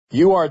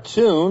You are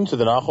tuned to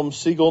the Nachum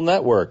Segal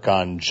Network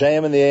on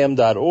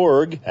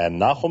jmintheam.org and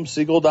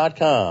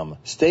NachumSegal.com.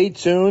 Stay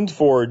tuned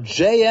for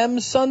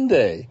JM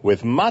Sunday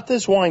with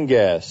Matis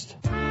Weingast.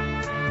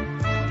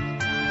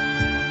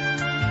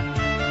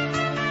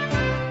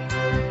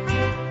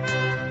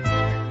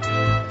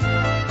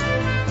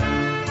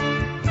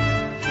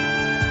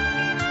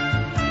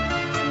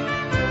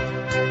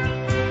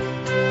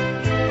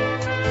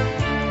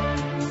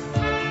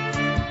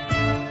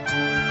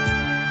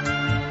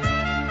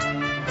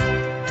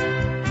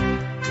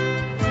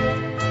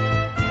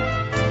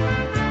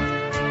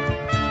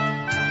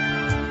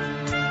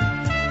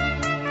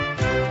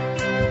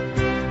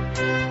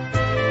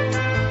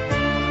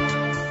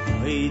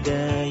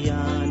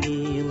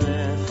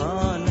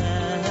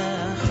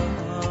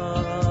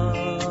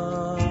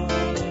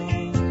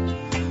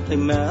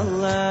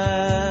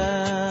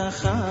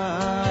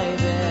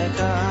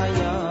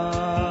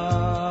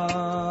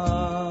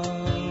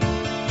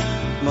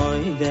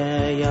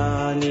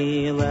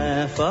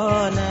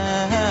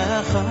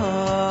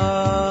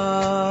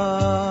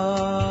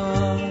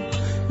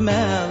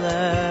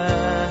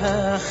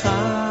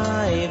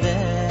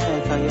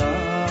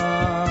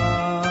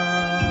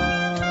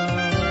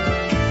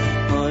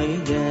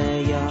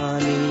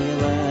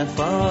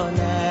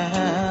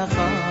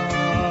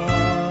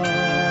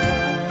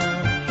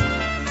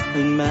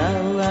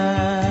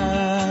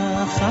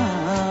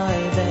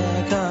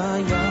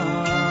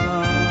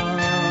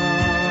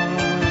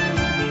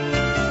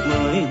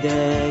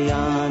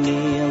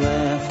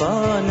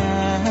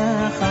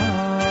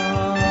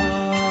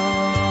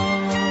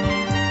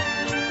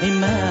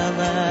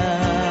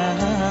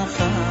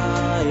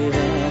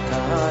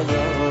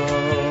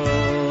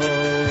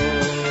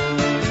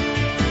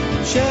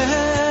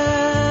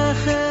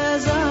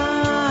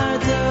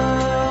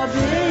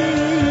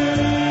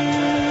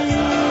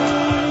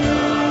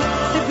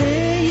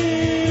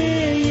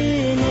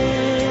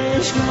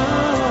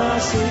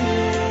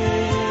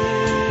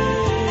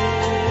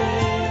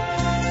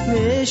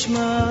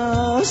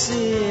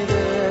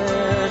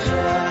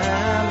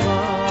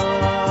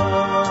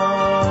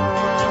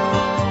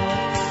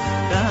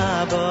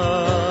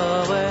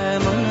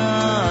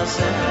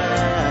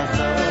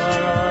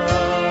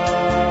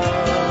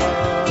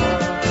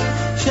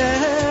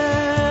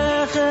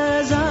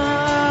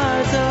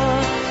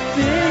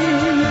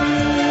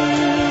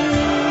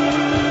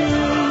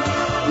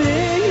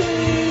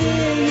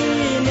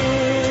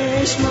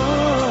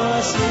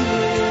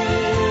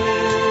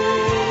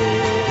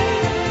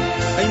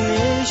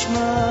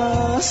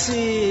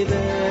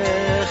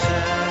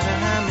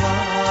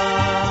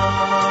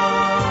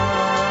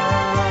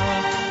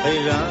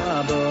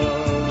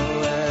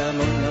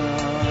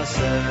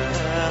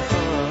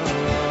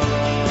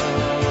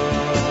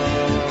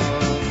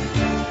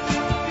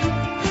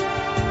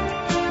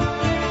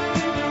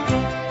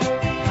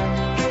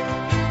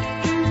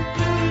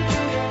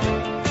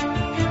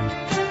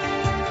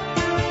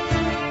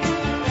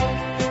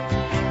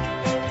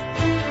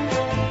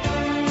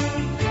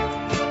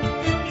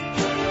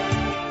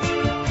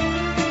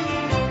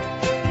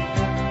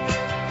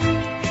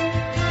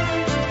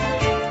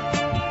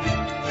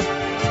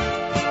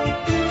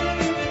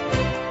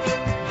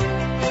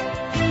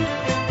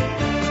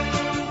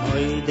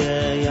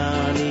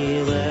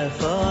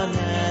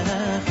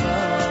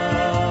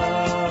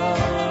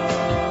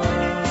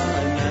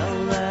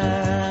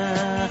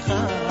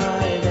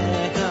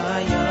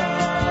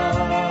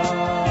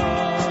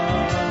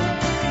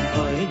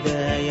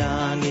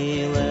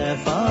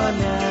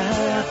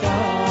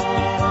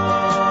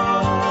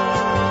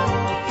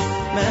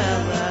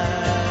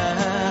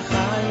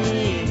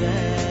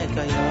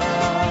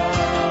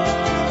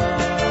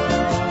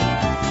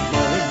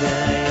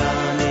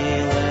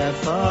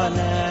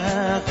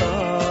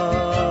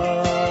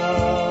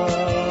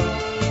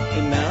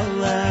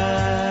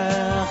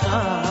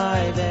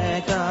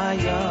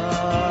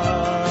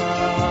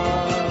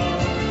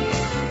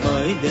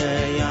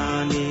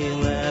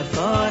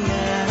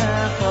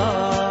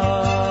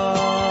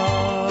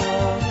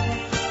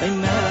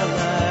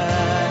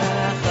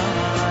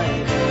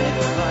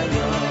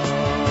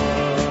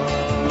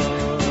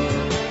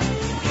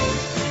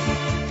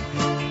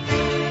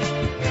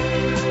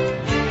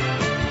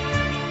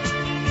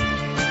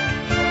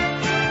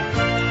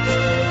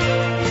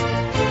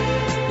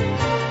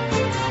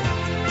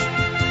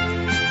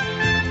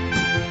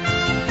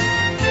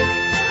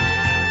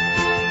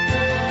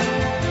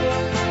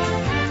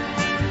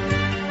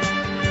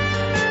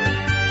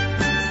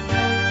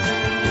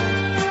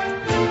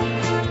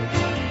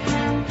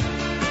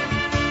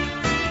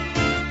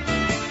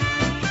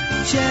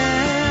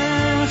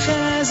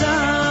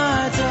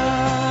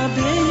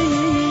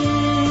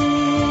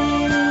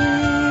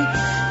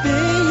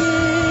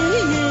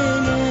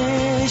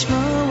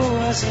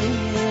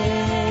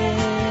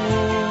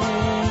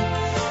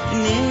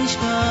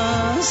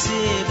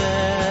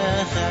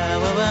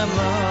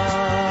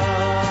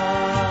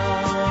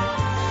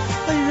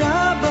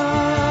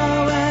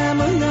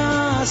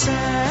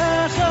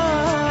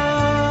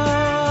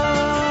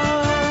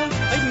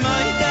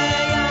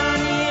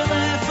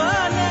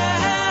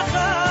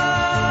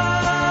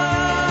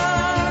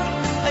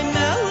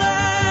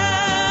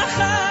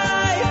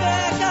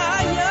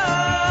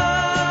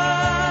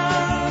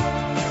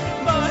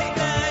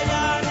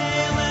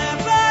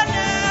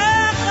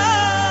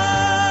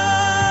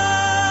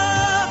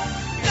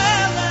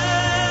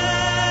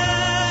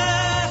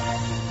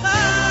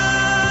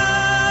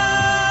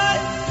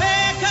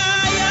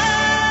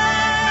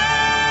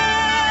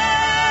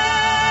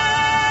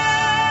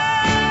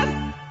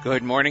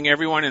 Good morning,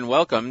 everyone, and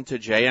welcome to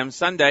JM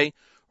Sunday,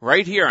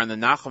 right here on the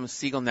Nachum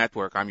Segal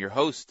Network. I'm your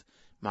host,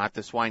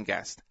 Matis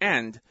Weingast,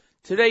 and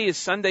today is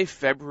Sunday,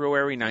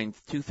 February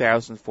 9th,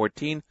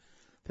 2014,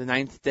 the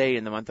 9th day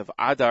in the month of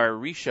Adar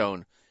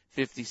Rishon,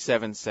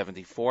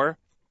 5774.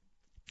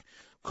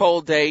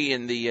 Cold day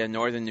in the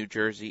northern New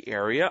Jersey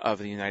area of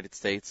the United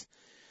States.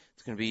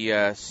 It's going to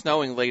be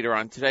snowing later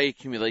on today,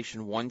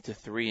 accumulation 1 to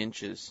 3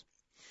 inches.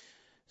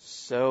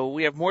 So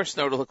we have more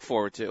snow to look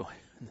forward to,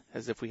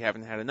 as if we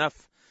haven't had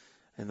enough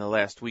in the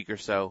last week or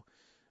so.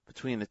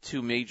 Between the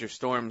two major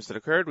storms that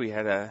occurred, we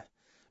had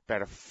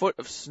about a foot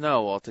of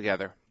snow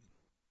altogether.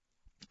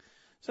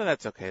 So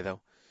that's okay, though.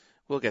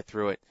 We'll get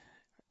through it.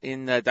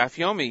 In Daf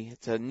Yomi,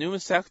 it's a new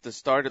Masechta that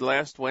started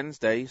last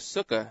Wednesday,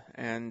 Sukkah,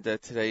 and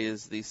today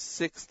is the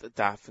 6th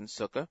Daf in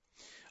Sukkah.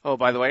 Oh,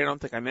 by the way, I don't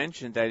think I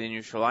mentioned that in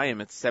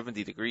Yerushalayim it's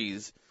 70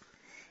 degrees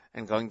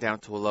and going down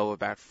to a low of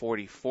about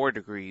 44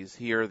 degrees.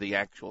 Here, the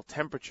actual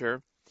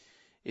temperature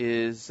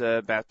is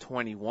about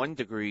 21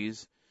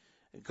 degrees,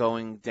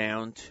 going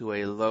down to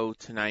a low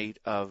tonight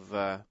of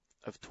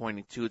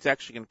 22. It's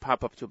actually going to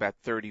pop up to about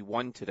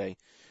 31 today,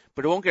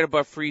 but it won't get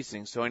above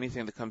freezing, so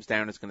anything that comes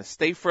down is going to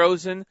stay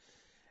frozen,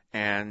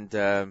 and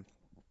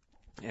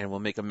we'll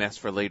make a mess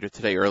for later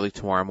today, early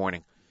tomorrow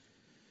morning,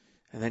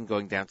 and then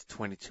going down to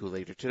 22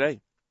 later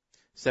today.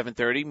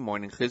 7:30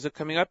 morning chizuk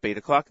coming up, 8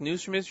 o'clock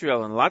news from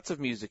Israel, and lots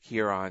of music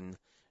here on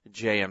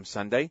JM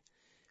Sunday.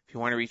 If you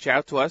want to reach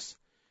out to us,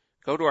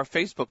 go to our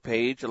Facebook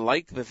page,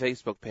 like the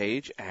Facebook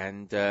page,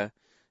 and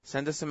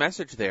send us a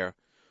message there.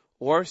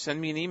 Or send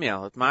me an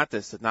email at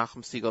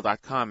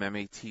mattes@nachumsegal.com,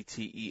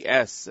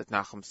 MATTES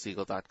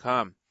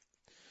 @nachumsegal.com.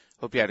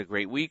 Hope you had a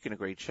great week and a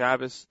great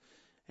Shabbos.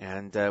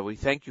 And we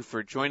thank you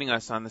for joining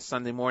us on this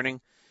Sunday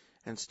morning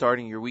and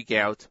starting your week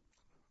out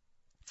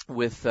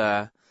with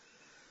I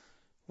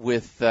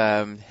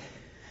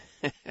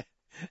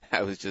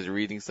was just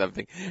reading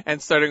something. And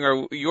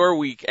starting your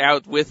week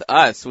out with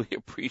us. We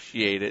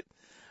appreciate it.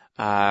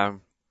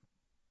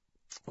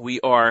 We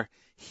are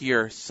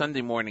here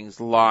Sunday mornings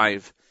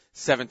live,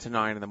 7 to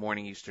 9 in the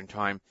morning Eastern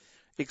Time,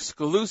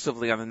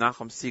 exclusively on the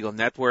Nachum Segal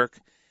Network,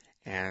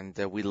 and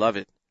we love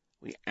it.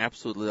 We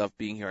absolutely love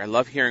being here. I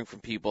love hearing from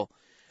people.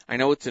 I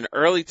know it's an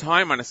early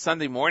time on a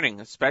Sunday morning,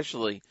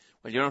 especially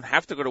when you don't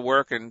have to go to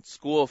work and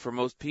school for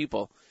most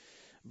people,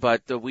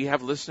 but we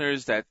have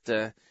listeners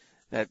that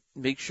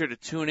make sure to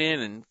tune in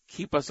and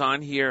keep us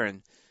on here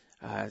and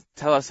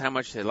tell us how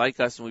much they like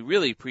us, and we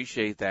really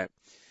appreciate that.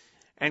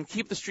 And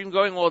keep the stream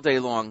going all day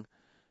long,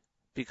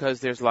 because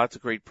there's lots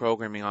of great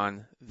programming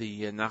on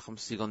the Nachum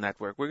Segal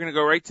Network. We're going to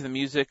go right to the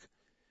music,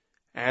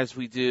 as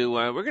we do.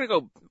 We're going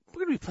to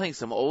be playing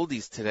some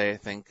oldies today, I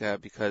think,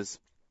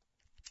 because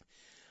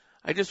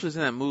I just was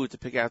in that mood to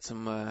pick out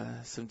some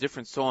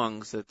different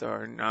songs that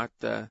are not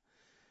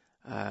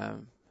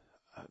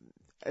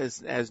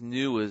as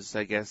new as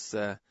I guess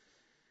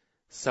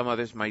some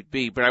others might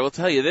be. But I will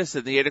tell you this: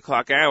 at the 8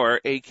 o'clock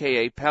hour,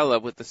 a.k.a. Pella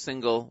with the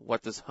single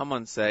 "What Does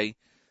Haman Say?"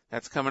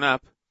 That's coming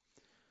up.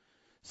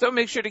 So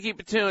make sure to keep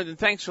it tuned, and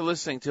thanks for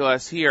listening to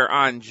us here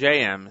on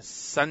JM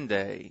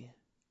Sunday.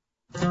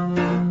 Hey,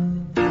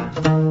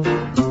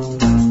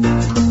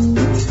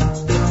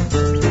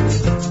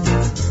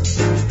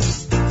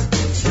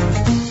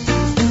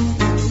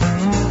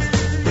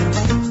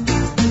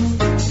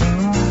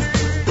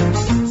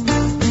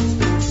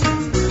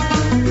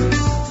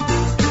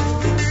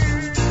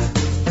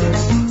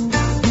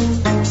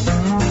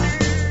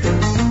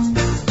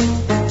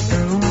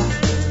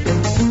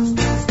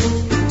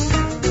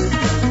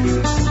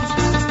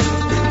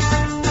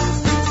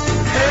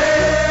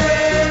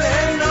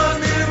 no,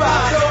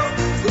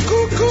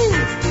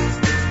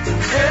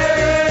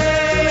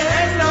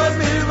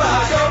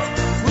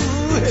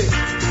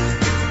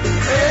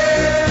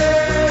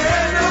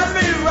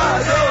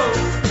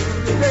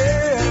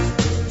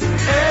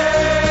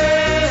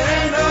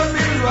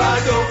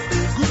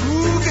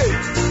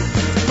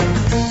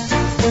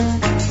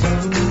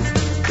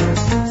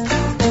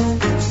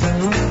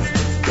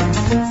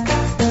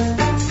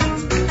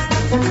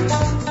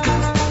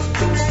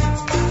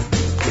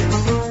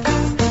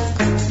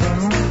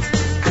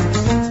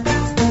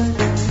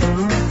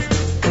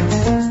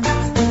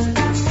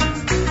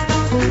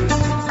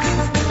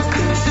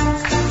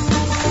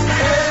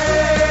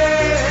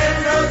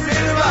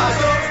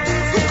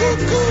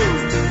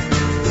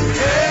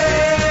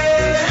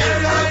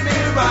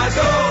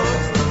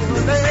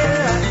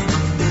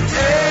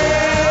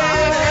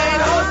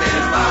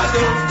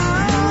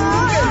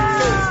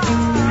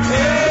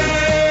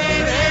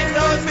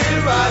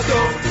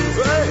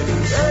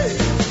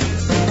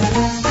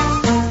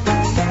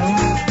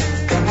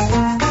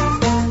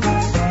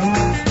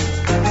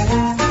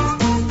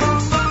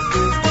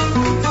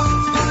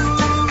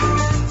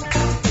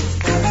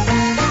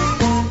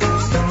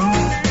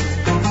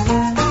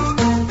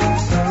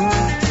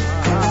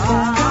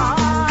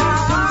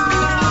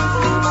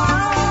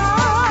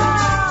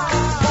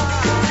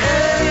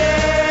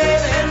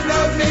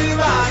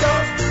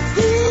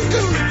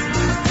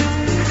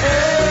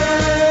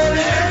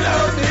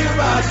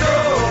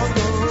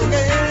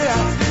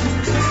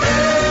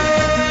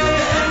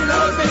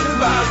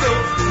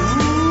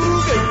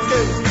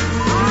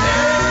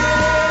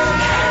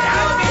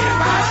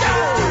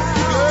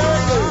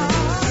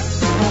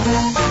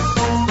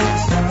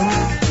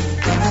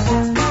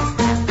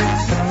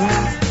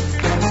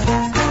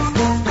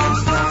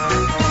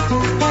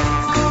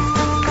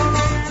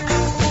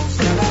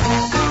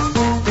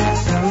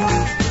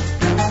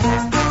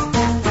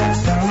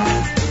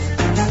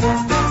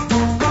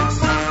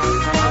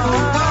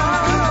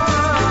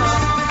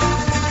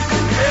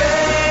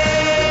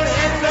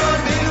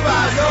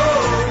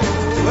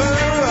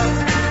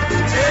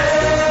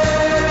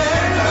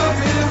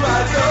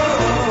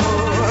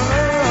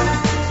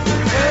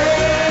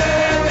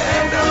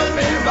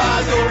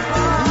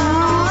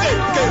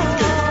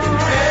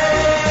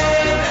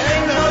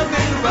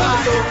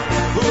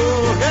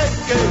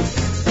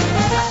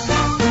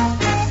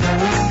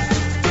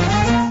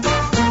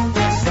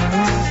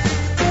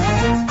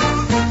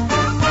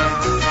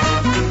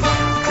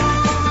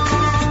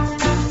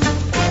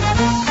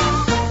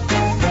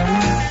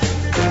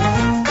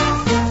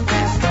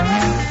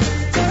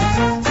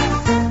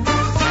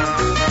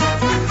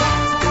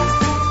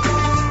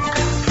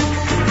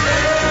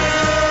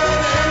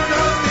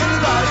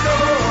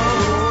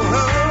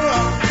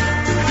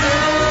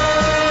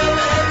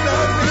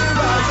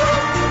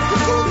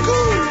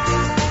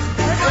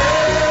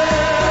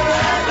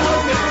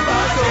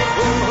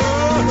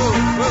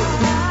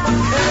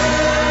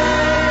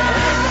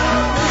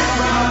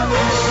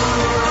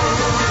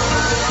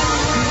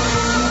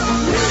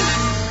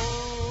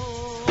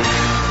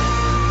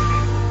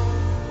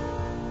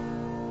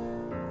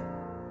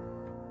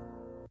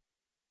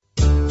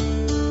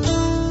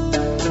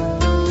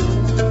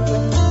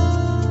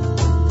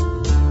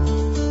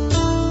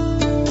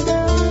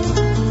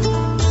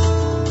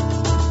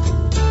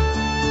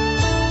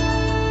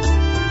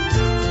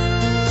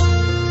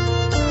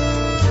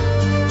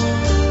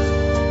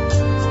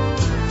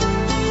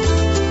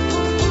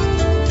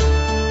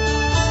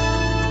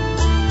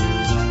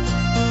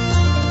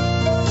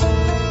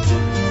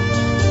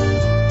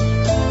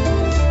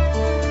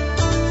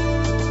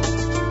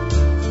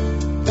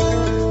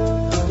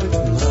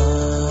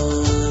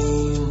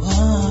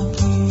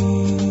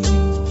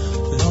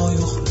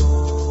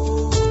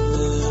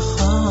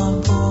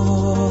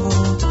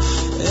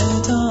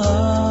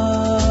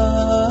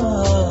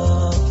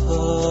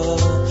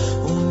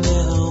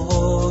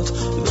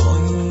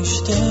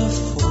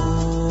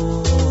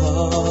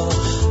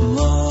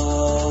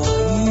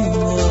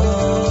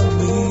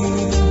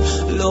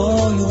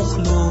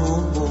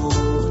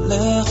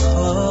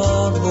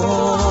 לכבות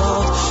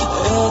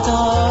את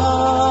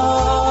האהבה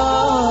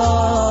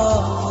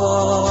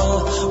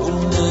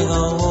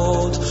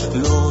ונהרות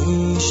לא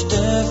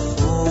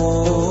ישטפו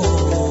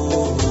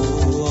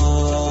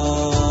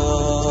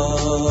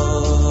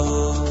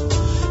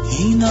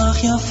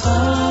הינך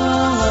יפה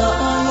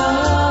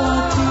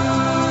רעייתי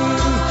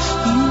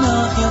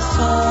הינך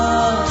יפה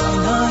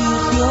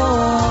עינייך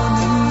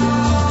יוני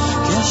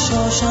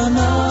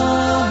כשושנה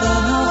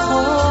בין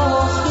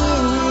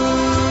החוכים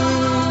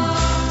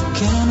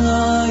כן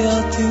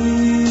רעייתי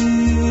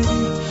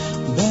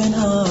בין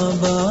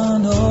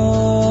הבנות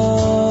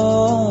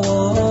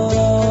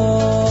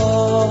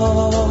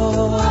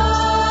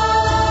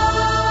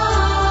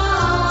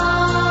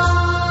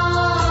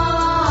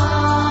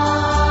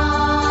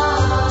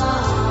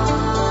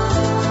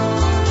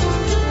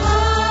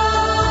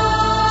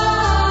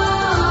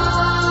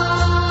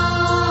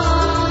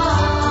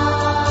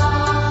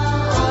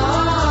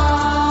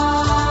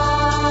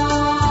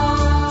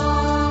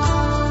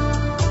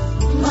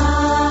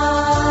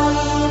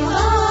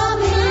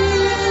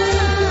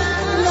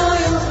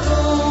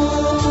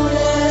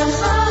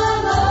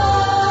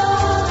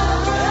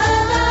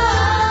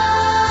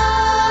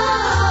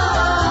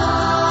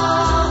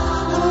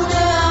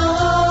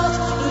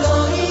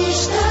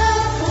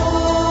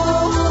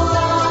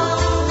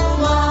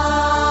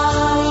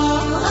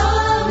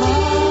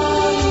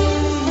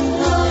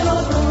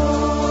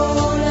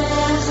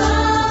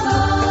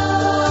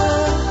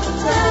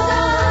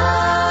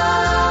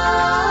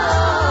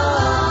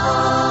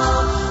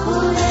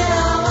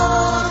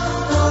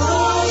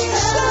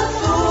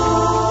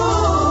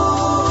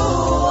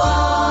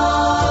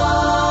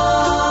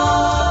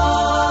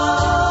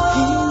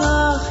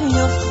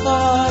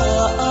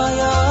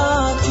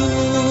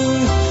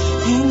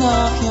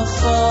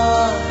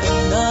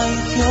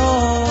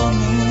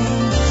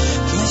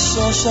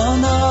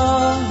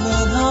שנה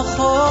בין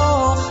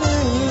החוכים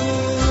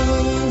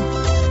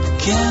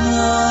כן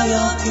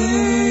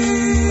רעייתי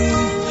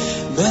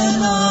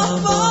בין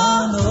הבנות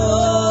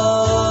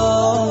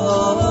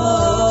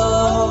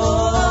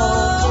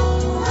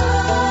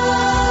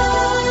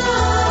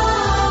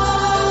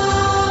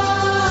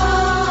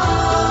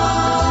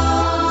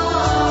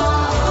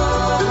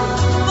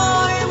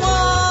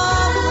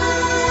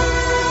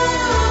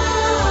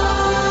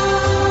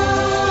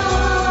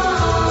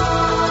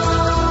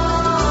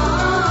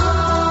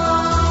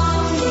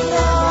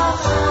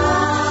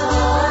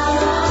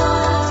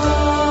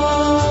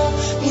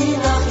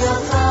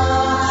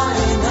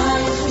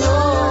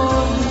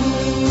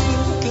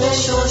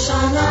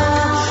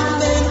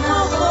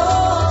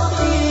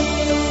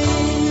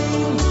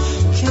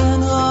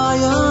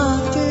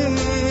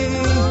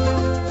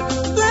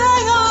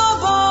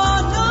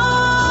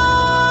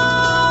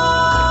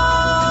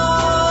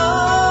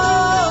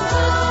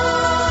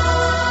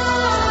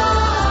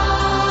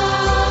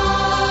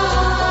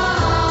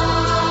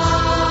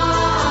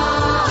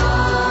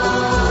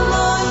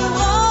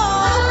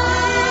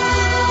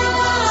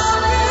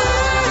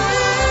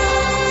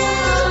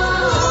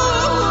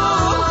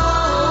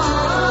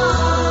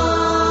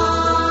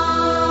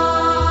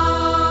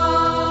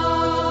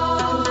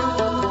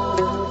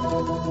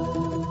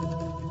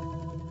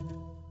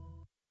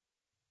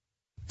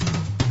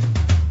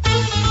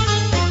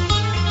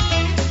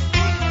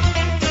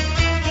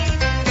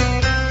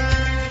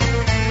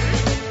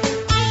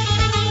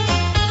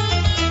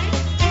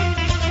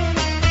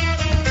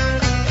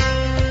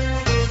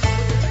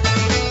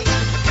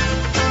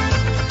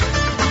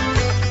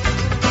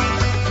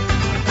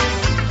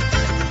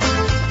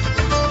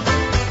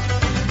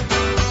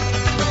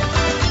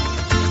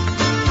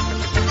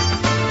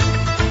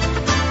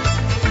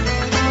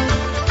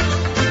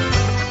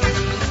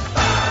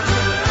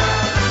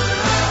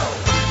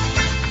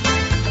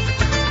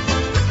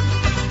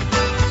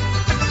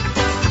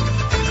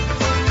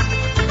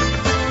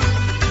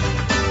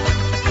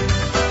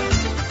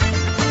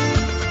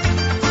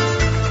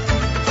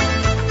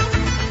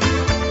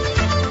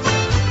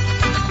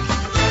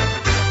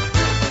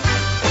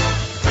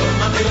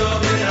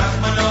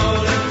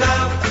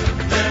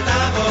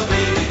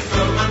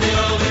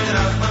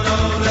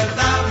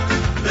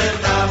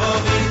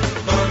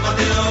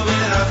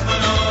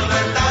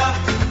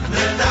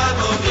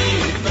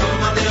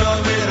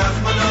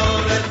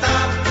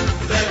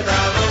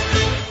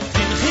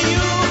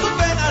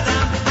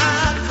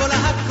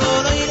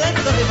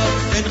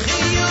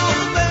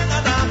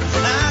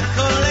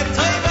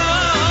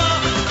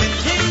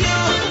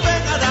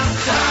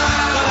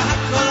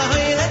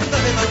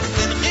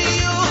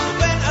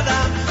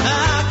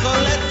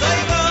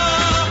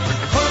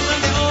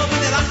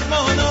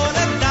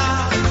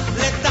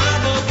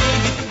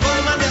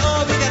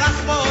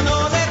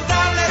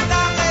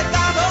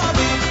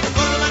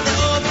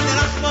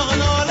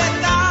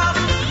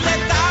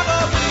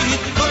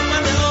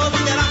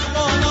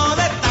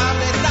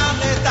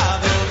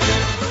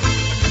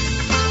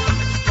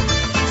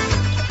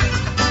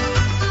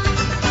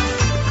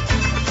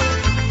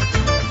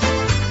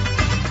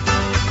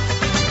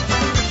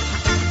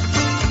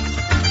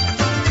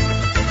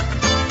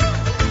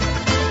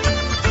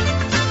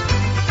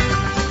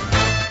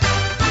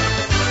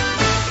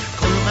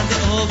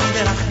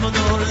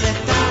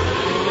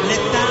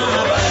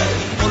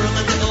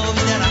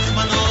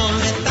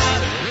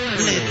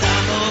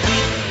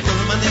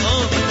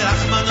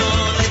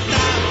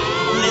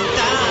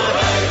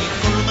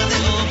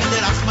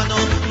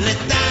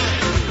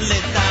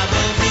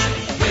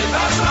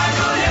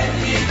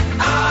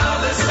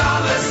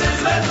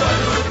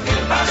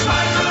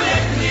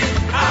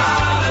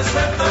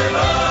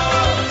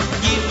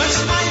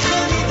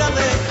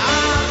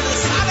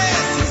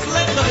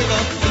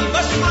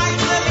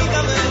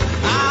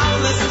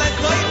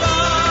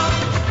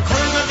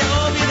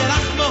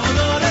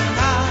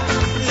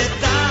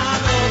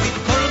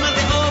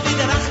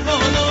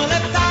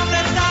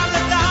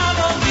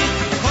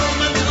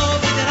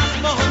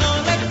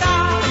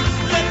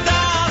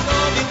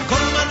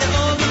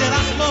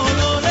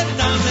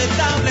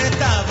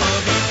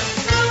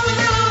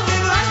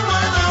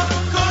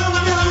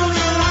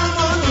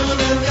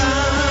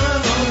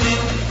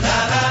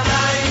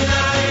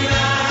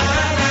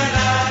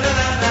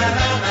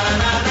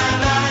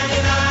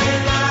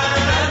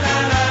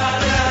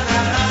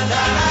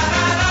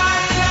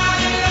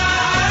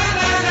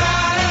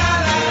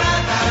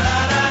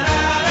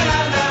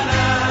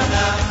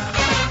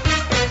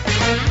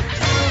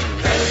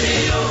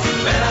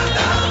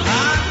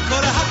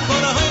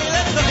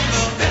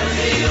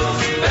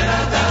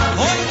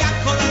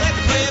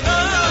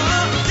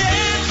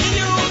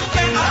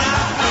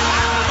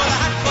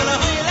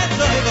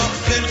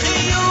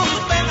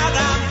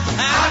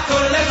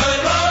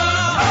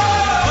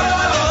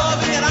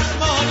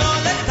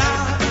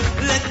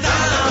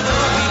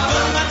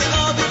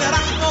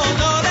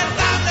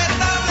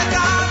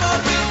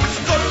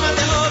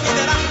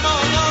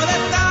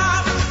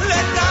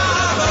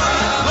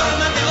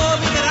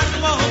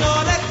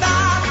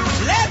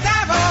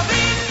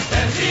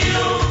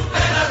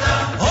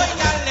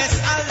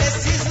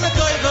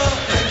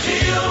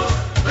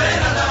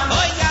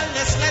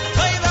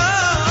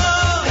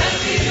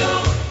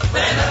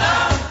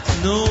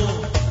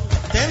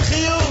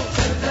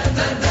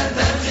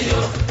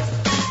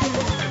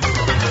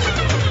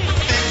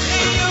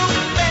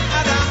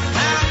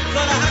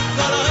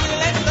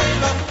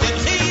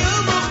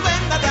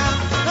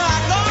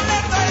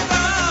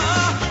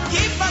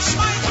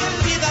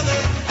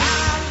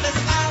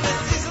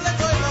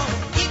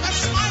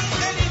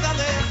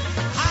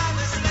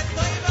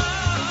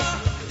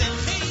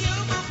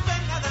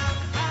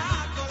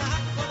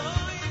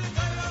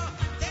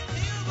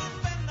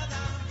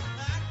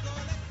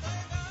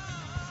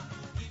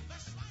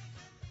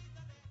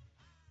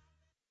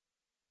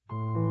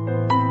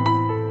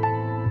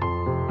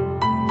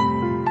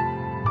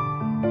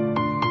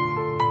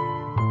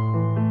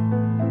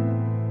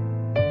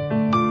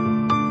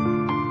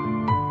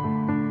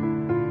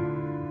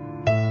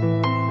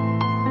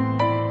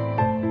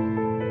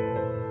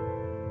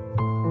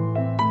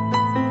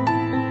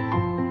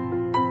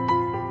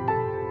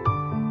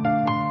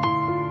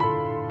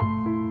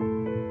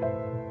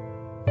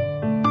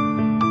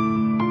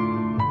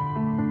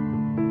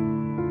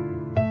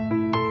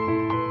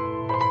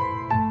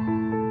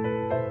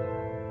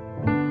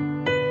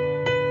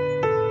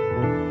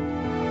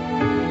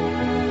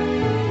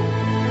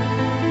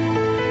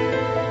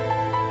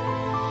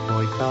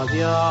kad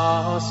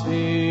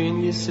Yasmin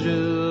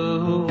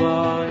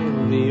Yisruel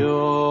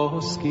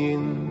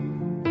Yoskin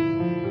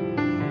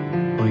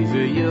Oy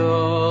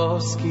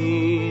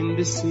Yoskin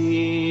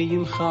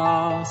B'sim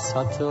Chas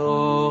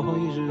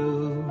HaToyru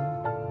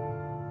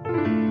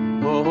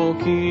O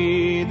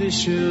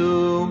Kiddushu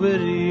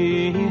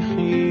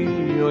B'richi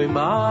Oy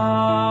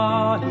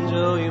Mai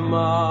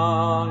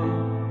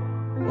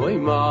Oy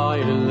Mai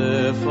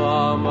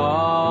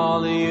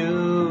Lefamal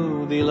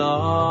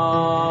Yudilah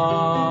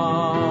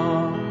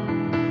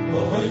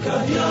Oy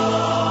kad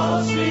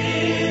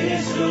Yasmin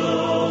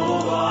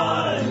Yisruel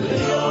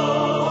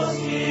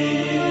Yoskin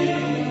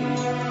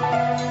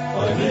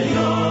Oy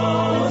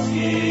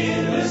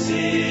Yoskin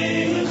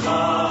B'sim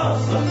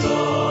Chas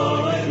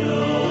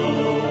HaToyru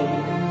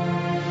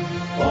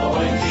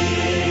Oy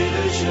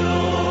Kiddushu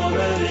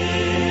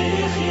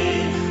B'richi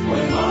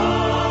Oy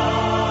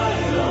Mai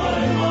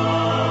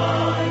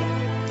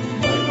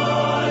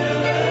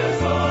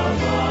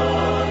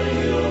Lefamal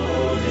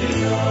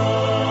Yudilah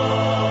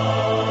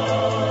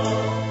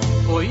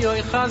Oy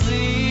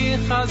Chazi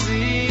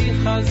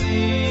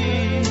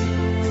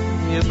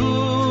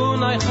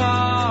Yebunai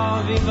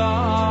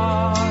Chavivai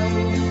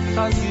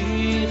Chazi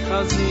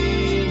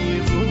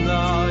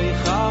Yebunai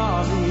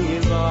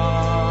Chavivai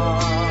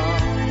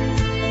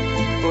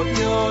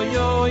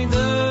Oy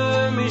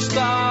dem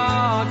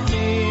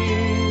Ishtakim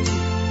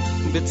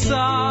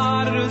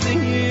B'tzar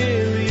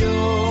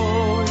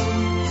D'Hilyon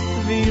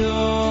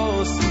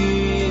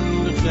V'yoskin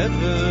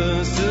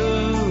B'cheves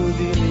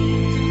Udilim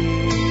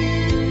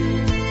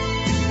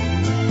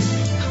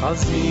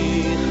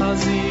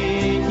Chazi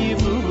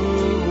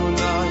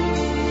Yibunai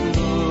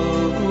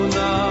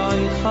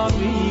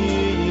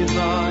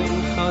Chavivai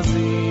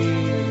Chazi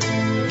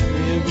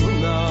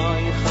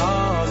Yibunai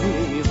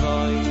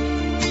Chavivai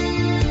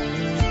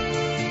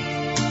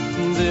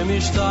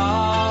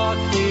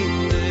Demishtakim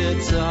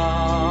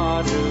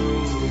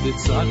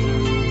B'tzaru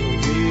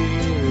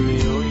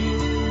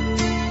B'rioim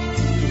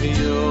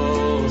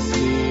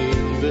V'yoskin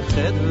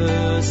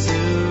B'cheves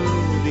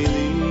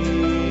Udilim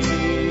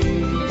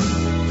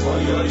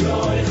Oy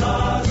Chazi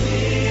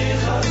Yibunai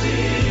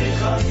Chavivai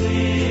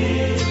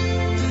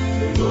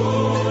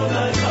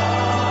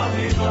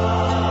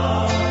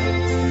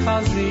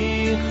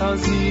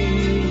Chazi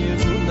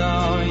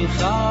Yibunai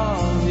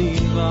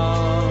Chavivai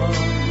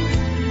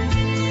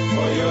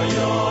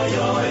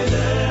Oy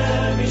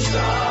dem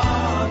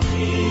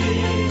Ishtakim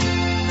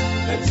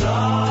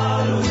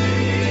B'tzar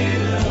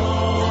U'dilon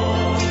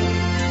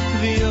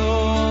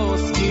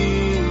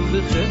V'yoskin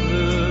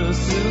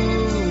B'cheves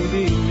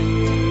Udilim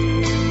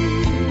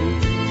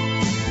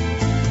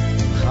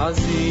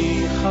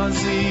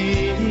Chazi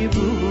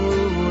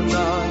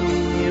Yibunai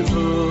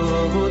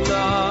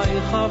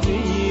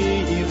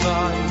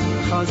Chavivai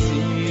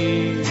Chazi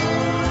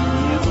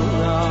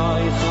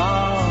Yibunai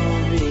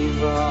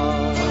Chavivai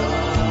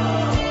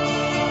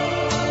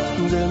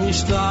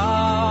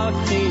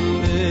Demishtakim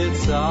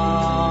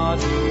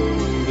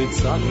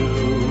B'tzaru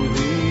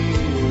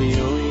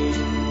D'Hilyon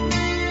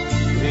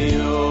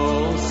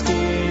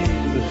V'yoskin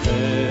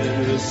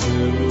B'cheves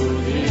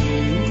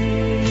Udilim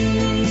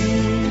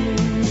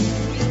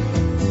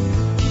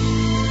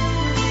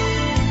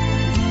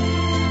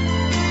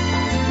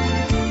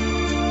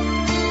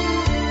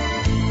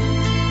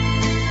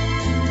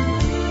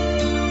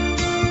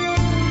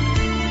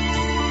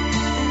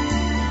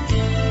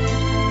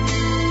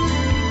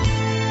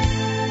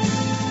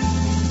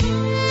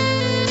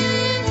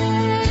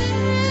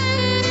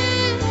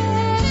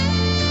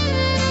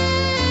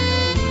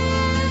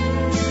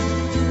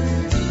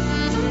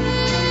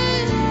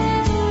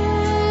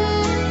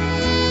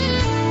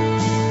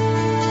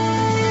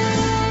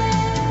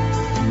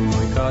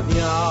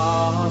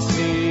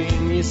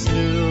Yasmin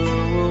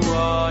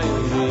Yisruel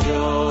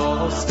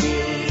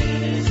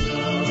Yoskin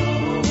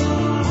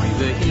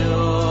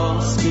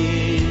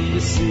Yoskin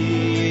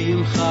B'sim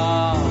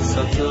Chas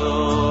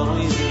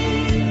HaToyru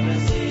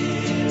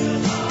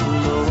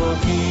O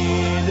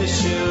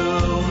Kiddushu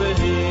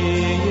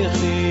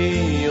B'richi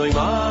Oy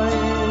Mai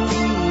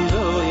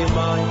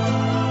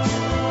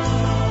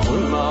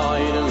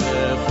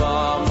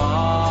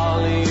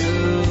Lefamal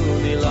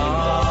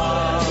Yudilah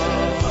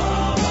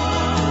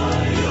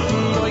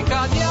Oy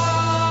kad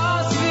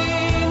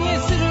Yasmin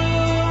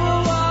Yisruel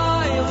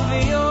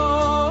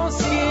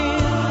Yoskin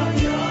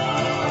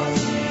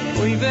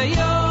Oy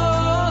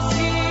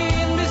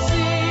Yoskin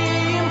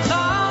B'sim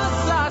Chas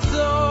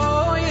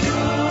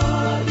HaToyru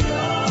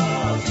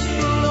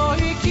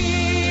Oy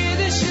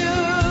Kiddushu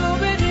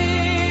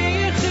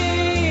B'richi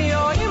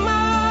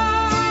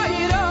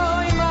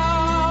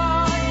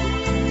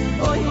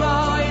Oy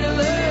Mai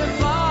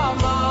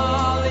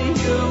Lefamal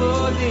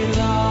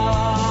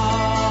Yudilah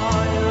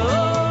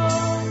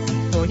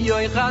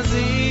Oy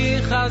Chazi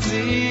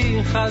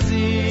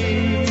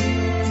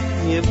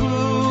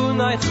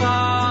Yebunai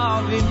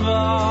Chavivai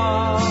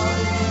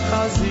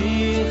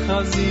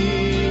Chazi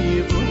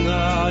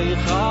Yebunai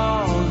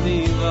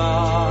Chavivai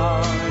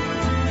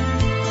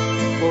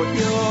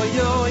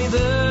Oy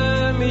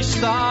dem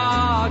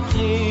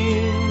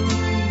Ishtakim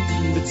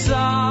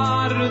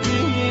b'tzar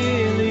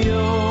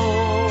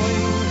d'ilyon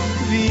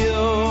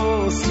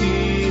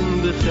v'yosim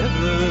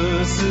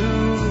b'cheves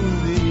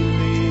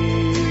u'dilim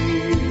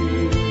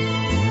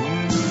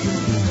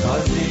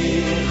chazi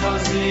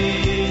chazi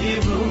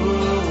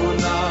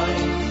bunai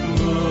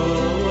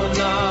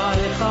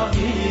bunai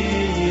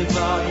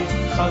chavitai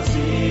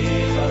chazi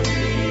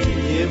chazi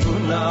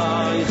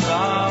bunai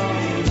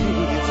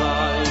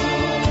chavitai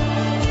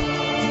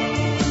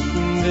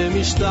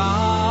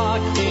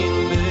v'mishtakim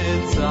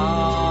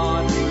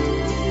b'tzaru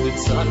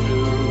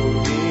b'tzaru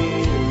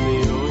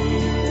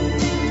b'ilyoim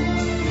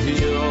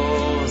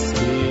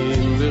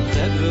v'yoskim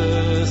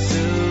b'cheves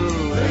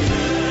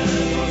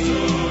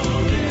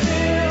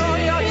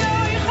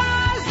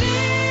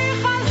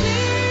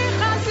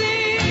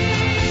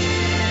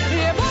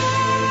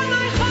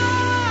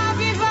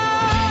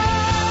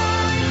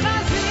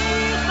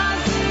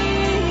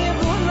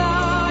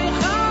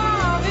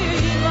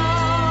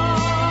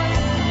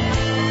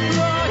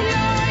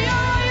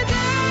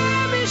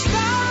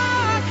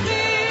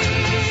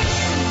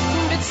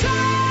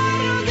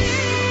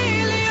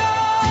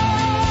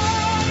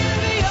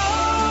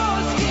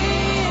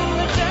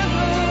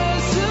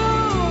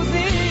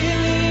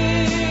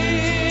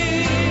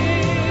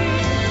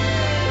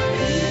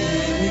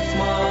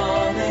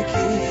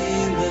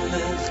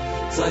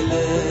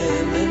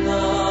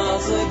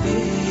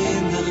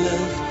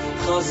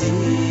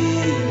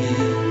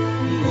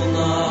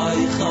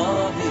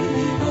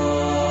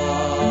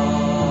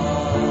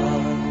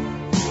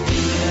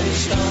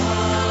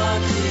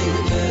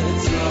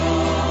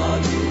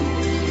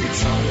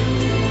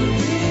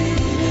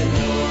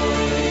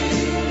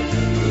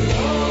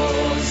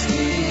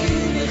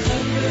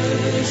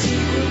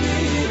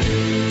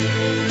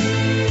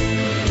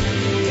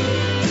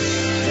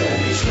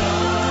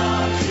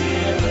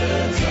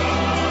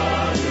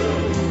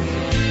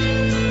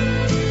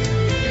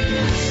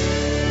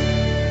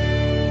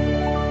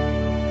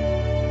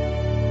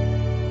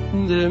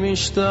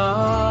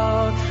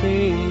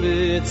משתכחים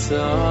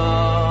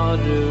בצערו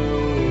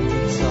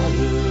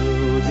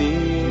צערו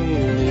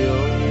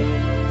דמיון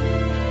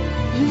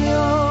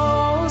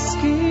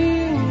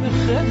ועוסקים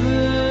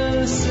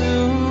בחבל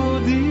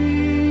סעודי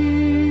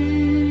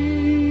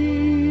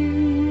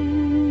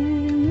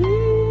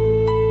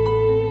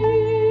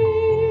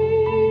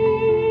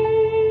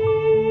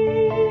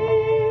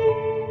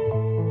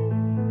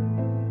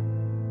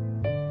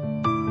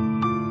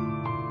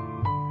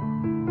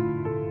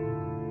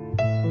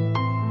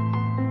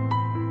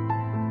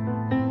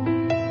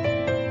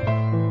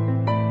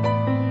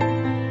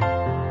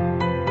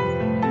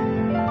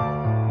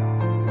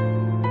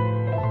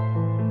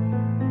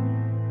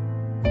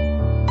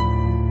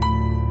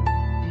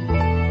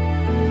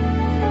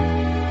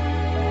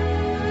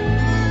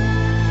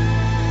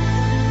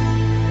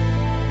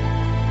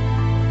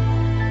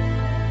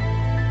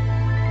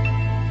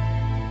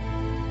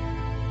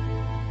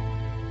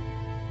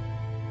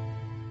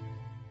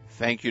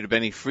Thank you to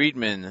Benny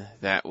Friedman.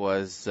 That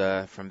was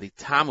from the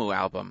Tamu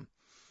album,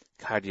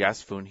 Kad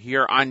Yasfun,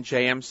 here on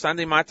JM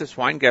Sunday. Matis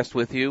Weingast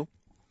with you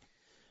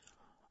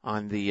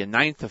on the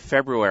 9th of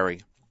February,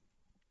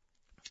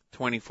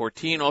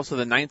 2014. Also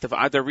the 9th of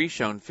Adar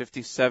Rishon,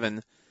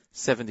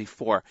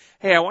 5774.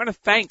 Hey, I want to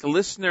thank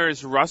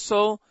listeners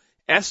Russell,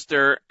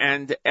 Esther,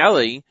 and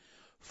Ellie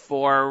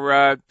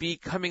for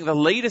becoming the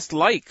latest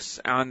likes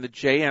on the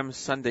JM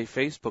Sunday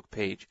Facebook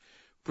page.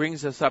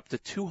 Brings us up to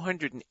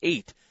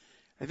 208.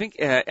 I think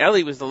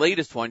Ellie was the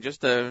latest one,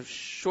 just a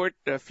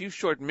few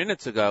short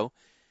minutes ago,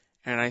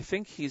 and I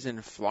think he's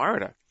in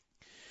Florida.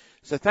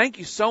 So thank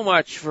you so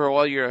much for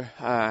all your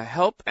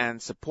help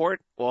and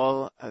support,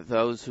 all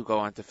those who go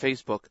onto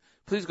Facebook.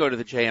 Please go to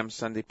the JM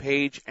Sunday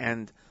page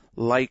and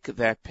like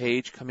that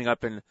page. Coming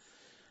up in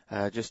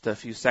just a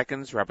few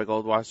seconds, Rabbi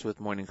Goldwasser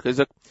with Morning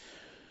Chizuk.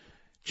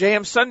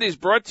 JM Sunday is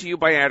brought to you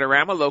by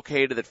Adorama,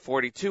 located at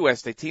 42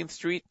 West 18th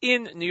Street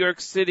in New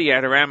York City.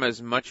 Adorama is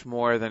much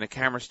more than a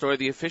camera store,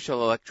 the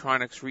official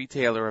electronics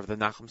retailer of the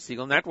Nachum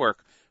Segal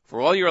Network.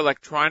 For all your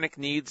electronic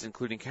needs,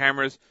 including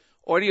cameras,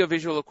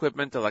 audiovisual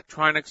equipment,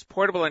 electronics,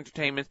 portable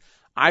entertainment,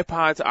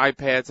 iPods,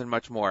 iPads, and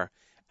much more.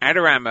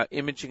 Adorama,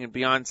 imaging and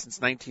beyond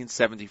since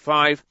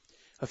 1975.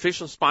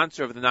 Official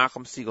sponsor of the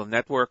Nachum Segal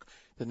Network.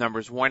 The number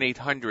is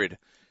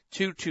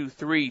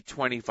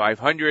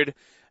 1-800-223-2500.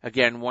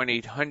 Again,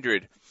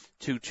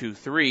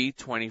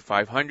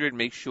 1-800-223-2500.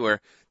 Make sure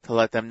to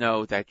let them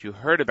know that you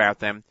heard about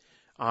them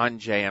on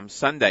JM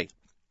Sunday.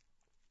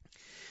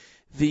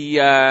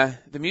 The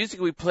music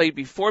we played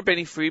before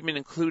Benny Friedman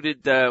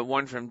included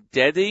one from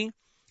Dedi,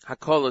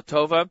 Hakol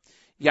Tova,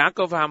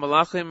 Yaakov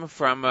HaMalachim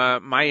from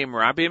Mayim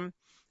Rabim,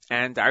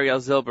 and Ariel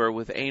Zilber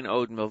with Ein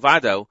Od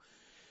Milvado.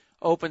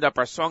 Opened up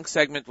our song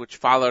segment, which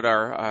followed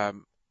our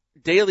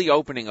daily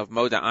opening of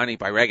Moda Ani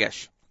by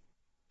Regesh.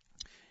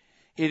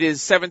 It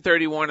is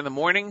 7:31 in the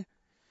morning,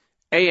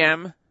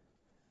 a.m.,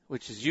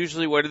 which is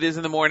usually what it is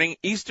in the morning,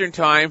 Eastern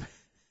Time.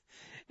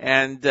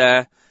 And,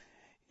 I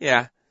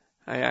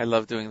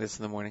love doing this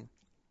in the morning.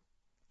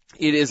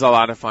 It is a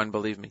lot of fun,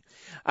 believe me.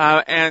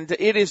 And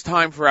it is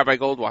time for Rabbi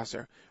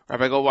Goldwasser.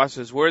 Rabbi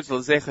Goldwasser's words,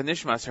 L'zecha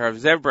Nishmas, Harav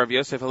Zev Rav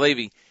Yosef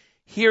Halevi.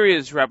 Here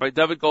is Rabbi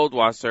David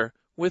Goldwasser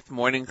with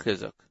Morning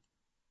Chizuk.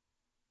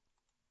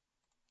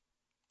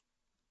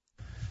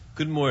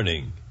 Good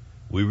morning.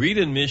 We read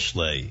in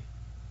Mishlei,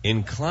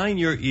 incline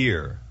your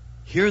ear,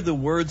 hear the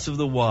words of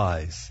the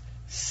wise,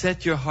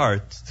 set your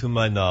heart to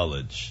my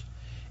knowledge.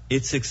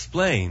 It's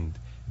explained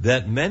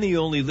that many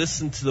only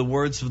listen to the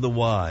words of the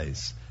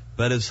wise,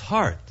 but his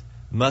heart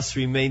must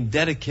remain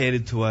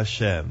dedicated to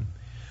Hashem.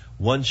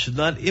 One should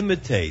not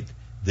imitate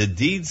the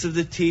deeds of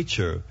the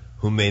teacher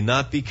who may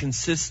not be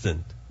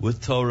consistent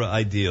with Torah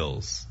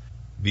ideals.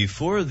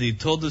 Before the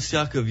Toldos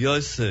Yaakov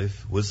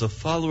Yosef was a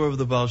follower of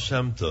the Baal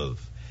Shem Tov,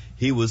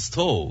 he was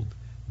told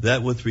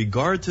that with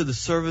regard to the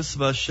service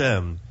of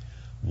Hashem,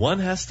 one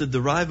has to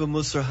derive a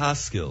Musar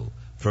Haskell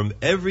from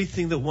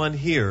everything that one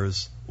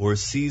hears or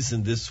sees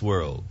in this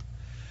world.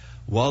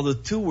 While the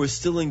two were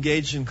still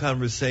engaged in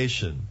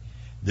conversation,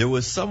 there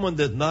was someone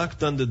that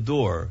knocked on the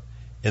door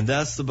and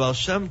asked the Baal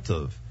Shem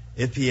Tov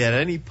if he had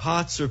any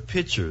pots or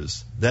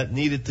pitchers that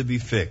needed to be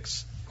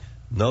fixed.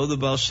 No, the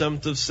Baal Shem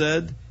Tov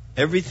said,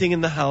 everything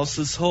in the house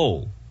is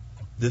whole.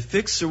 The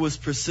fixer was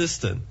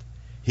persistent.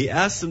 He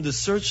asked him to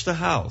search the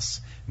house.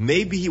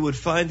 Maybe he would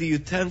find a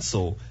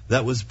utensil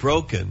that was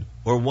broken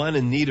or one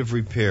in need of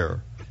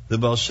repair. The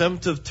Baal Shem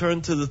Tov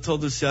turned to the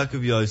Toldos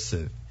Yaakov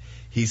Yosef.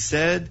 He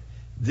said,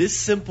 this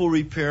simple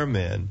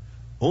repairman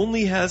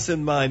only has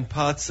in mind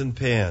pots and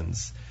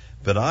pans,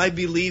 but I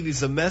believe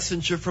he's a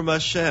messenger from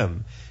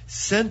Hashem,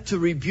 sent to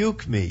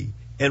rebuke me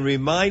and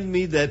remind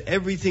me that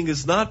everything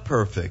is not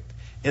perfect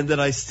and that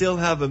I still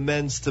have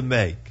amends to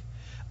make.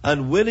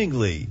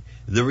 Unwittingly,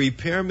 the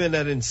repairman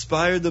had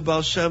inspired the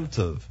Baal Shem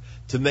Tov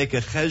to make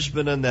a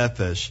cheshbon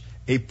nefesh,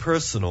 a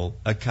personal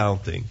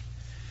accounting.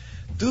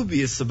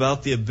 Dubious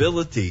about the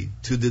ability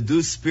to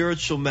deduce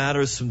spiritual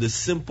matters from the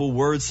simple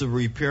words of a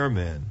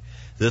repairman,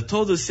 the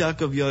Toldos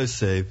Yaakov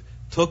Yosef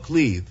took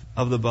leave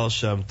of the Baal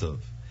Shem Tov.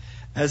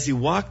 As he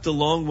walked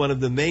along one of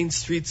the main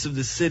streets of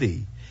the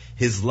city,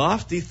 his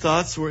lofty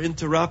thoughts were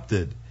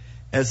interrupted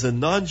as a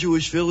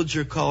non-Jewish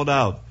villager called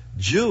out,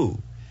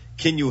 Jew,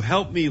 can you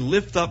help me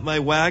lift up my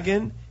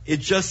wagon?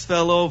 It just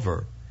fell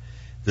over.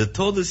 The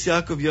Toldos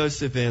Yaakov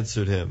Yosef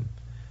answered him,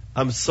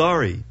 I'm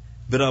sorry,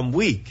 but I'm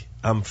weak,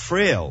 I'm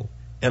frail,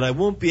 and I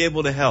won't be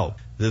able to help.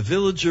 The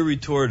villager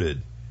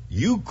retorted,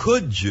 you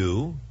could,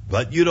 Jew,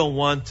 but you don't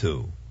want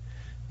to.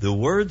 The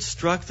words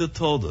struck the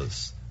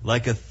Toldos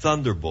like a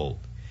thunderbolt.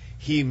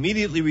 He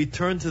immediately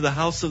returned to the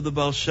house of the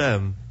Baal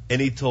Shem, and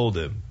he told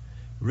him,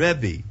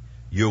 Rebbe,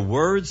 your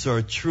words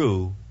are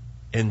true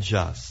and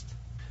just.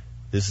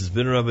 This has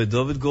been Rabbi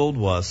David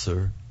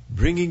Goldwasser,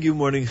 bringing you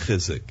Morning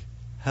Chizuk.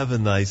 Have a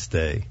nice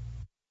day.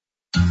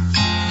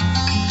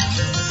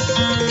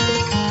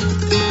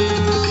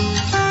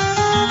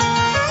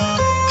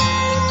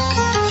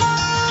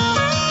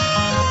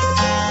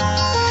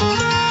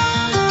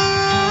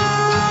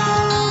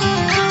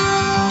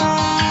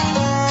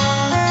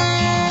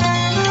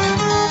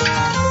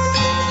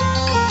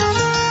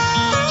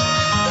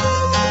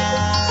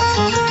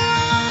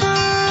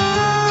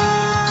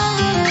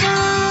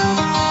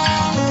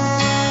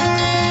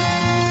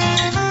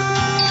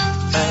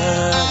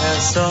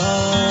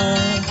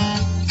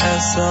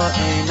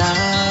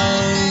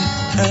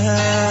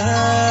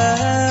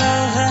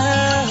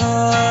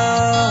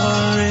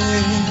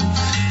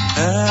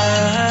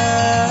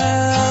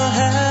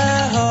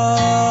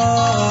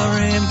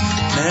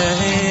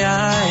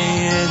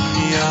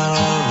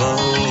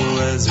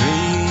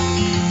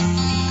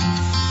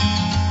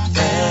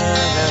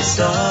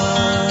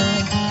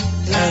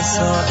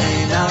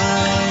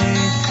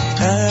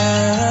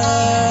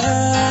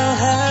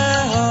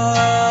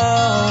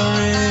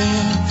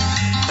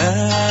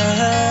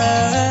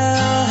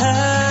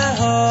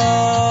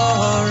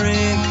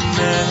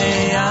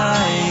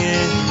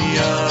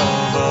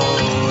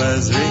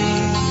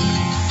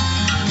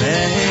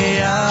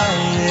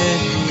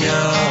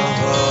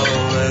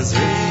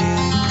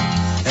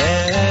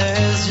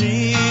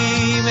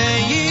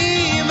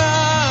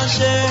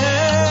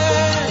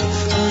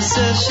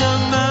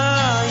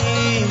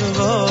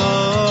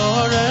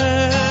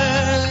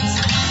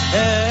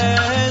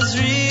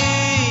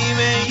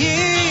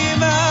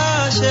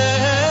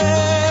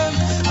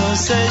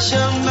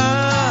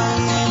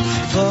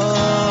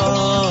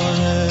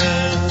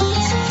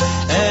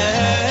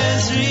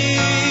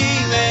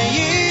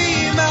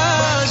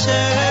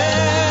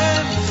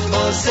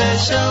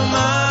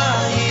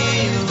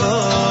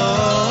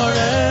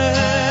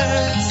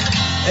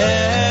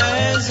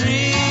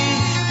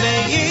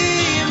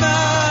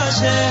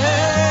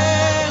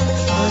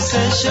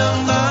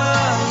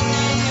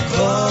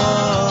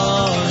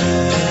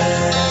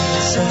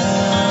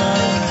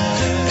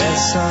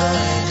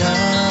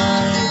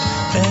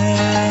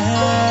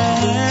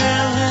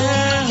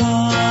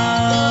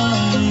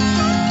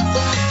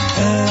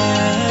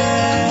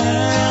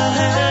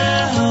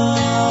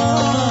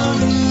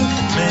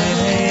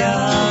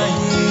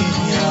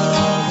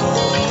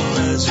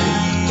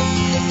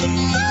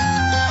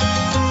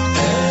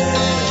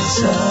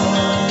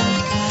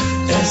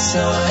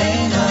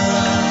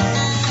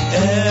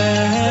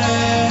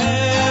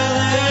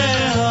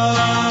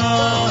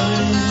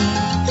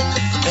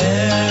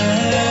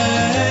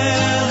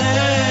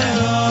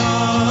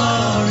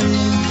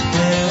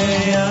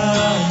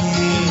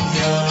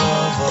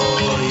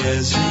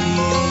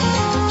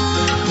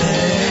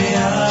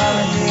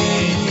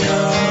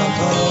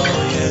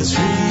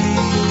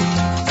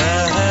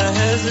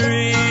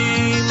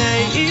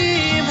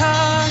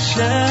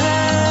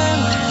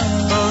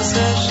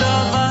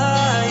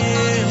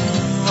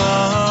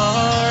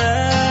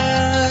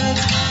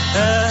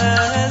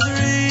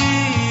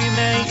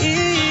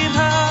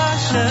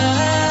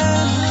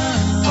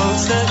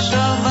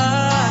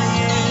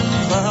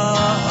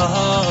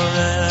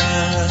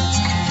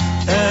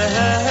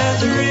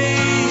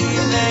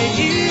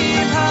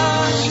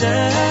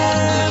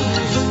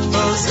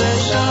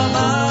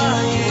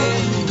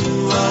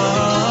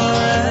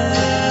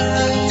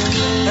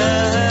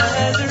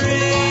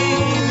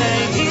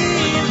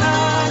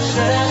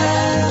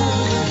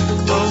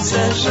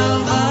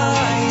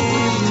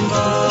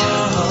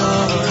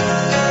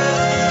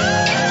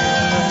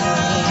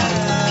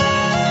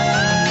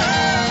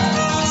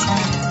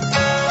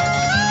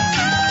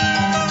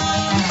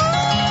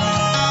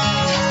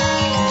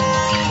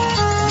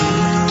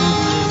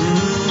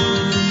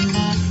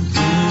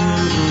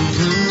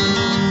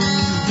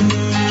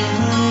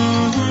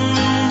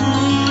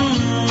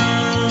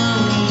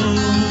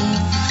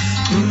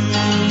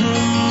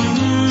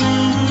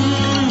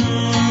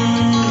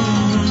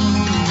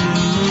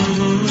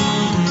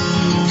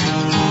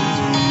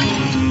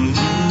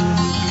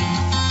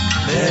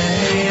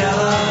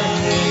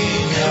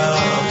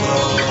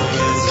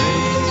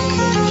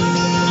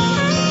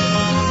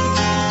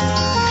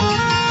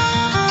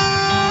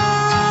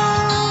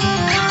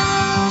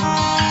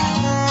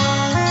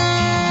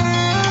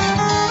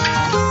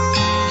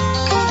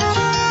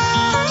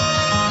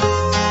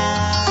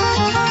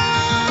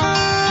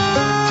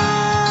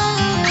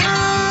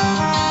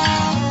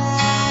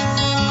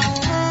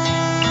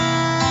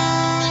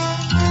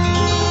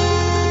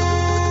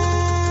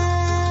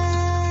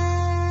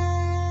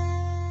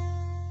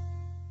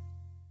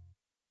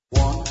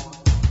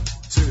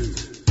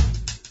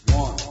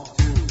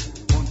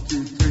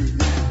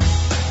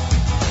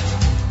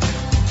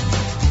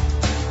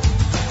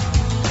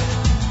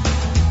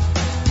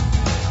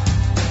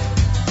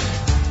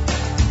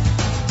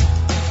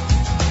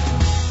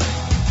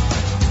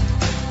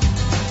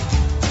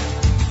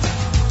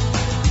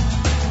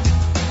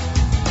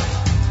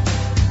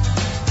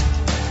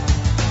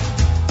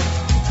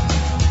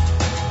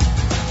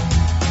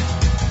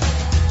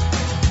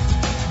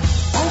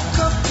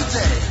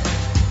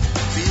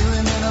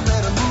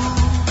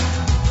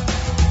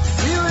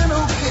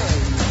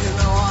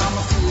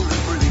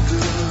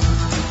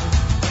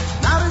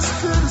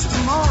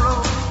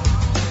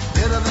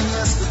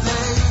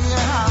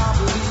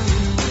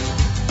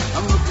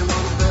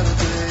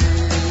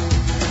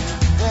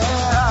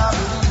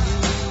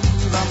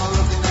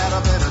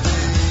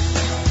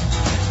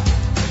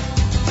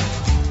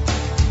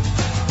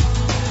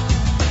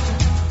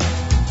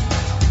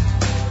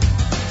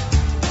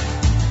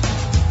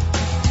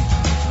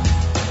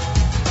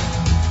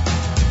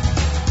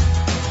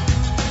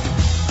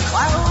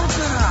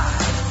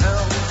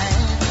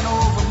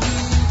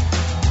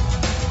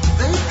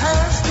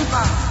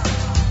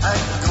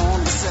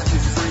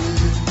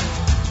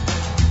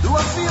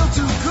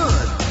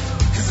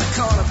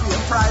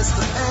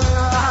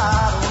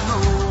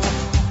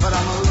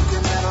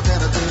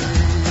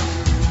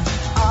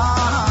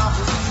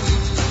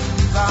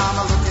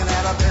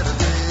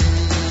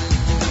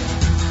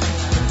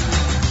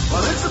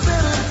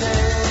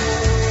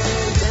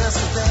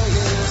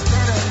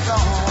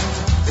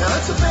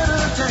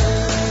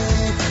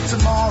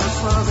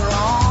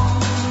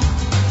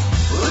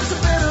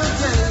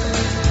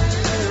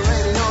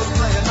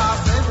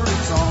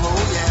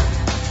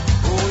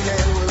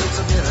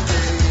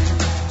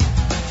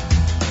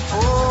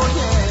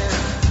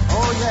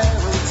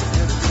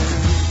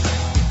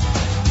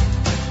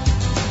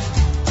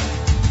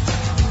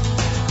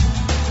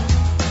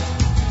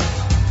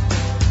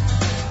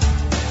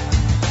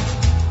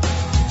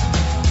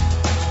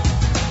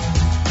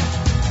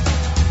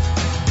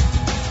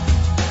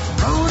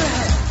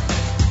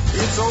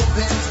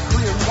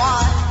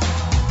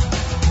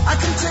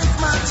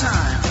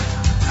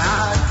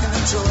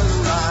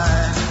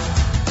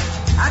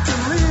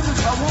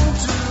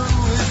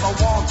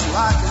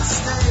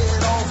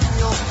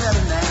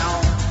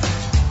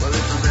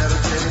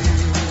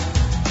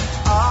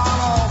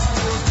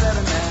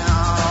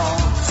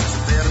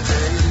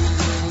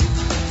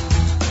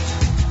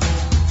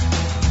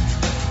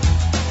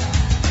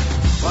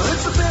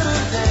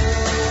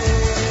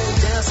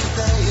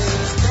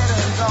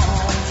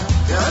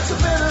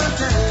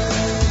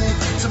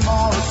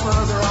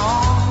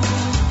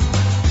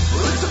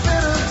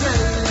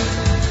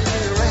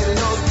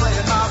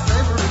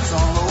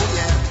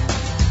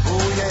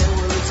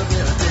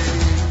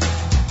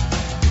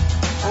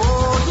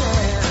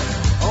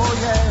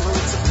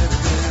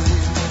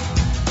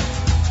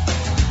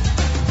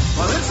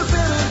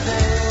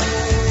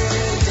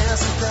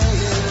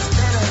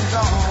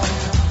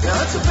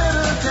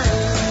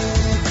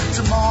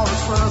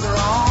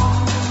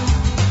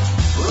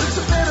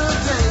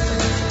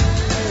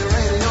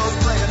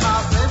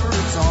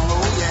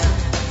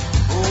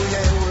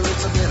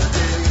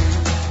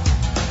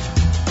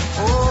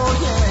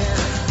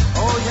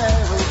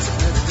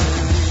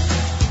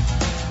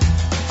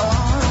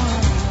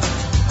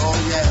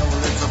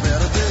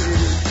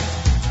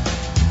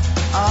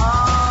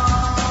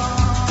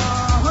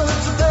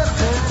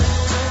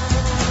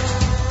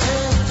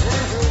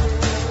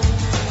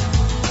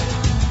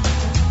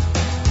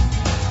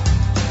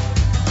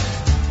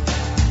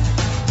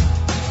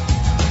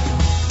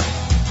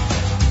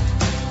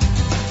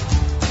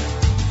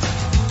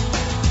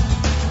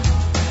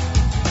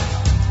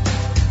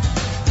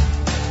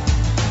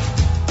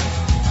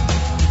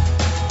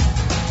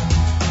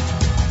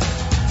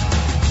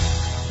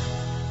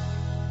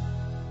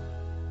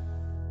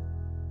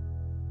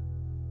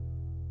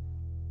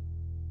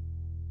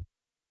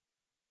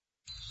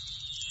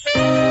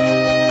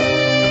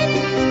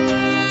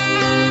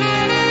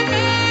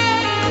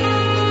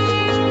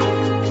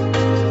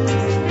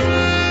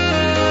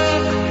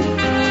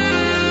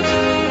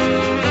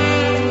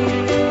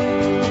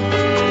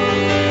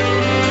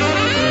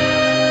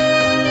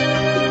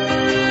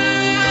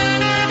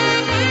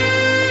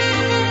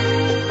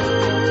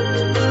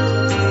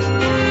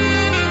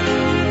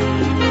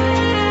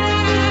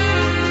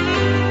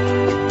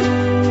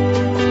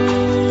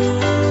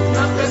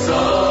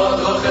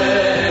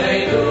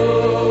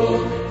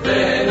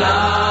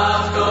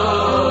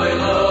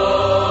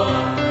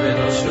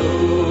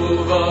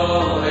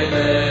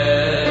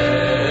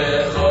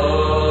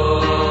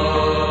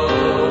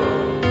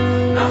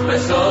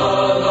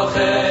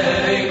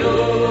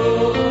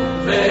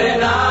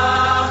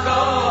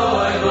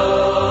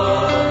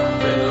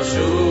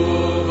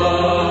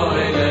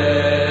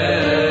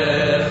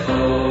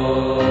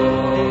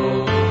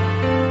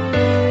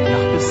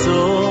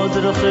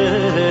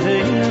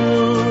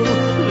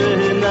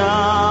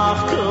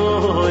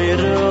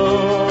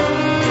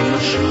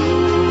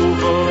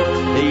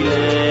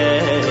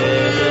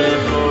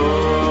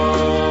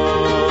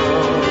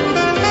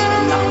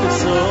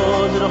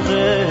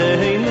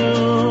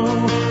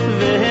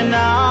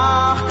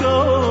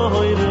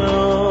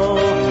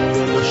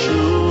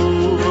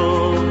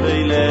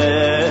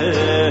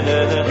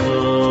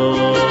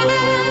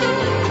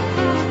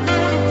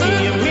 Ki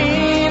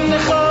yamin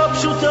necho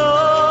pshuto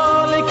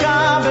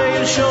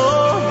lekabel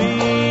shovi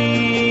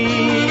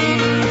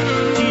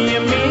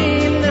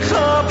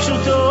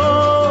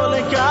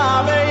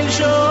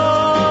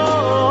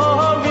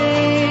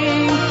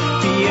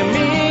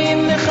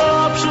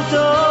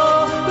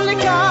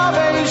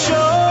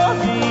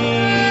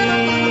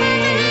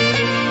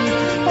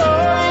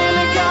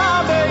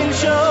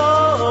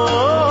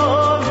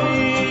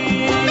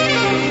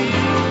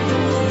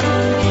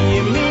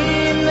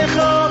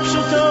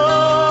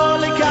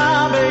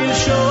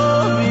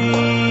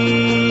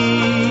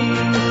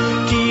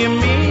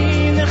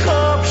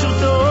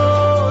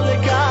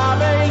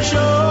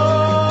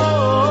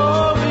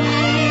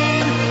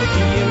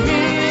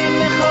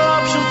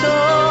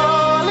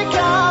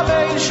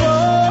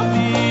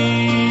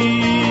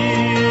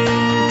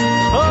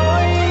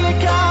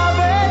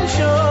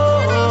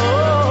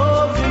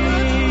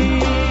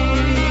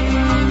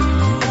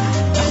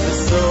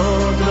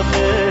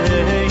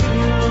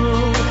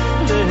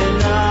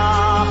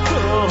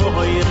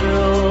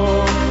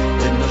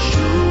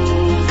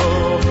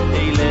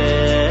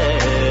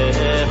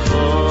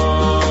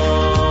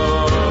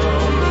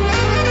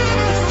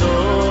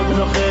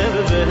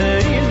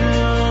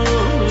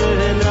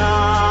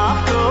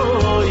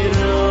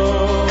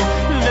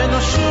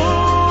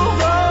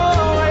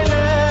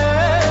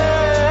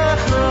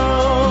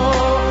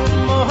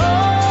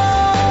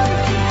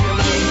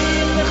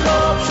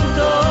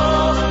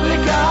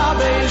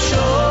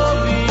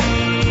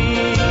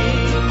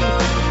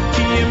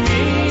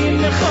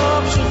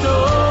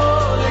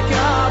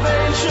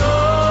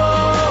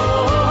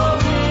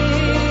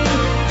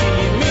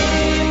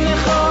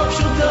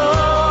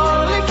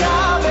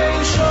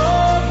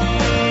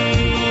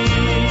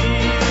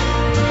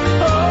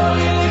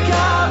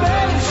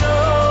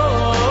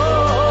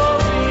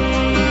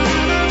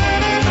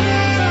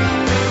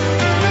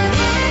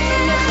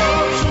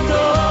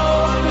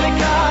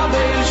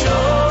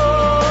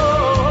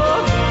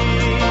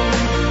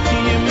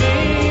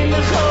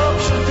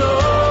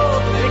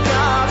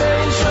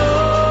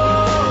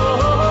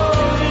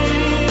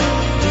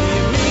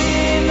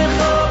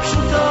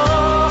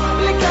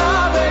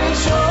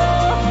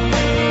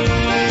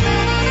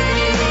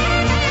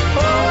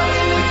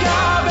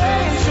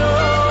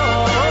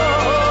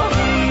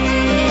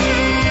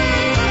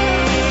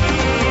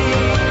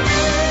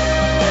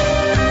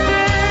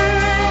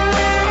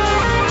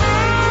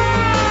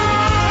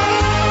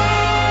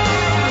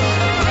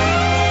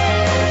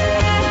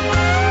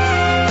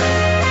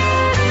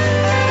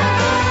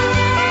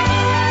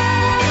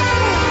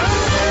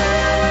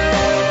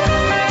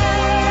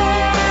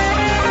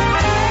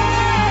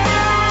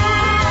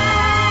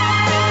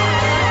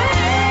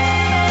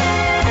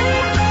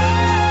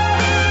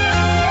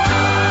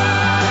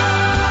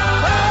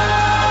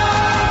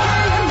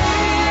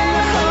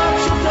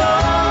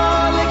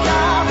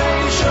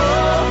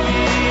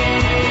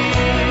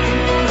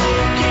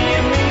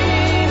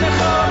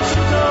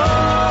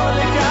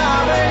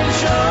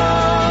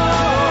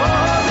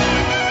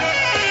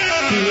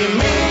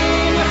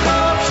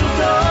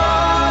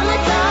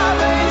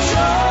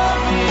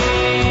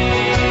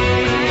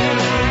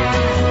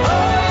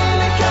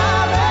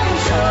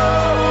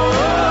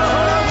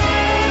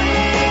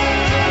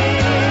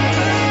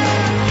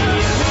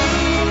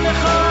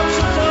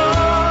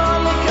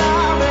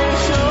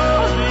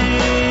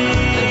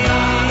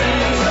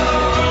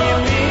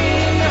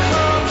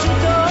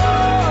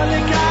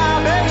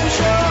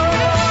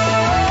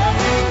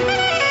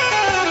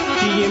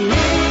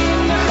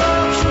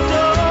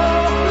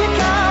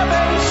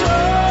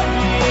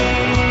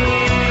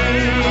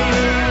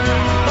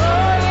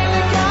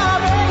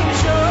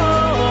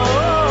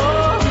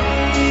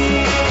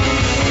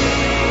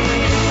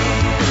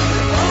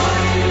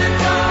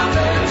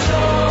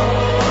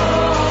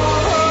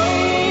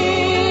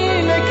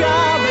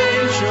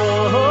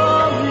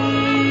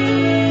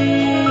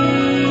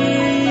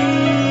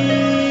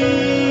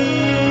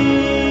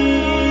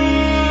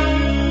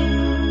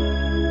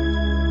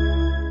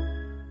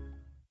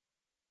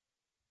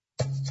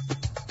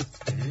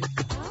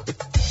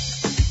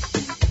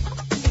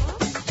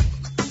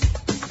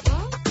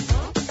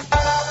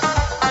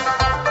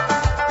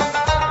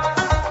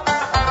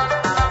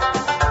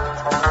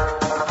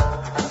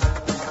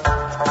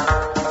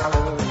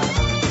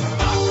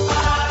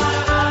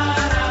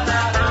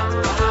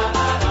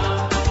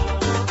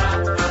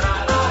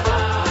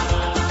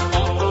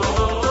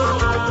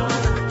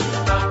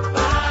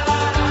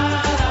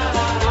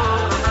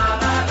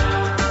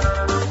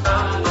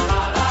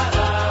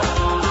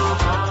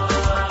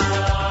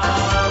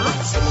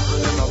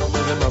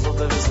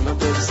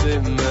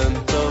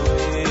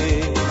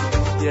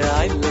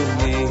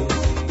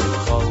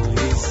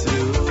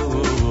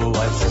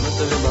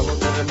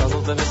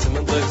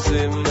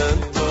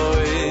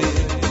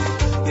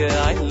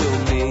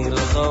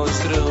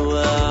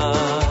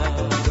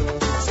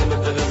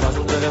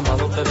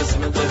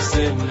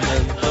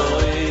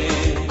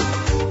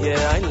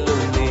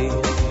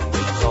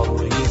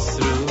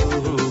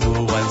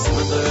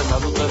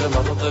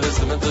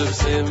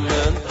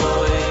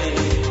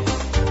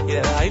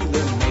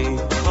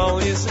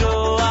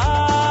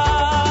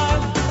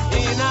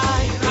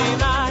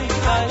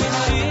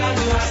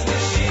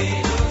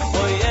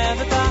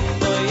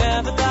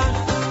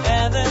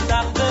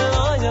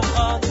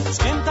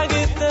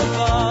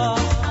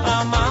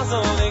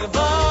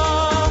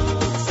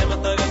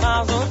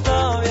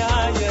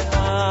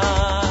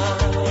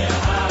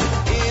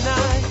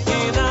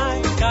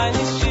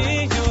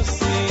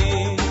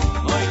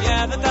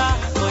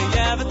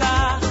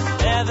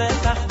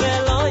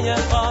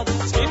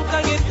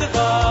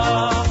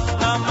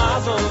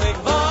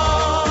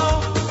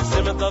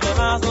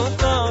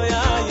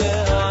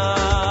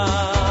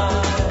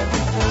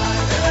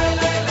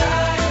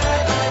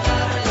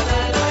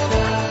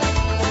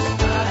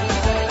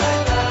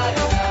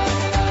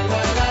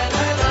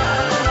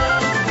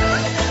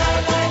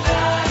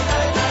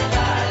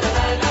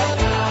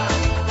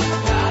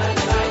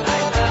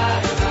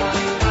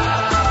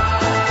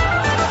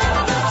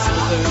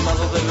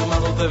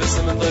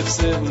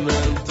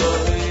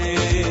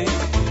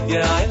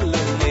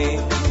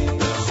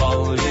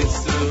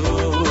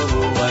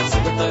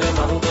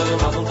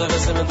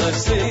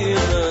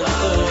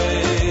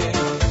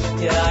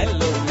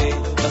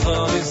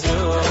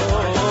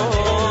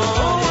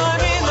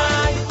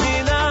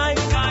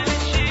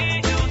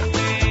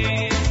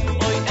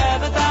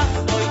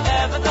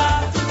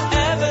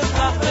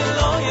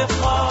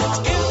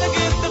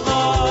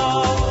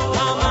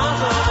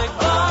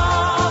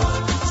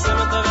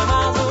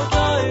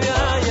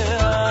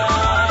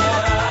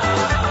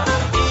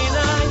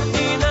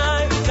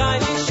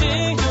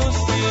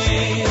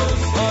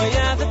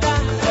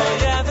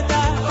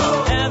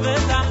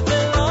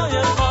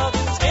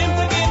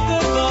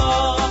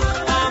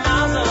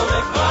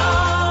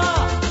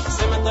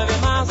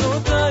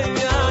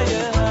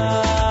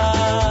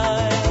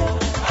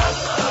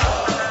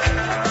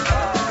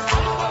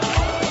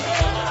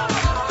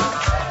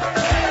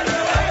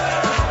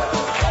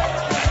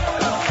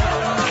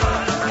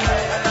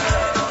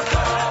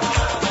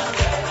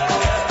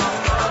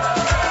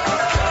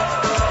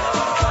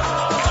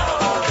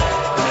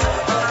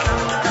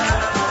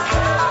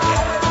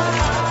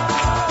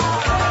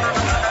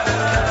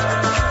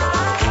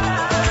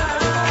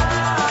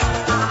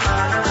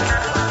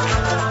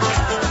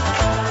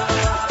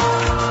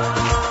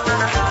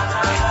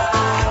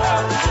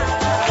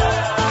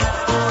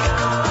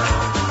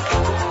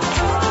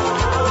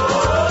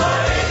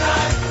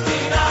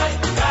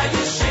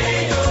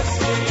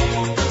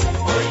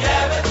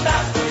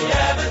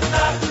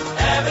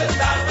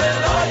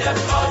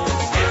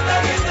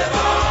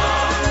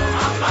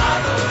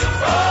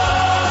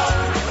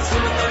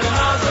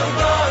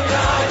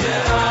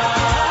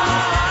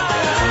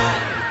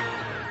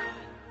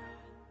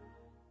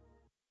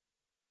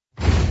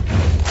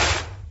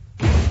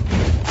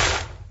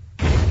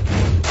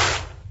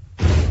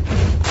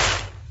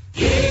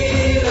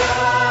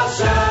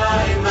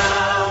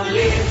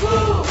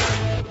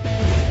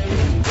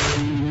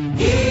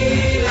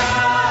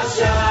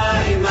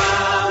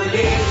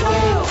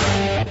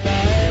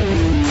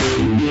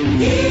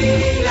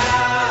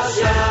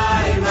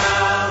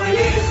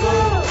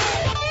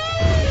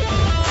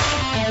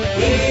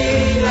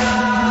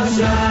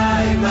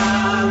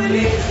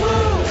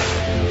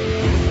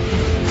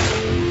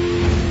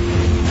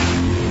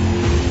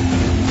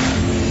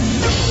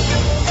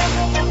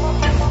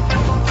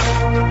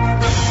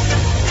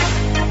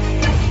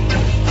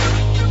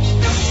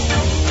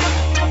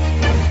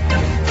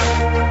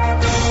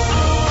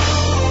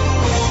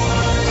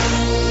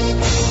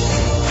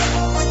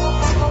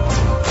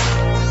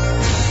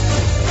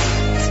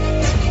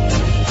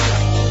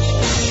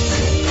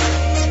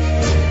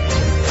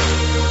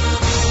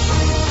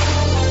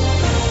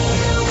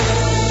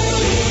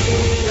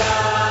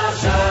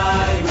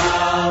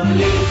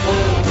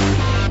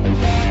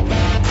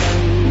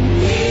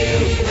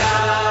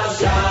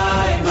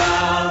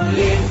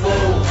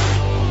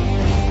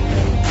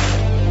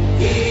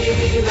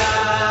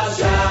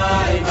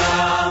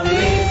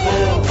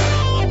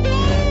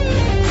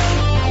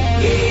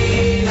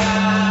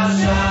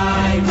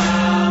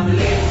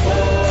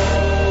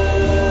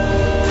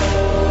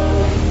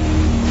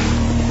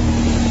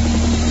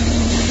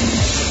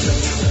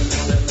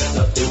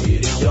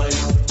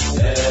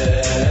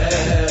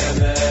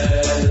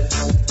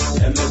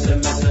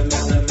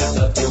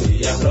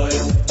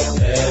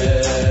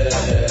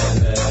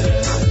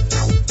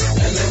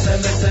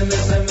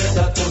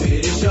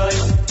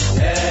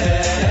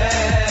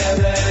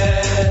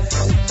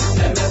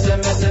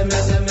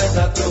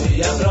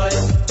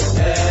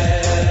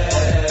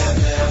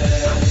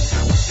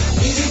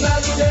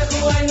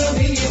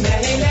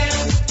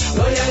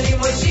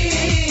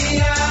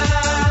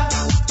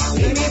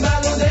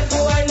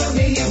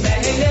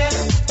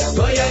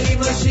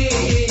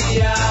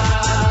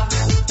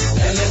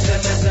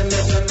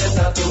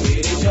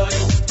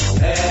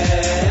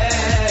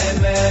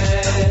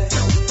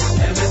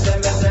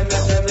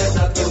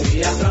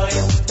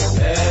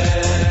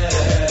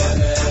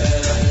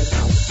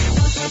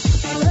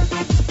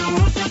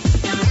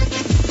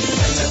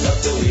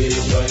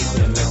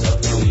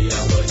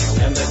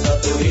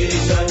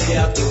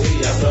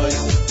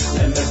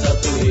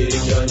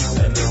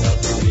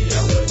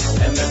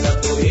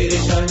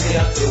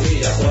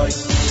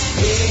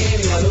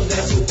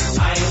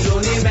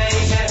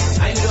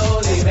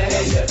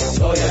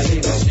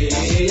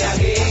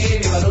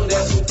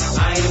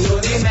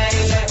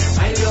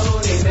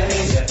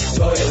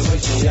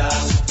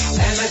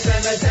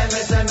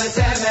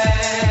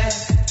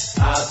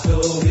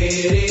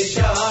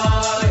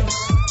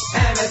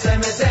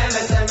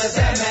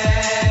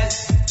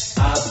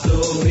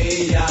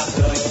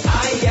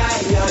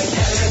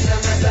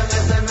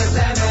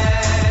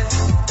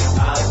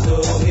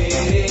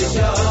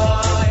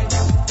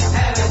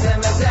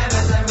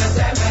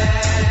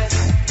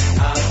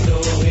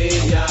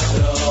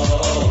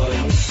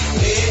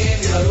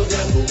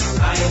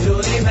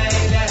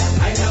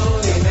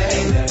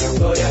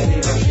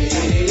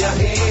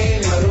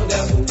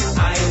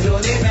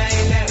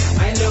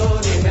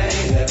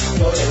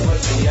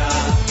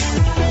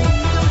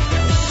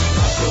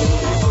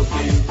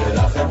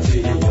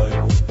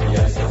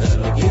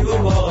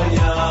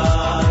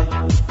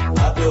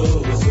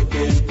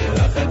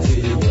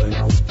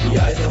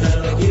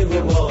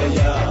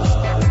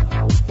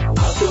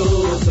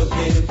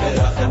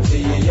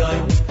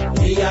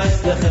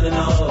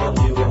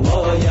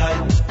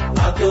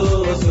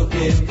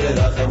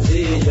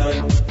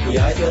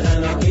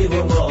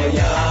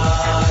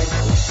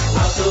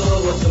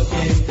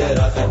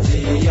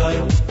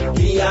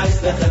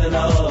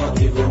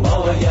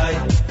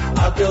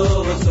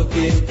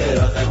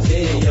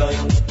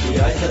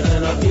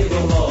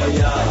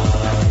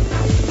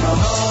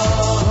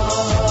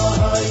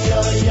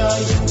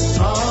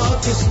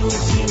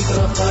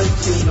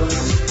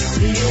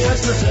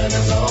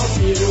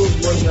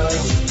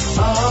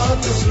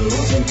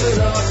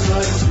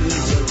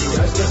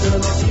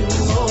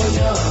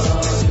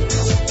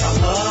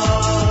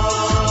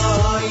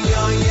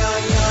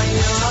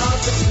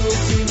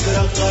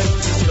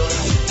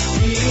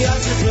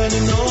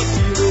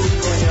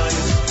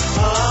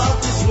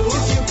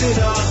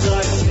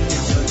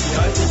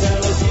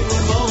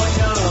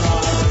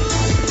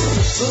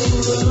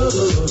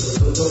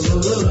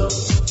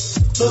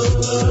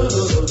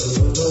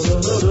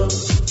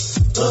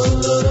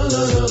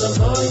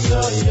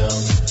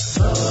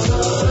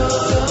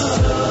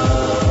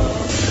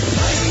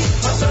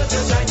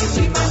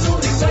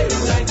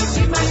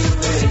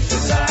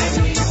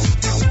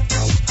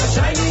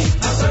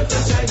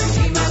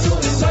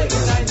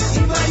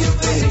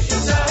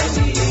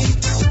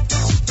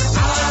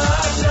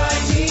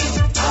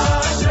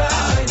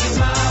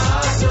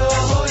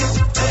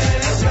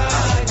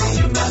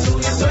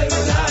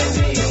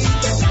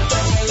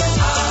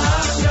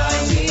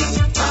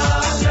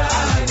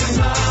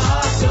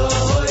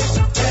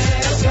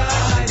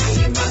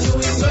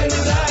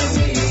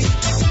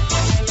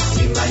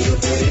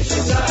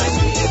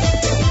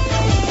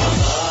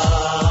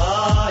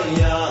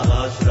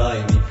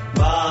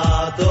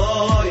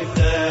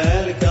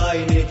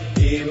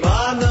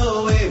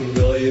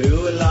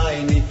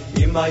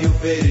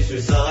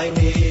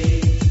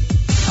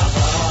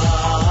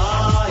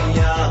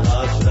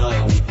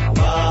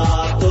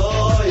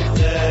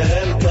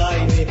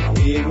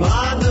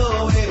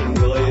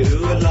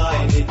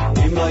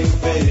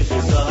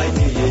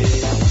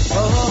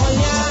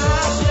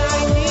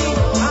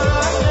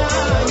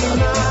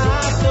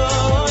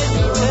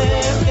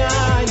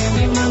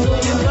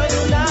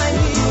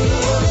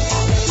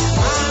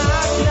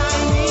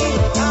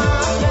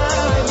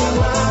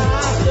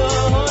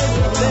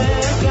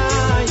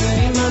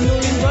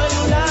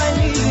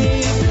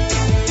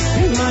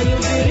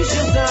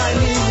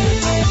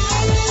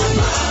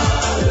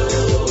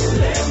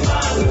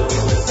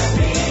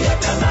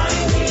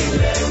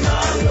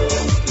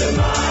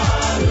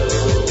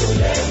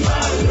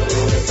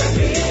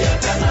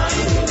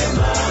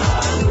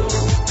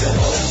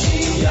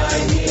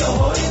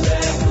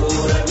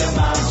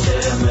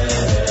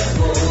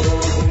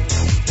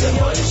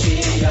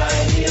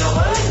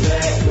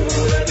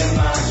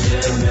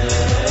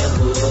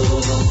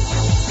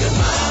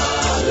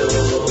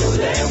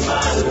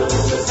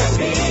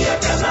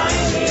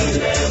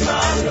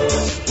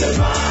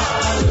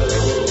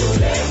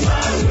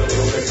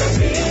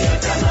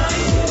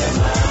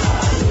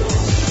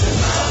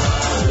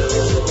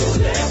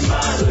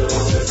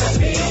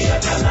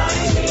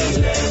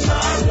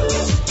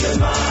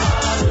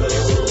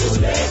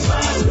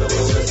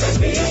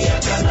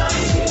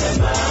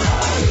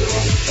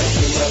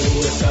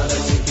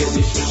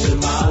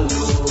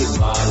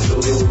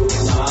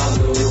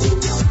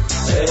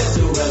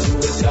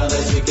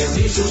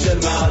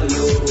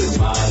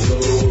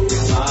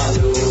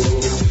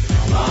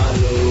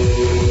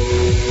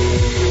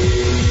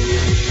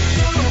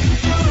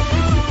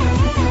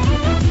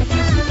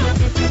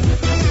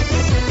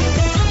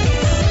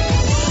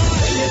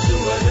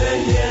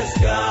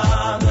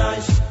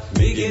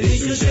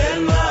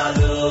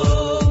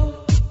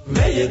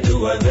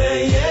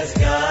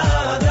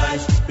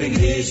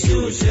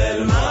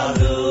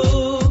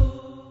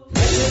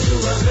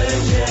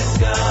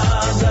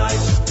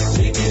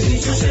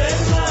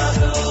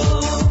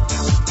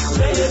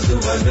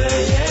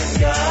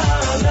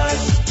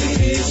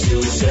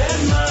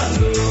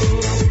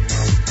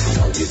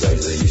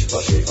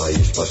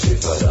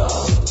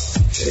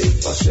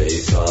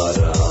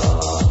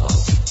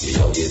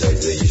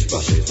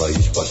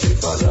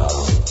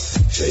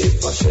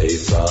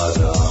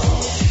Shayfara,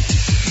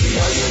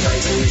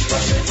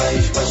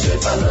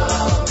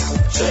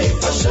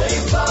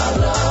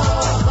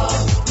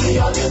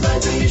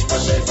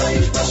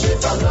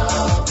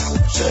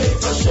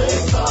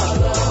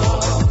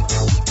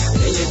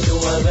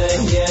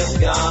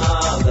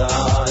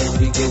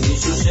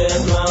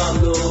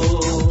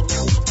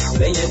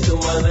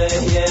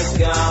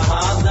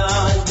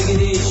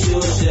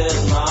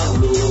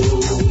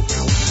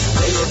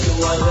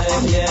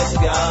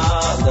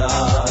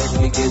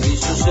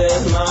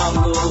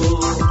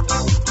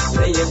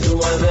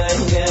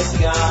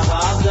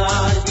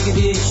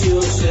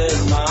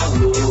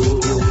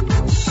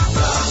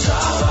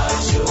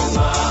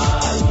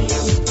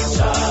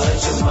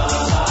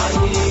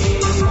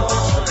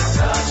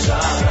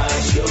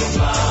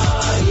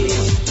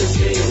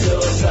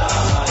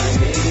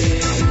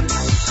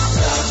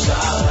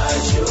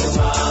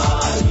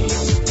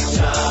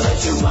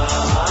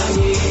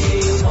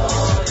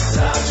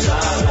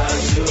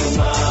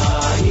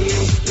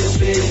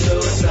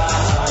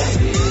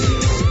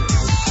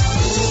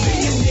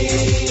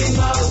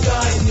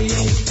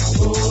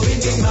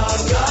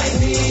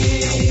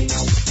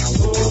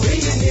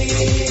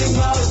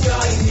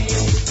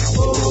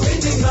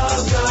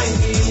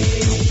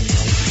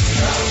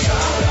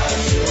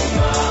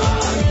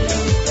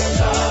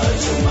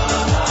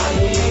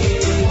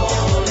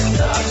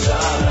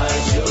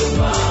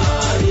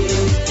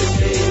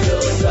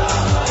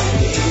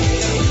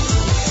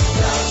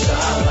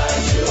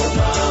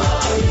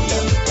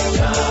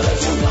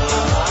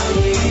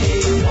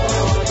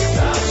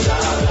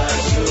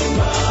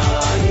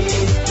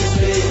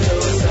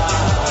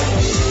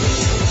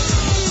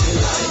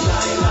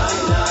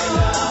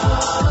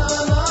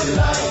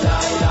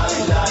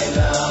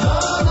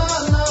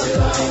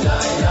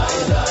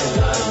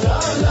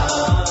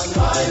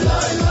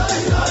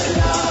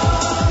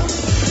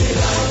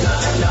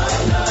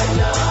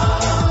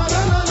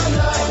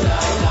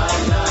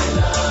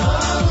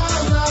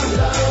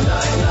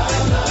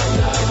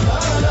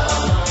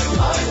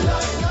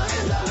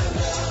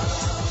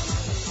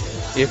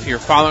 If you're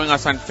following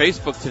us on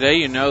Facebook today,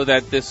 you know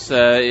that this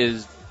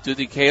is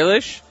Dudi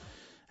Kalish.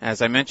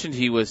 As I mentioned,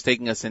 he was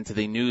taking us into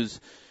the news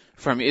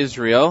from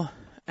Israel,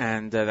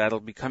 and that'll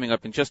be coming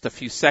up in just a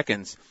few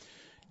seconds.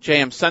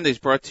 JM Sunday is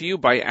brought to you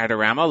by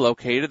Adorama,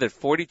 located at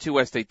 42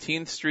 West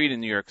 18th Street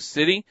in New York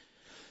City.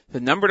 The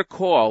number to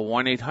call,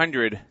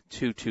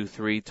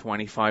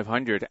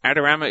 1-800-223-2500.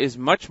 Adorama is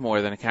much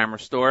more than a camera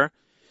store.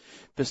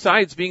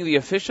 Besides being the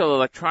official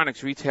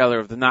electronics retailer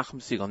of the Nachum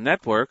Segal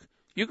Network,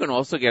 you can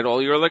also get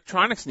all your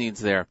electronics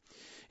needs there,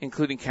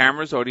 including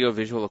cameras,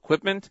 audio-visual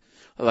equipment,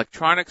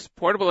 electronics,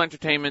 portable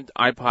entertainment,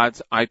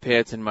 iPods,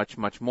 iPads, and much,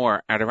 much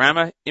more.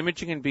 Adorama,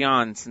 Imaging and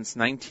Beyond since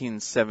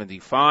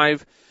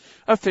 1975,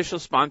 official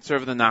sponsor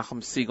of the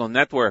Nachum Segal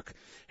Network.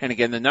 And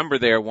again, the number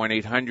there,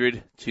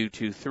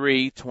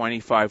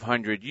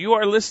 1-800-223-2500. You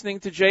are listening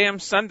to JM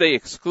Sunday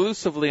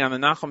exclusively on the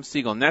Nachum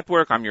Segal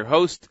Network. I'm your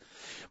host,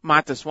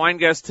 Matis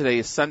Weingast. Today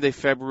is Sunday,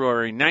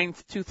 February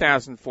 9th,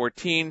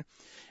 2014.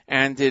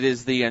 And it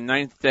is the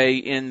 9th day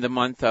in the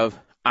month of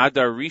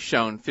Adar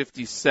Rishon,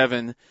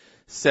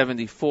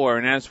 5774.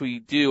 And as we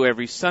do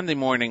every Sunday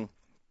morning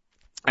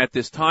at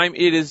this time,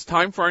 it is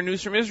time for our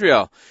news from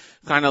Israel.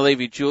 Chana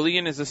Levi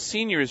Julian is a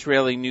senior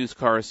Israeli news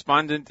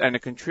correspondent and a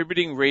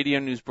contributing radio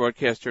news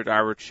broadcaster at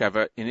Arutz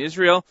Sheva in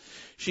Israel.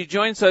 She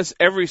joins us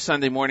every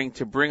Sunday morning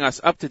to bring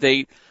us up to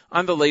date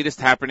on the latest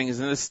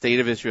happenings in the state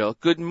of Israel.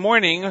 Good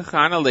morning,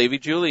 Chana Levi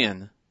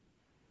Julian.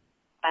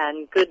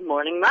 And good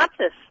morning,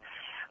 Matis.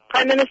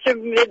 Prime Minister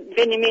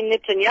Benjamin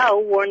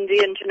Netanyahu warned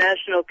the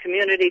international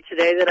community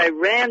today that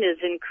Iran is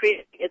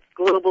increasing its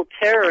global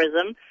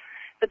terrorism.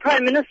 The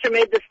Prime Minister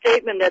made the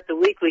statement at the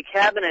weekly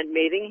cabinet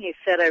meeting. He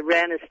said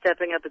Iran is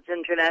stepping up its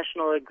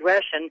international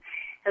aggression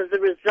as the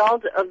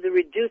result of the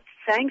reduced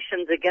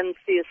sanctions against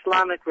the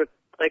Islamic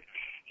Republic.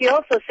 He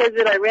also said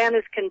that Iran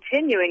is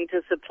continuing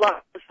to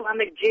supply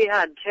Islamic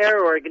Jihad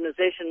terror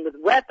organization with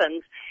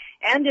weapons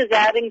and is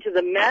adding to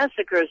the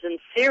massacres in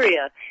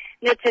Syria.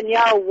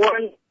 Netanyahu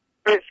warned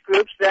terrorist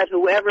groups that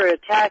whoever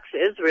attacks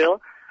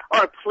Israel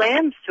or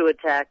plans to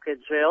attack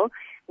Israel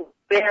will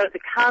bear the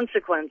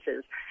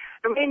consequences.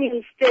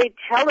 Romanian state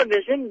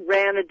television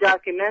ran a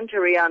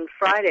documentary on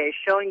Friday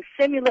showing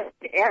simulated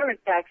air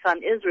attacks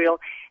on Israel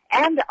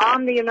and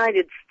on the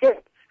United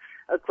States.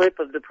 A clip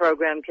of the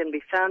program can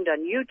be found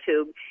on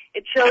YouTube.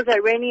 It shows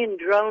Iranian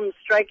drones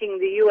striking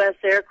the U.S.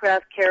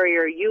 aircraft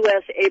carrier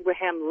U.S.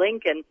 Abraham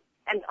Lincoln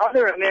and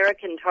other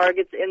American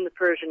targets in the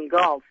Persian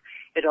Gulf.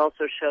 It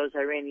also shows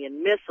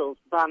Iranian missiles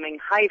bombing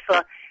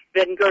Haifa,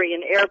 Ben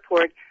Gurion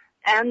Airport,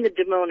 and the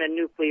Dimona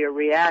nuclear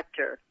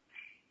reactor.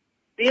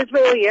 The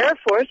Israeli Air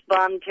Force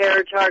bombed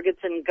terror targets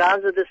in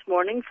Gaza this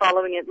morning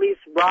following at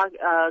least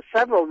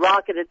several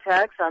rocket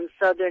attacks on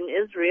southern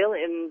Israel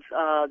in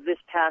this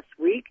past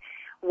week.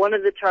 One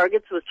of the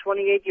targets was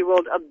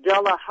 28-year-old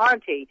Abdullah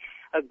Harti,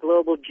 a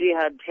global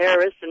jihad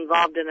terrorist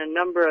involved in a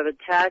number of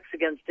attacks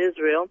against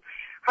Israel.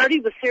 Harti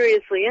was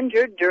seriously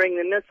injured during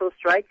the missile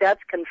strike.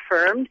 That's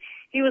confirmed.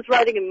 He was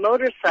riding a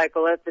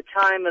motorcycle at the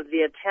time of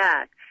the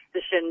attack.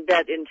 The Shin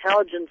Bet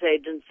intelligence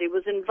agency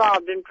was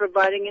involved in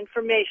providing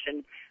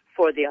information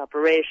for the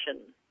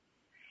operation.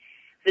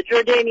 The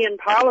Jordanian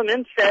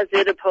parliament says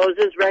it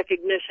opposes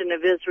recognition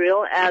of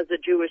Israel as a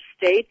Jewish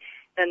state,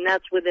 and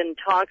that's within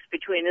talks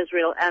between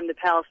Israel and the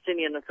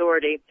Palestinian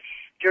Authority.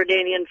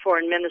 Jordanian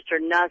Foreign Minister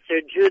Nasser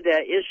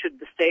Judah issued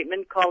the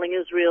statement calling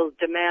Israel's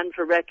demand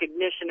for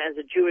recognition as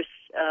a Jewish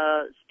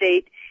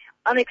state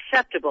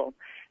unacceptable.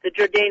 The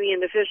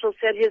Jordanian official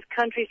said his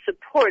country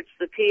supports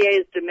the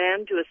PA's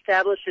demand to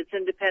establish its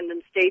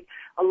independent state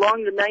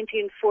along the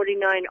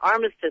 1949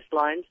 armistice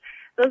lines.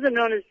 Those are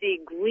known as the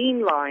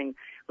Green Line,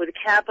 with a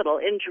capital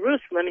in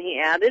Jerusalem, he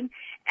added,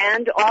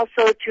 and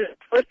also to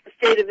force the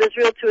state of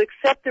Israel to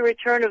accept the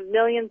return of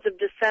millions of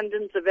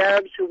descendants of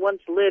Arabs who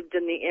once lived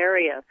in the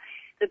area.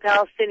 The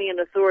Palestinian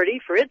Authority,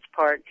 for its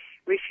part,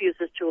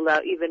 refuses to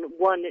allow even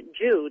one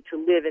Jew to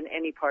live in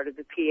any part of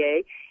the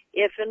PA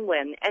if and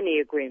when any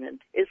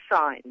agreement is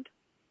signed.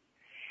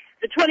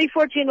 The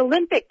 2014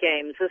 Olympic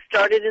Games have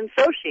started in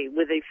Sochi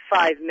with a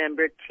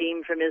 5-member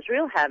team from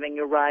Israel having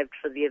arrived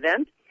for the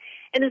event.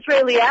 An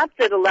Israeli app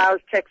that allows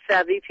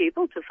tech-savvy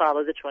people to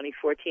follow the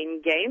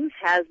 2014 Games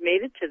has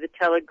made it to the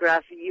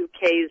Telegraph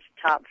UK's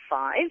top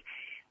 5.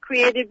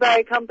 Created by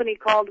a company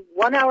called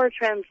 1 Hour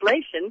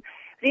Translation,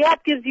 the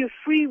app gives you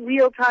free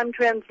real-time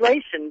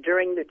translation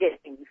during the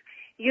games.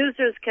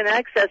 Users can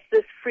access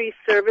this free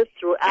service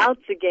throughout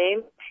the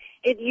game.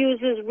 It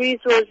uses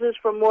resources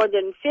from more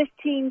than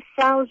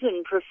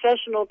 15,000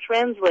 professional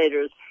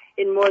translators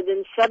in more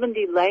than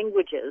 70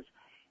 languages.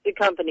 The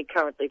company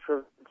currently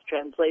provides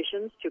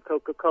translations to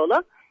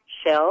Coca-Cola,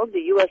 Shell,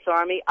 the U.S.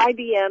 Army,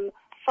 IBM,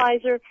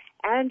 Pfizer,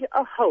 and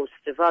a host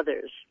of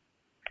others.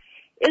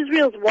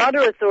 Israel's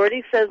water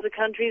authority says the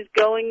country is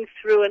going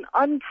through an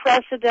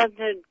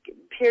unprecedented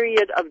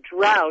period of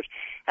drought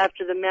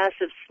after the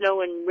massive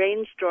snow and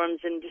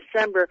rainstorms in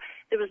December.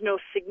 There was no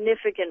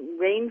significant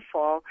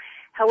rainfall.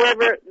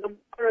 However, the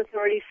water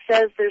authority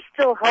says there's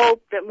still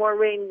hope that more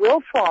rain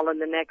will fall in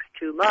the next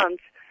 2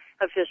 months.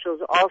 Officials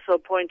also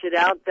pointed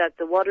out that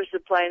the water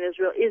supply in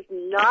Israel is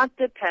not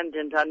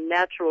dependent on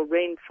natural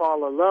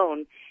rainfall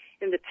alone.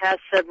 In the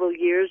past several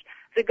years,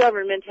 the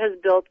government has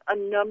built a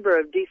number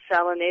of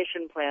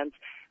desalination plants.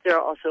 There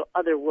are also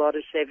other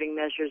water-saving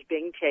measures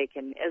being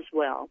taken as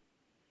well.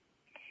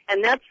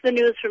 And that's the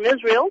news from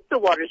Israel. The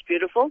water's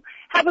beautiful.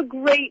 Have a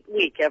great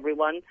week,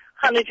 everyone.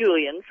 Hannah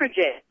Julian for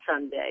JM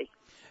Sunday.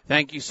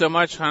 Thank you so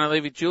much, Hannah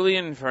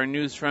Levy-Julian, for our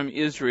news from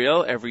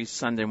Israel every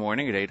Sunday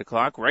morning at 8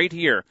 o'clock right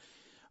here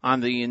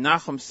on the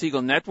Nachum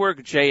Segal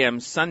Network, JM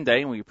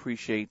Sunday. And we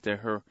appreciate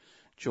her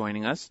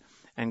joining us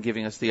and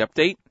giving us the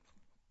update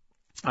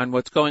on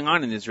what's going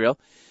on in Israel.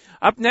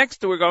 Up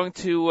next, we're going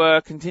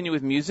to continue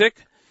with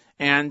music,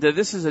 and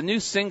this is a new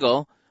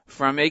single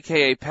from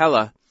A.K.A.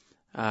 Pella.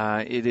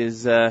 It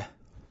is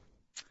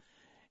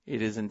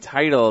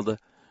entitled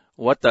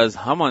 "What Does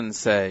Haman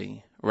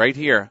Say?" right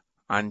here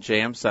on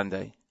JM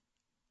Sunday.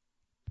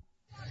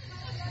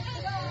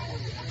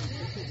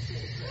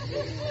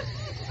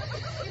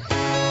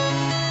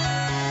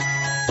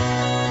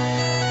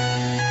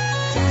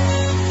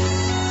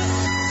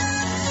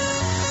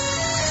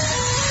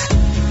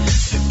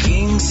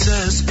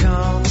 Says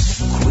come,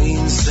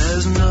 Queen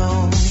says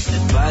no,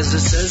 advisor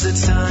says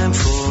it's time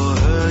for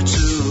her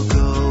to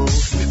go.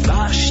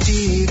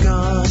 Vashti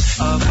gone,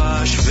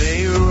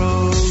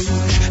 Ahasuerus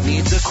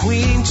needs a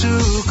queen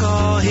to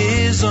call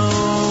his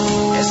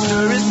own.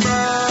 Esther is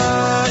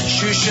bright,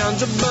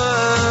 Shushan's a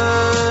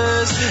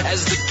buzz,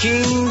 as the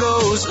king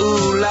goes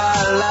ooh la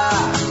la.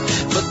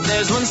 But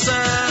there's one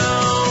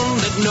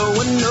sound that no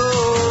one knows.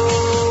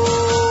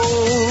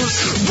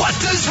 What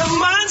does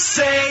Haman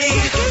say?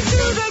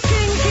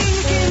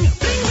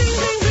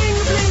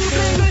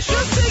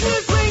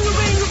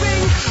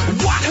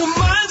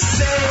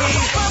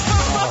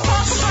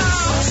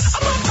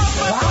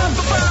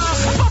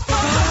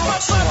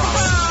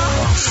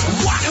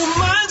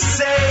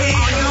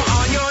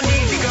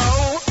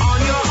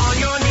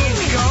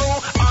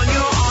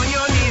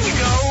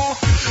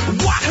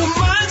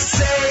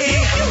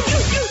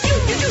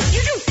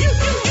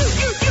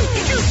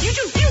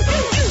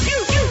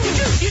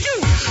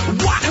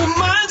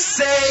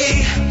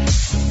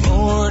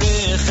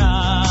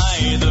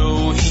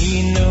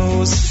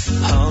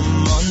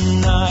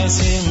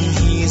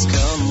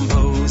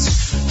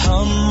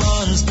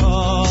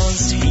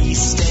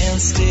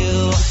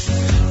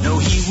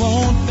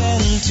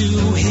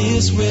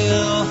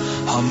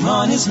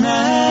 Haman is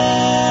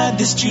mad,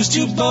 this Jew's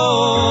too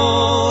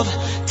bold.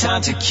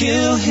 Time to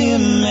kill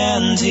him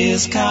and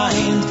his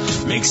kind.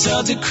 Makes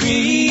a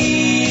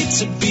decree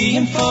to be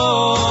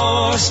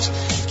enforced.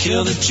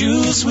 Kill the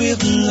Jews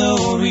with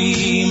no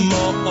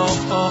remorse.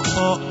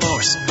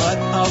 But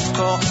of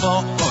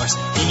course,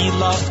 he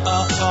loved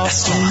us.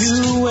 Esther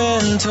knew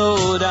and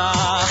told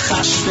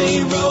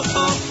Ahasuerus.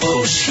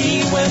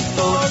 He went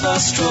for the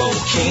stroll,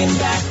 came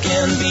back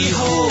and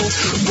behold,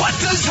 what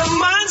does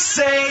Haman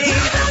say?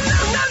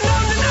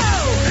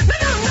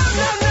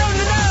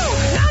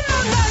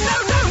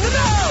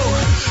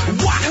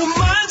 What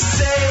Haman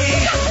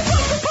say?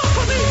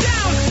 Put me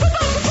down.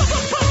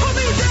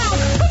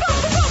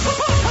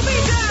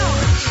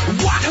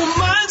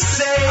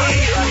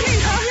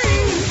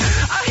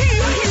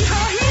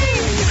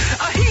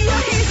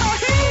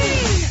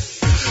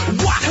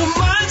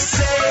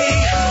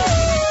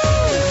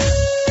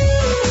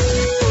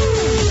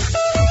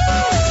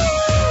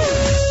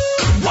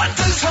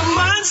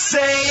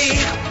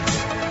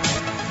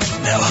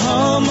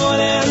 Solomon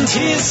and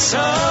his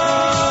sons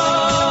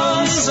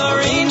are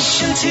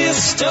ancient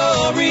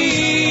history,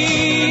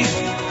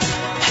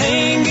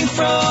 hanging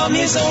from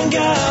his own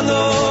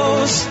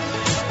gallows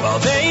while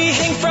they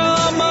hang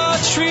from a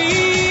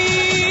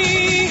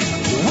tree.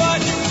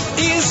 What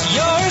is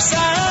your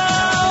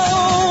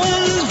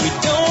sound? We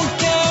don't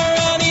care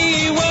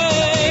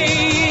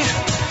anyway.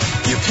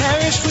 You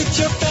perish with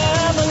your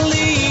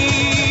family.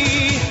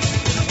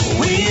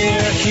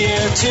 We're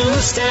here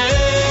to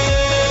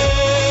stay.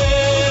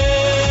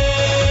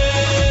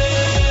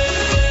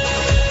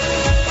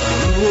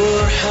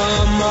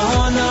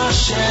 Hamon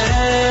Asher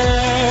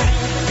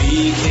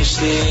Bikesh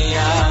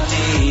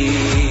Le'adi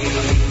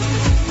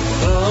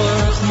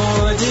Baruch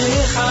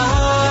Mordechai.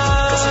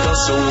 Cause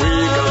that's so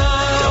weak.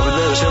 David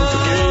Hashem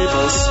forgave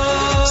us,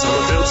 so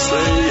they'll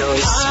slay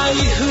us.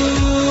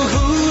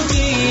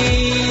 Yehudi,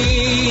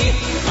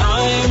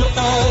 I'm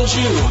a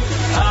Jew.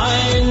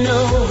 I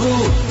know who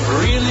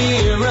really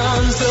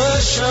runs the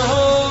show.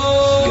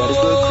 God is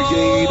the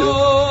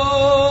creator.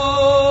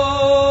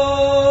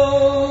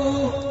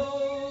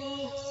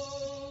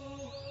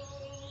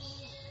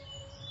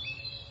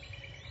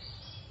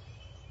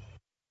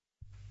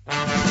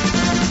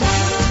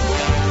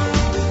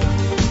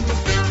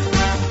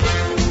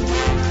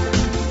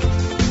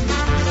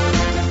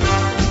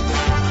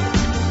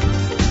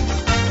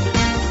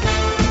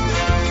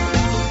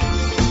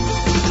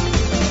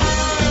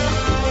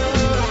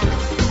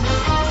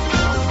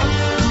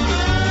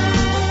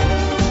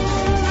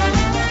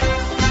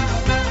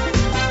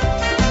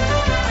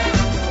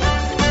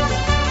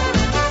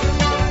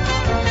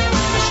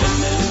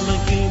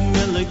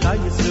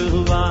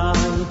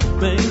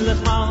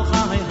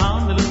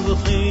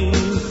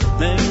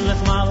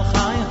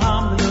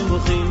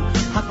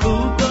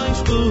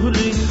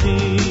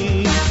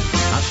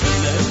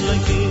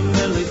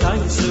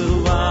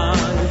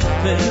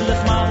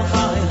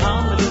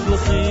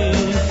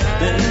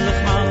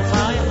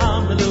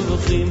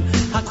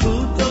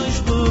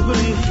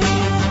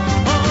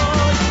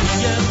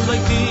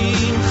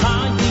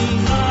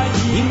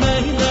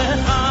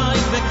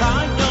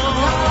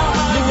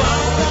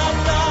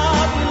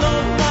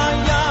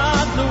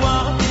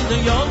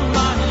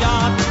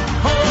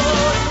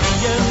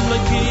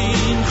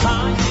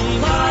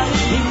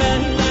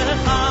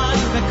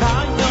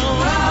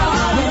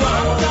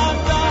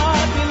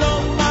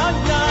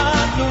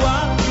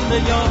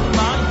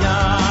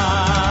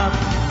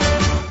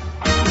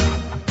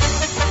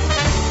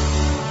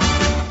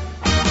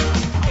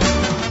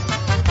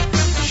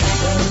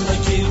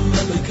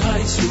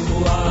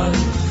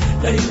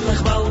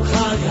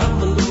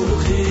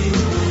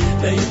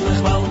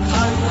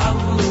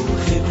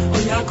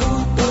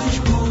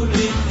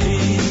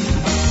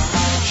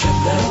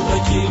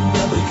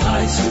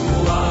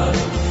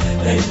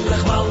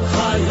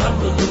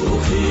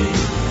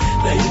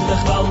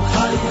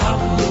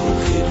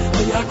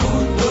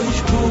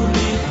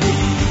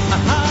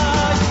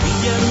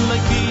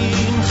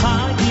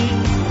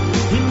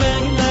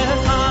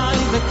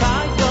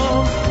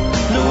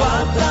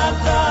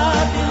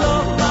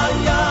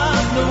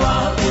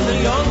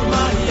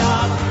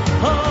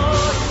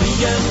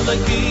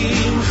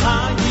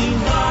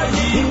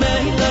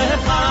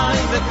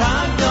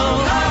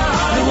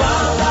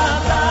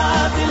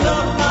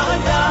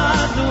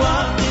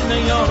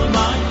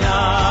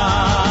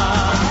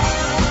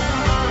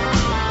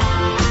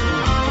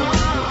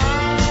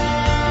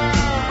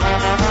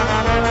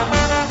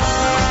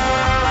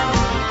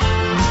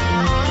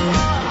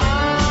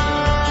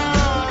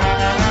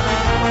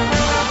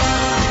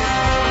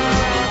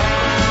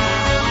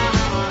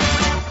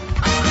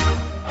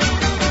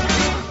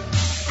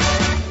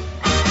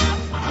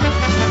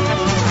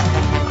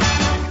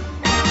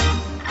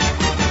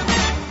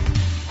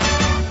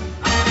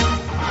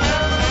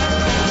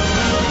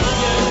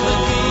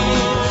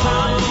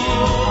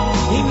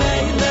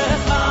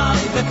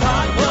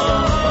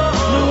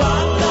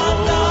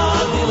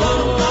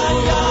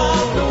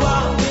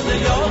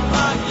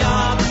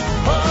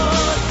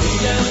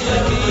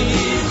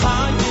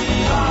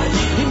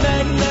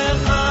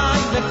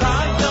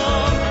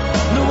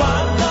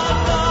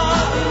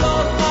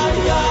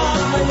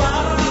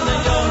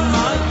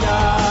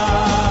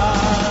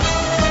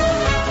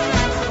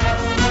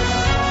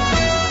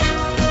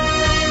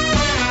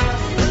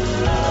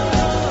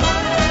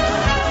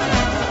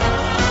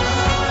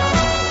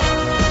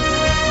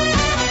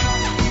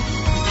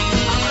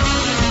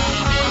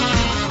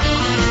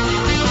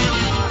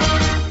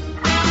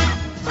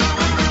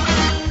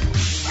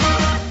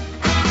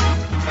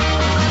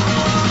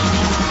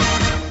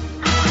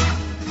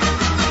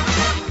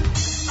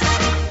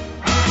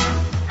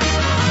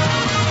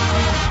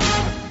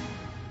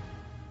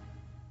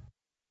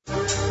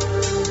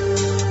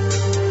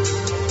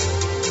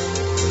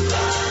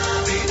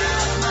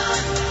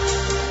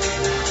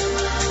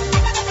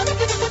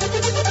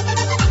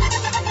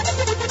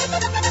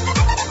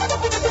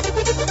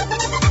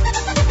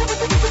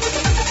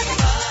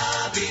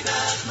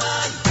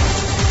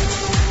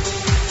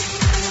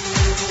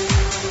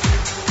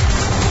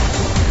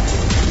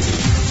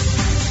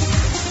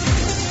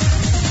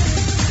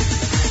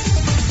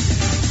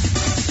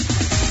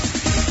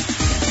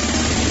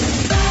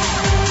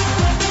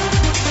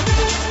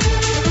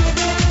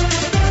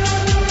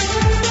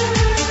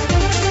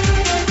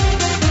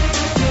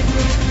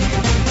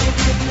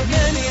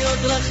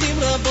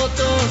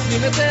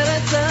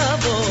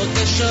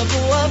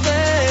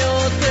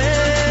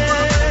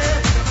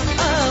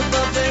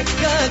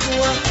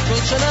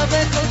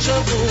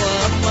 אנחנו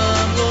אף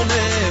פעם לא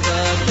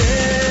נוותר.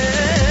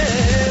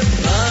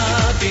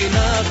 רבי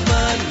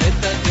נחמן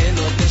מתקן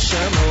עוד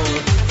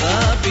נשמות,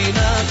 רבי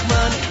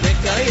נחמן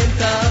מקיים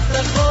את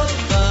ההבטחות,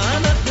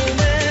 ואנחנו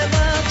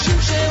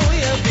מבקשים שהוא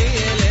יביא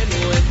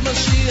אלינו את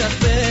משיח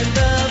בן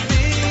דוד,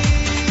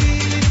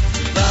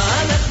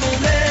 ואנחנו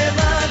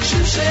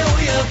מבקשים שהוא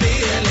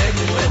יביא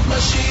אלינו את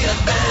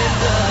משיח בן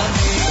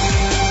דוד.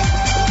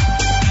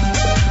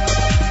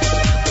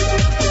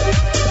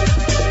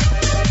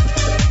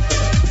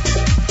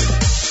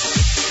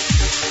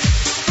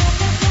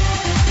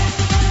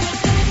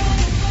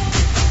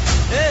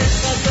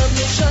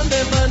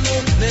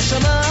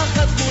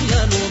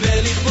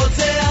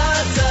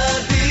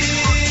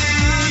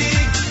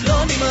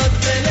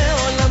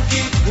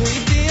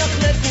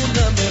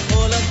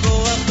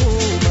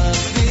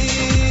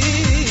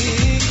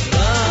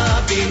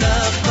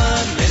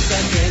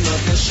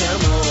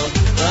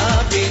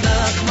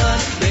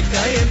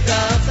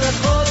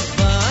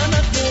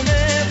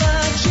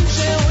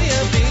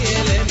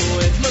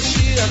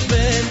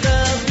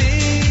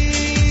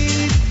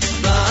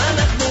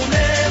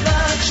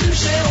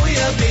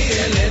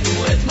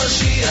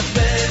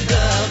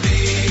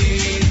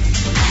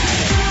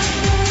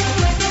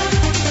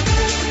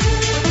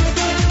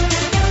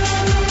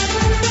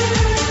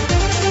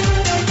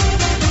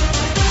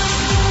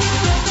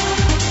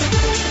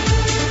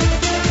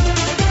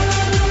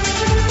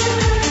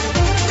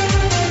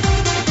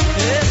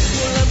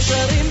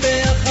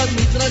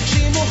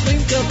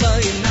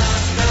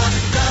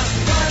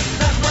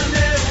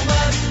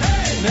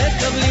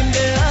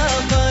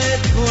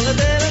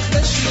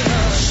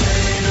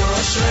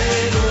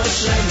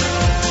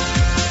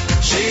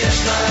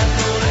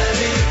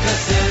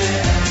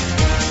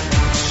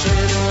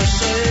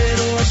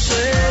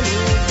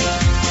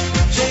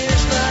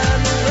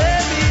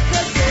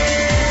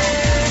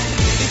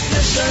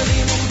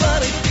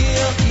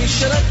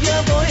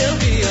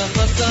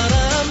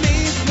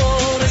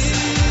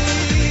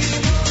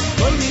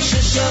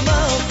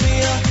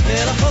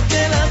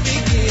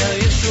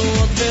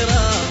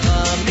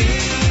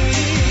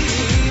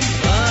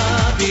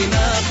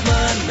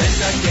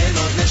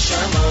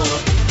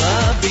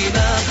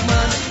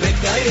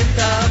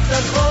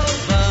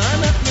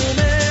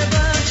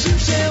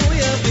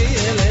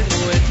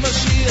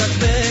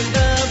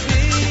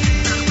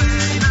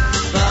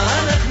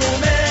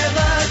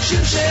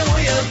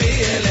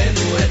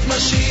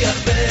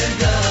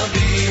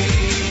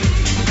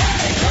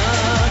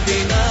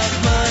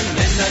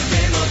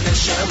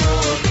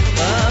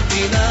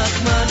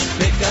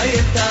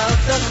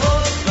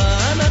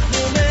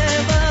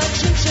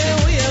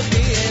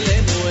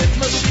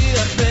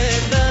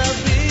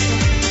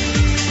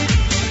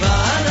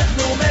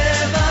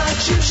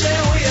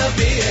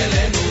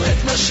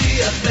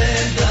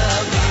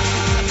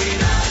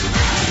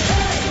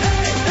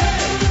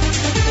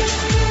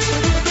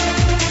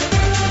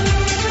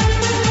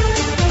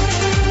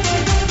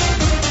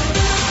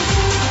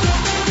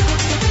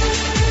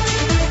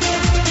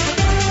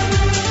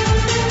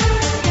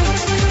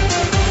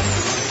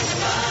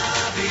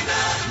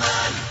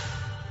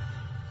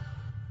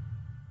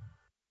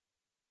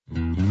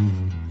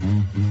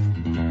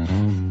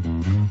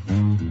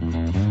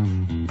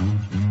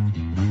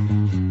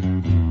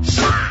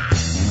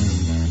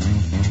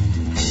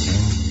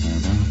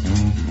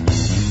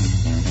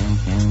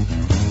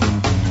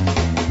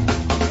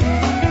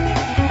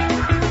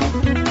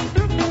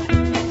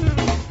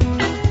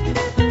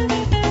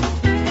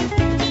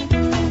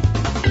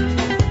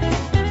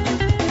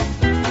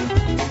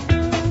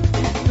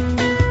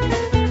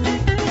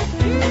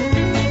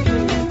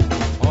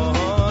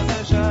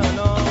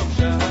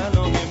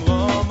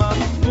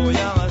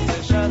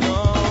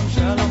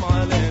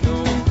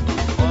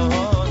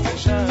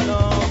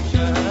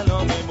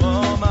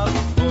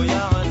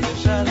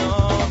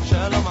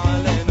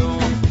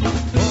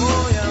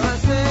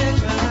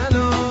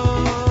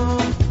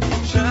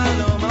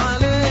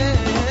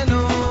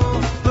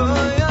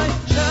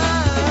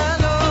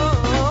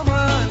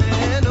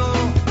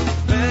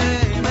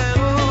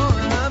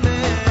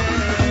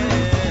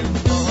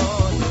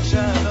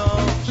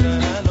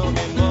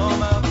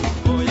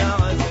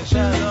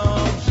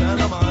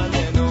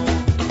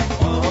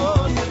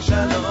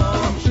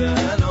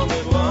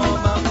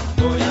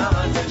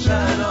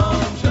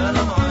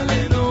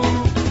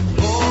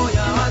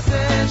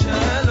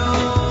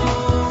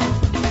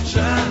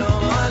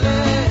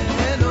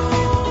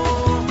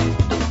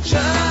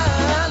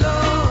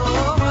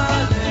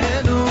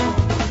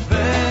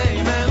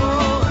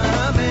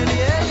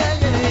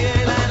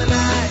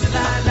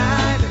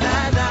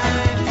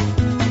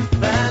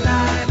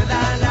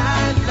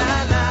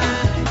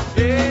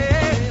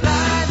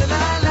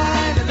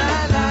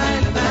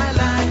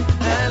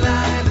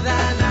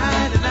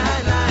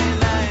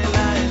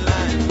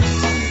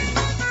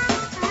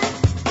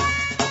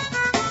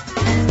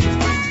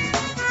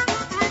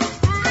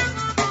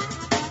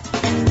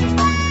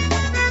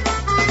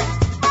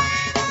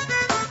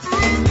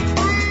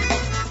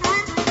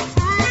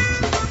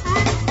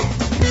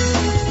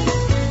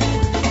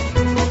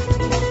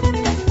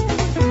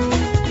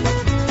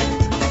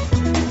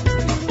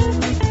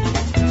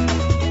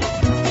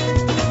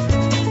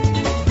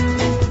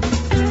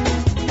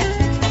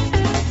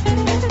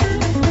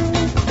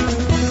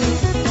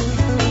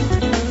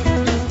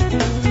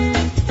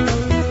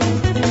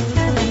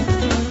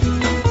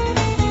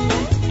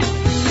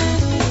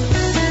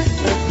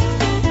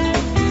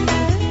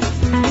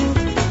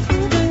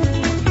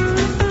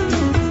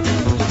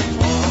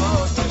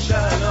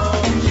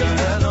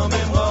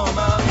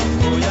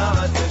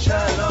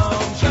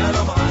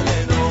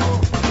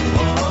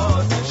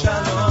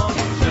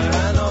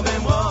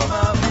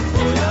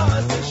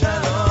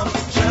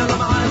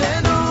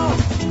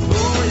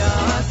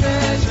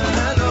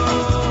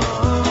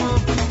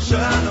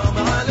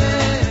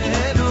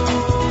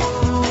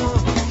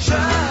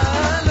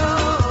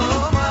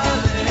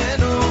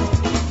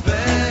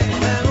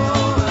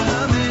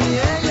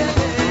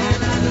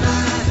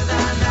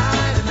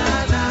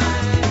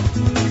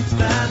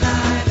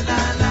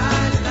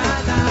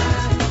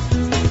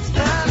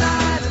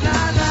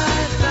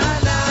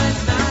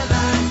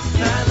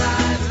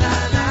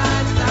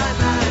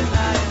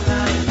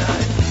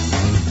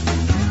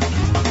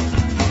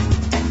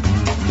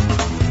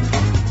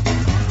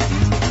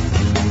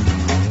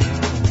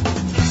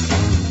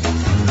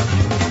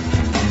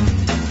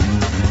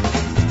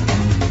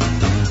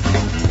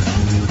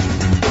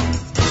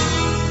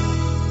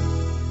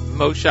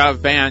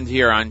 Moshav Band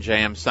here on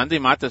JM Sunday.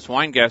 Matas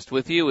Weingast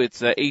with you.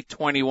 It's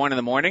 8:21 in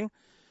the morning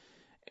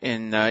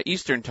in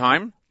Eastern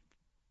Time.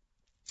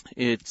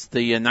 It's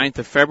the 9th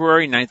of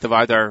February, 9th of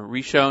Adar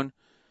Rishon,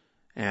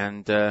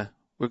 and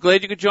we're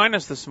glad you could join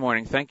us this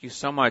morning. Thank you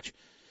so much.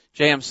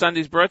 JM Sunday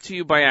is brought to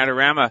you by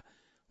Adorama,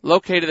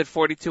 located at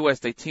 42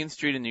 West 18th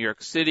Street in New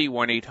York City,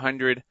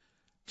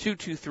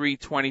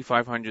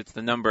 1-800-223-2500 is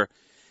the number.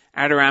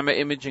 Adorama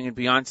Imaging and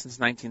Beyond since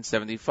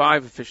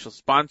 1975, official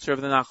sponsor of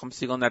the Nachum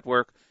Segal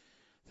Network.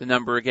 The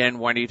number again,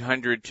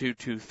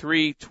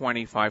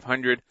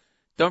 1-800-223-2500.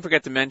 Don't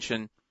forget to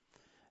mention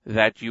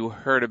that you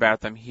heard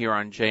about them here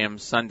on JM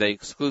Sunday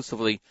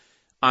exclusively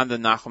on the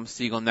Nachum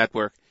Segal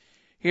Network.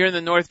 Here in the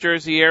North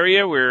Jersey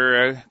area,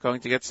 we're going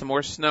to get some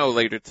more snow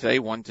later today,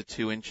 1 to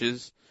 2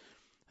 inches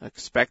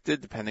expected,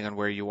 depending on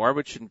where you are,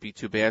 but shouldn't be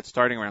too bad,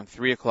 starting around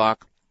 3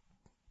 o'clock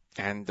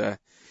and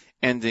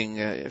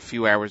ending a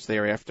few hours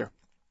thereafter.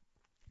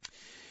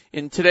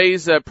 In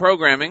today's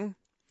programming,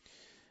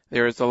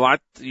 there is a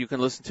lot you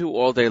can listen to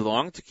all day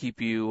long to keep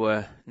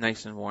you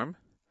nice and warm.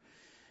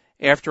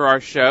 After our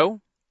show,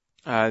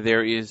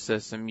 there is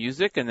some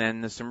music and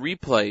then some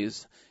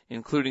replays,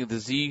 including the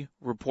Z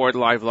Report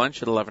Live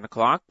Lunch at 11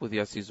 o'clock with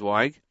Yossi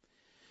Zweig.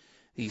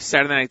 The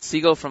Saturday Night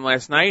Seagull from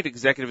last night,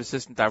 Executive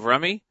Assistant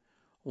Avrami,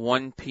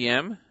 1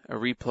 p.m., a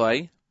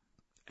replay,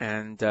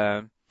 and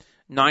 9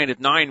 at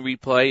 9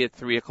 replay at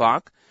 3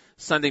 o'clock.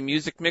 Sunday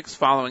Music Mix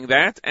following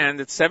that, and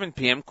at 7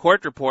 p.m.,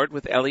 Court Report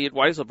with Elliot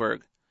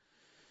Weiselberg.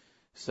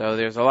 So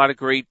there's a lot of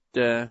great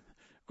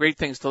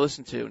things to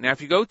listen to. Now,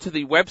 if you go to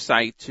the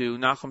website, to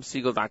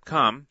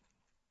NachumSegal.com,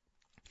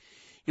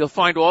 you'll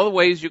find all the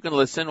ways you can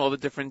listen, all the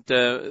different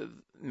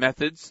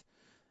methods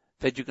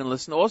that you can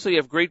listen. Also, you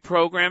have great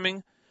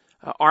programming,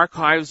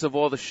 archives of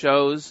all the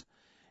shows,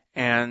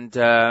 and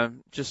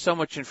just so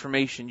much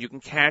information. You can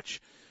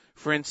catch,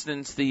 for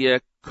instance,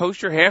 the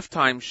Kosher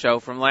Halftime Show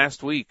from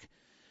last week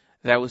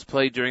that was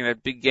played during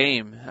that big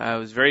game. It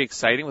was very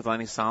exciting with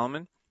Lenny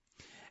Solomon.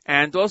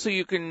 And also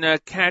you can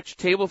catch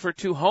Table for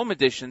Two Home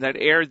Edition that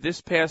aired this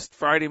past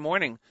Friday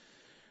morning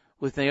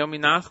with Naomi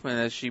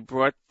Nachman as she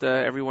brought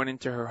everyone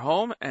into her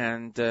home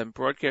and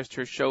broadcast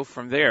her show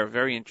from there.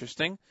 Very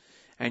interesting.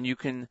 And you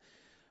can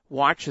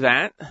watch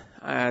that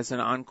as an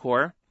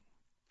encore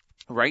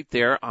right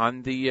there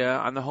on the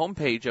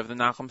homepage of the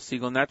Nachum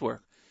Segal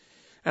Network.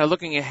 Now,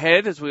 looking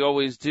ahead, as we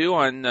always do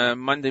on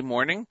Monday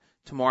morning,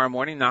 tomorrow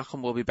morning,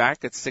 Nachum will be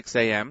back at 6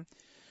 a.m.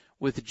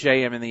 with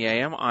JM in the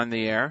AM on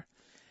the air.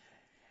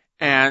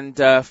 And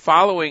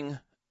following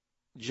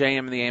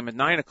JM in the AM at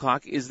 9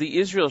 o'clock is the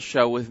Israel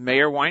Show with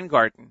Meir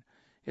Weingarten.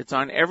 It's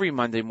on every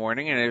Monday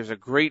morning, and there's a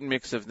great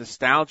mix of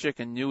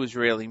nostalgic and new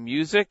Israeli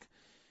music.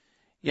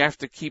 You have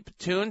to keep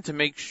tuned to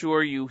make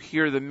sure you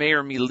hear the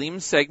Meir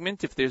Milim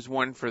segment if there's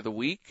one for the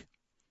week.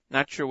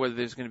 Not sure whether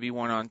there's going to be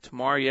one on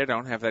tomorrow yet. I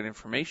don't have that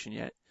information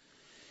yet.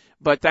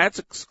 But that's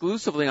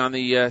exclusively on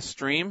the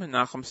stream,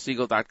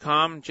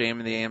 NachumSegal.com,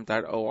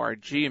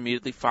 jmintheam.org,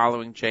 immediately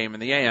following JM in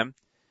the AM.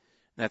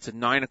 That's at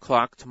 9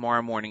 o'clock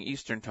tomorrow morning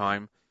Eastern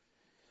Time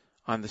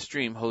on the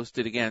stream,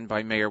 hosted again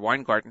by Meir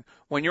Weingarten.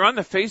 When you're on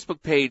the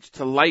Facebook page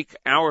to like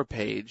our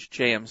page,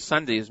 JM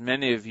Sunday, as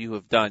many of you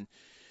have done,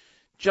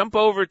 jump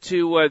over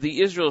to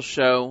the Israel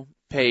Show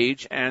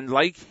page and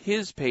like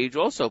his page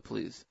also,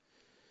 please.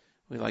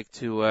 We like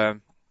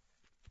to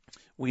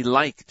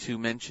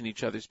mention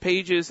each other's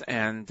pages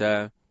and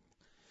get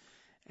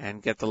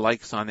the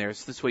likes on there.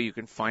 So this way you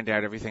can find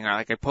out everything.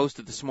 Like I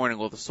posted this morning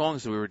all the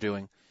songs that we were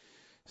doing.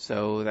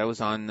 So that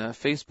was on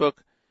Facebook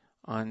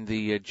on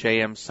the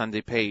JM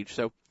Sunday page.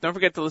 So don't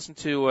forget to listen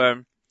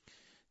to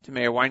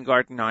Meir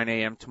Weingarten, 9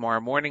 a.m.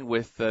 tomorrow morning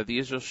with the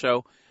Israel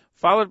Show,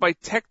 followed by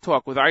Tech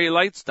Talk with Aryeh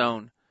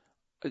Lightstone,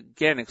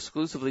 again,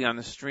 exclusively on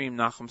the stream,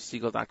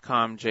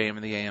 NachumSegal.com,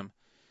 jmintheam.org.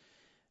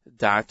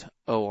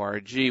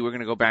 We're going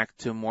to go back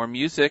to more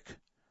music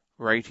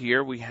right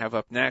here. We have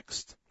up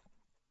next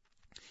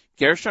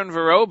Gershon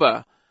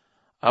Veroba,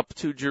 Up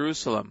to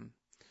Jerusalem.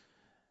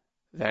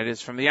 That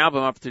is from the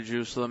album Up to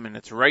Jerusalem, and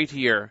it's right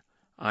here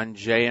on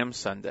JM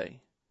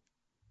Sunday.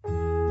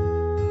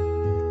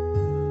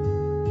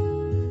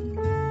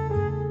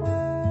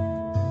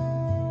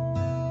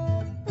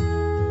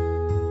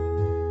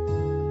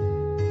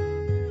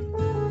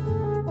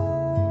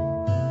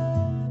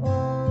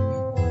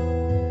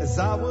 As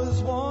I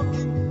was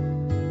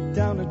walking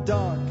down a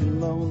dark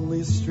and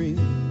lonely street,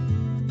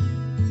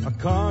 a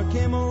car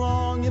came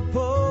along and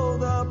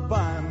pulled up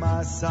by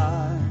my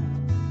side.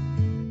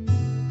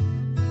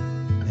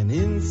 And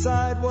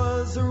inside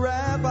was a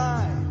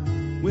rabbi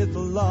with a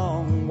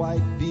long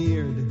white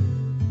beard.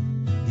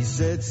 He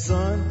said,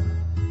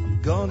 "Son,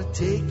 I'm gonna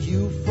take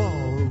you for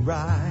a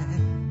ride.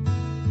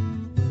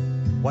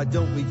 Why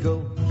don't we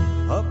go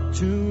up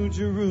to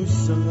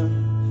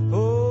Jerusalem?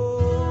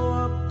 Oh,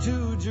 up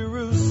to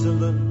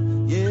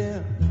Jerusalem,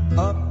 yeah,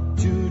 up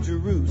to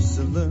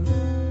Jerusalem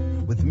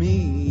with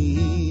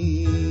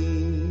me,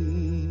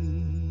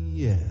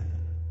 yeah."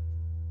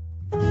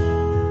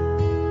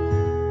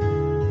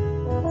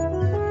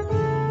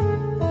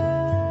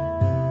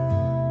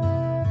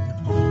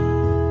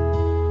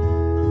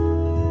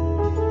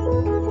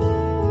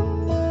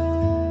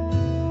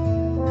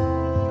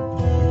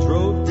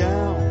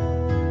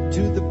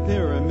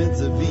 pyramids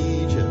of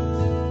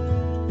Egypt.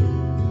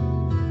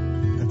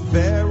 And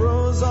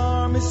Pharaoh's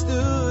army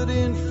stood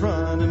in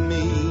front of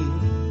me.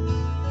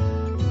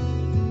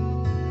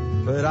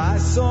 But I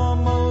saw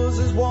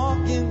Moses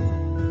walking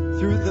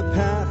through the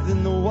path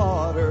in the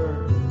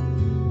water.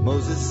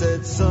 Moses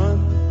said, son,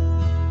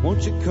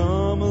 won't you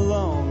come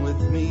along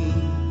with me?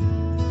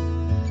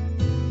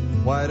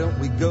 Why don't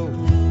we go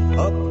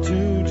up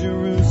to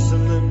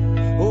Jerusalem?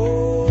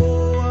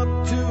 Oh,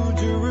 up to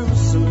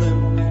Jerusalem.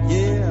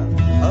 Yeah,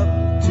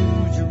 up to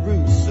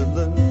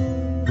Jerusalem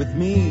with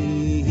me.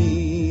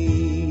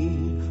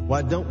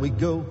 Why don't we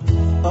go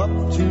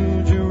up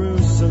to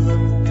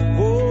Jerusalem?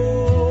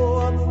 Oh,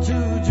 up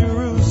to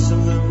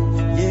Jerusalem.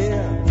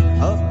 Yeah,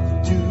 up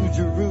to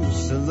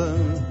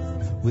Jerusalem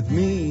with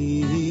me.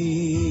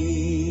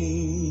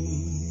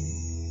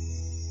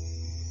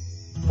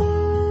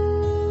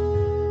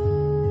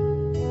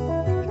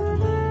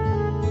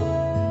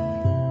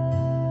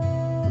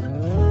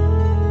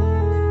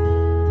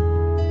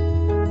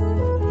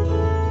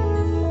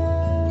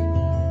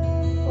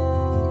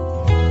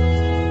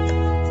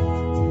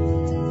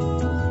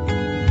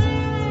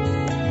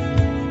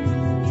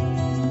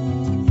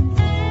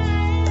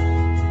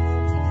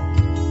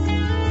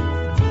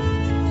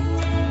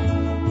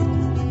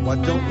 Why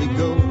don't we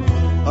go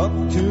up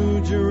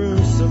to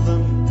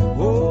Jerusalem?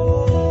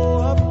 Oh,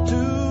 up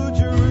to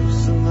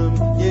Jerusalem.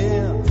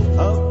 Yeah,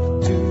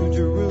 up to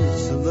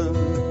Jerusalem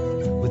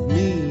with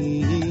me.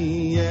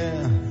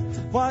 Yeah.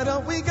 Why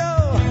don't we go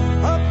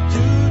up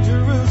to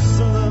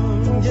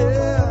Jerusalem?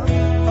 Yeah,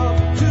 up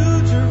to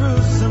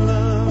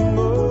Jerusalem.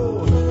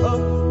 Oh,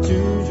 up to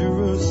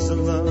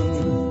Jerusalem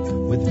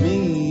with me.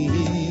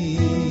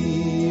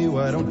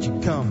 Why don't you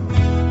come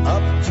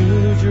up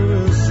to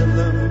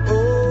Jerusalem?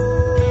 Oh,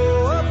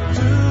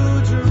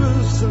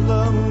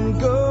 Jerusalem,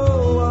 go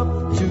up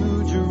to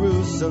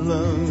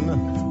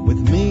Jerusalem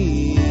with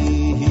me.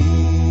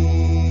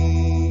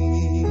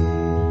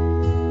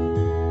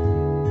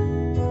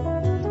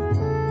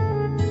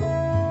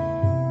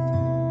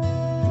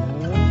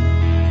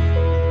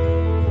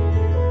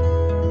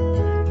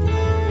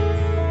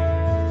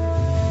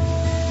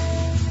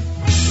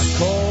 I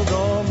called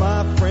all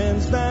my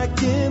friends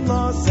back in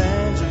Los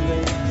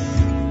Angeles.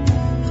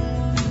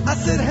 I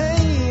said,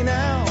 hey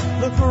now,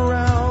 look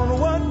around,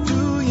 what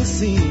do you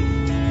see?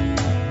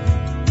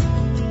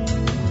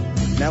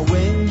 Now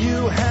when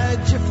you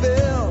had your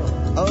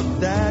fill of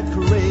that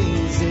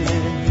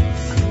craziness,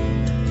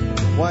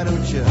 why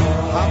don't you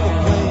hop a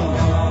plane,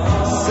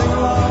 sing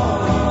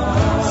along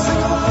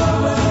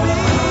with me?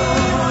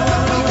 Why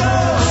don't we go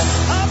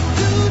up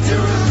to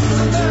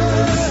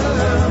Jerusalem,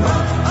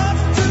 up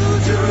to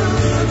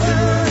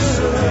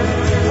Jerusalem,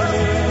 up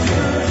to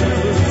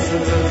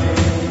Jerusalem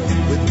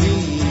with me?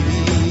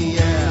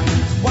 Yeah.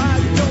 Why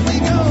don't we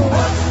go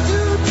up to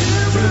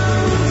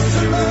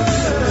Jerusalem,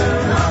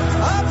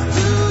 up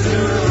to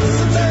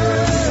Jerusalem,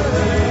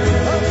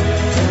 up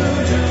to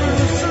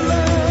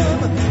Jerusalem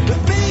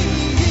with me?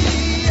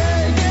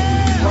 Yeah,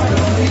 yeah. Why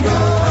don't we go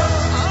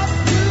up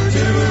to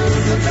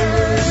Jerusalem,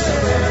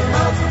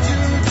 up to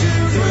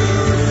Jerusalem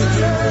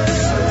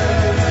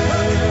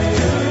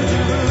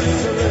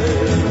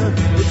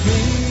with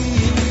me?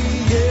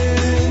 Yeah, yeah.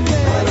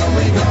 Why don't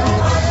we go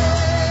up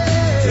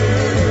to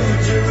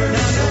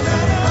Jerusalem,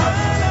 up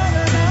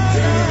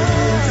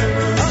to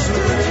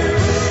Jerusalem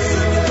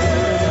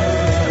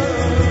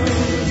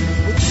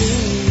with me?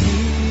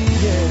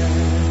 Yeah.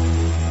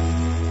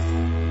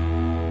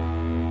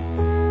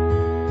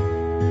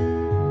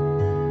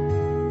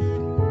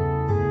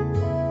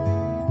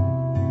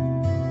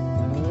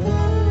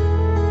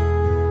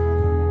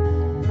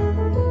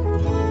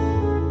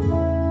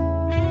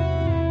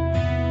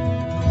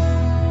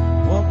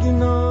 Walking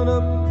on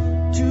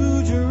up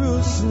to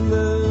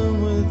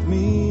Jerusalem with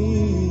me.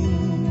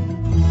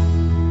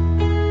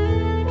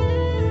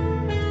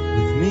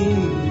 With me.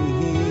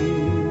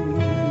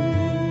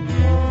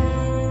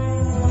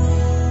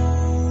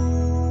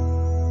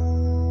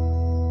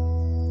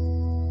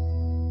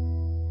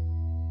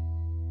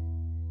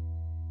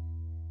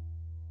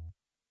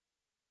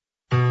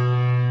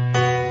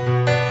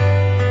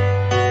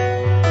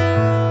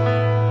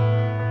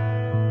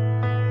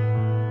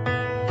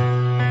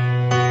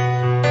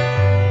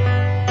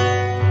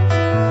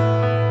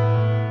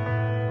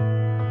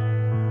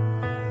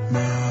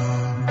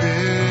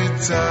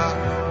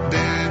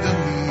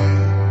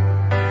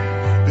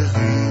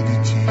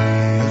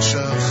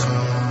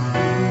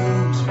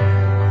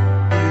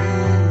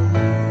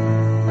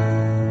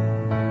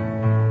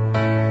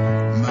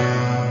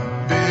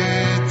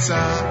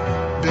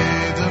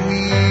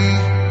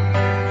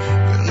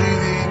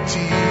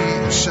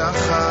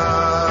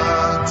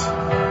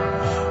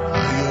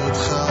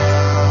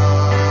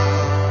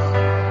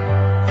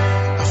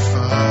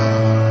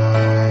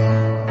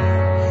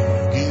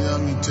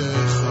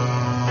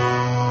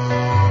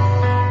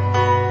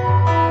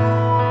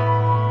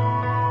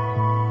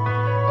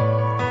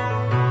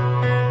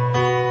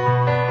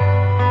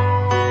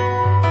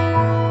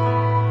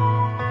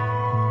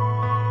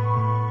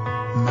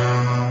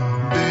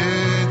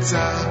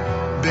 time.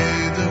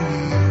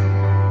 בדמי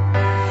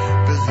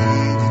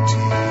בריד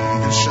איתי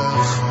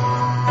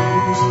לשחר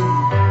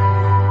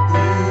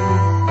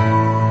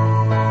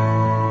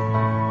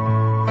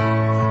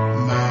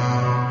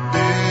מה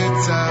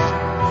בצע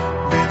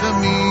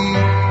בדמי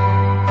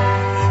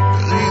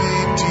בריד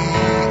איתי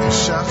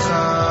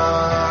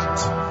לשחת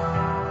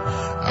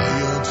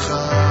היותך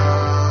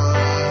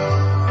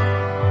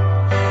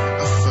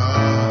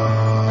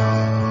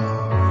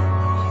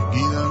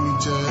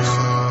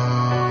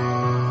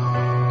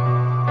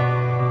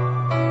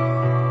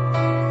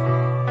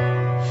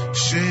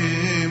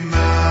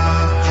Shema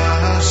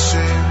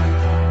Hashem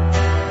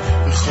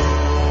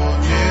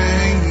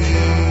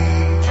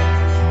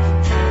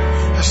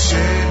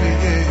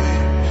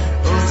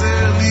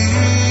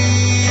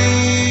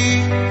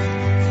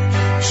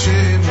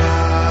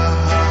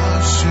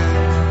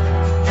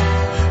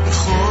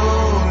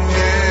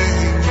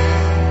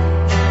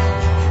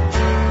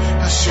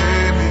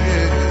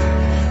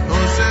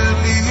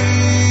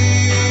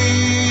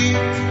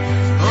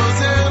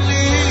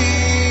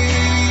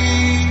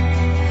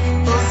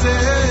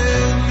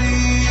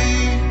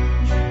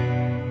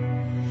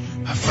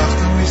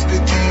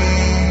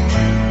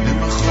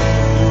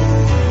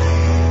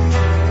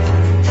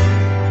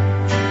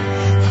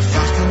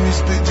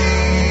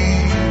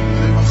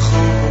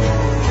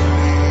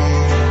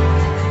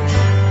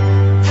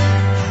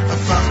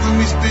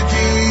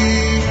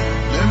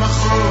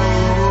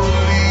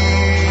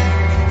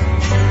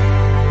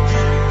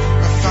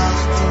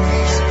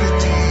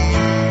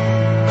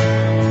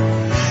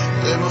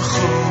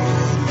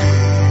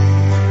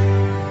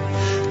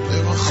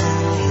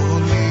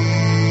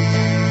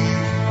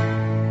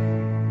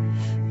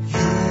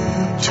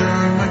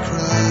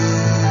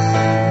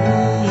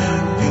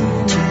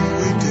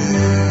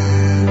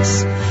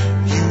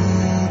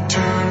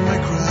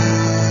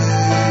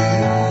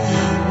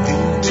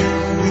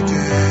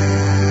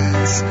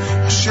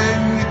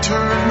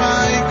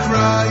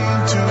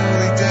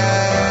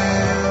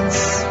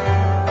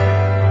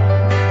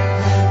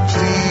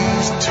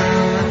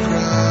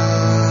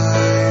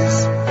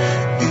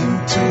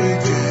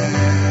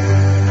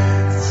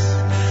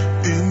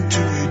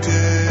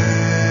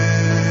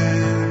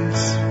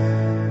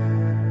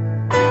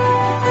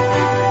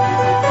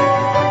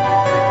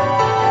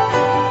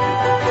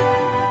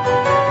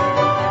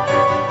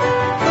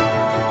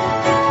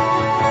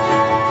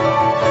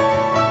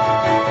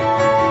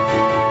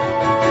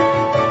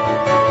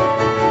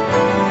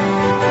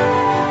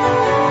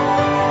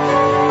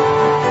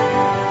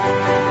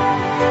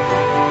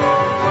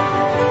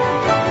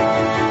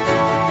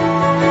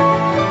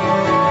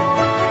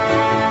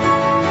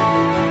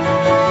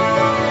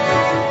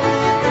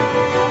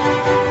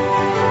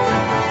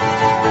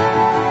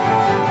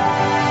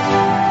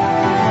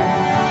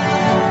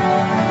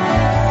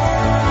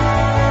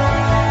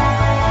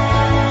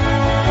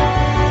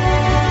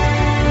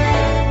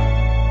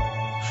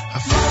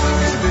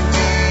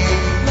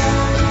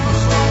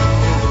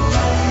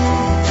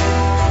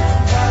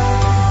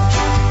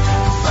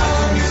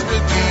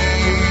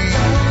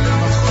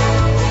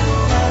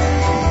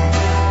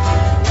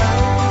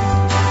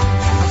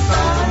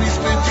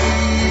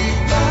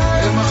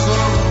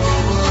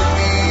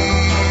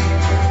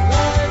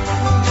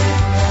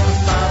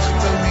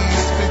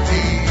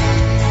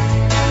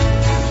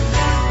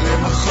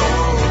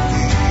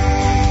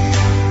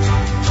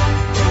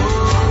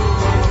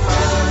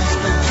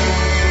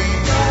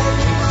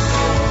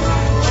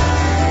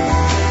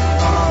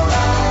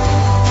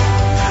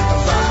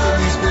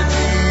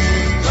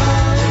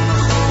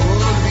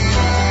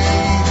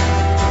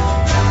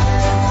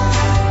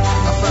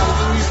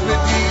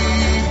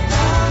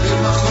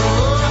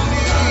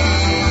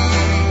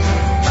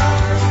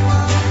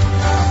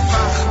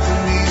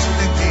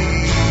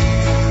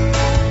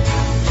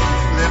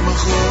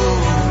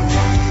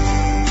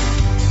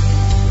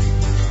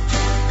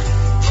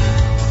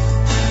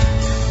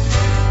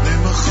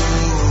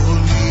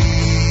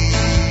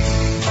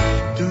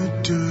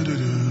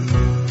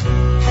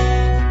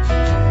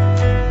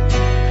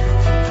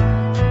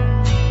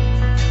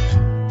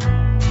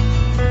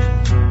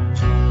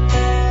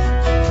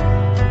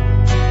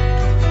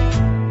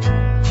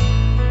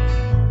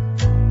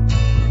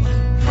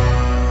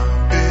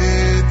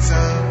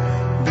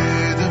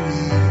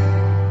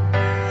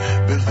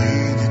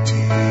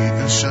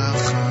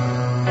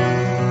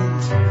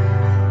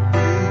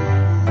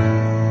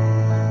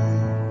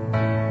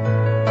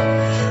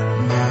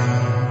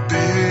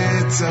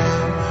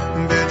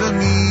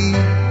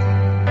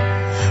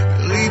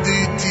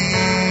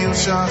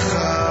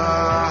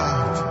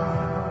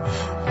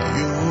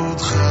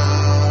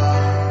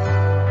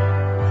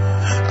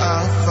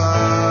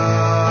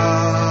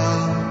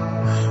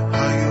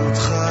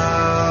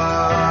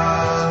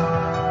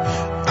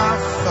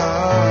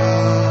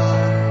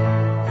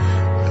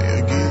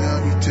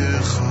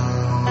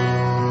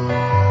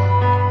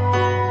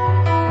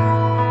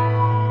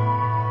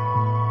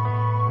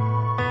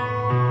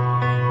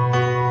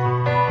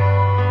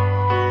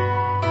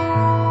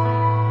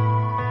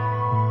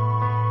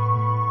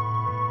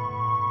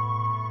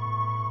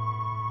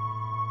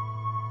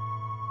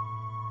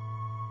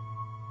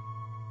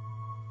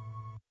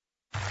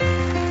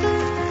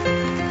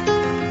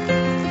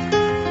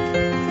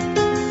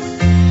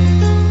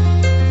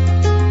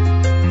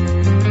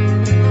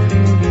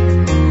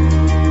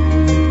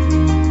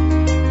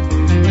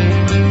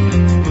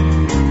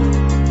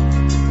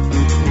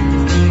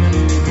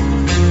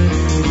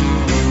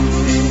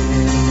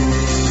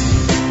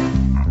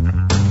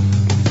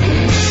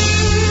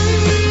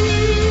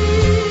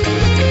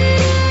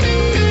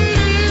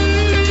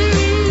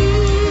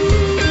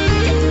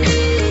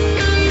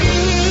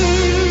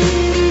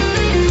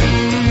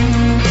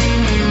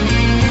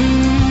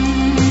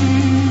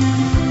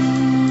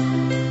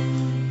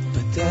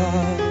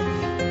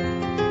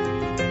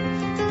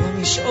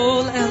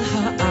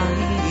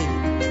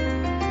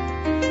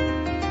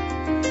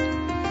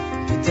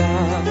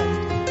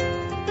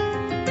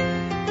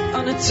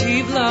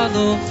הנתיב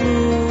ללוחות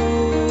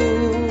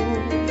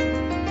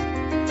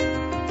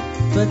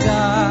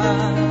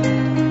ודאי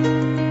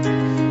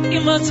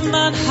עם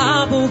הזמן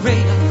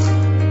הבורח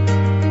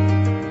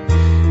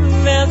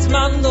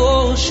והזמן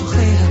לא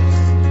שוכח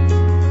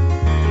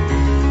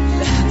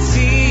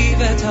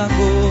להציב את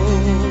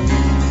הגול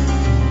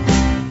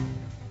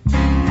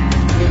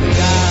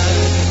ודאי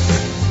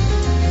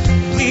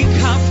בלי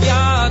כף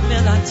יד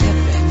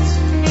מלטפת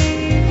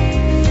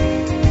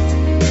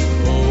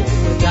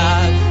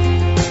ודאי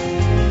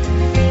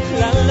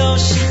ללא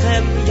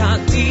שכם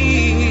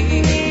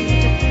ידיד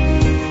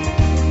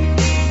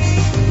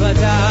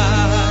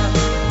ודאי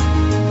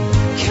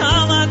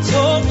כמה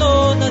טוב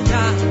לא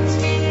לדעת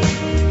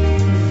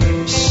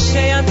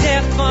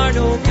שידך כבר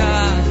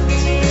נוגעת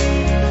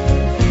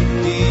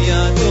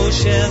בידו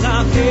של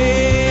אחר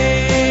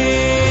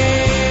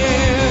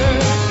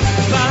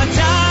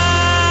ודאי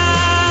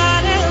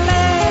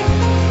אלה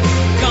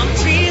גם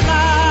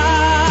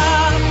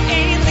תפילה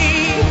אין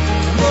לי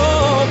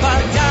כמו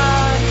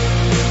ודאי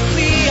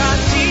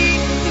לידי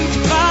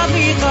תקבע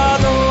לי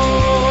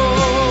חלום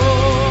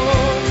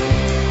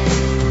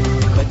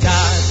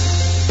ודאי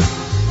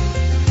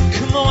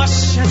כמו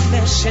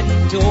השמש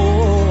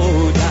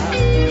שדודה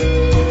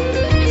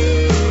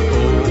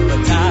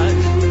ודאי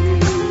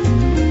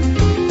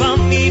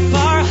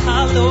במדבר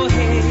הלוהט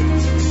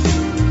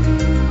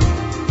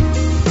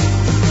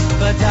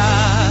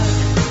ודאי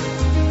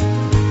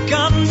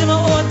גם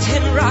דמעות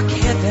הן רק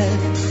הבל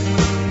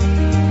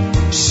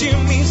שיר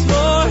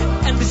מזמור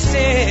אין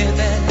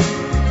בסבל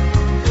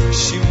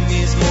שיר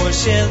מזמור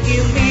של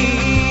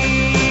אמי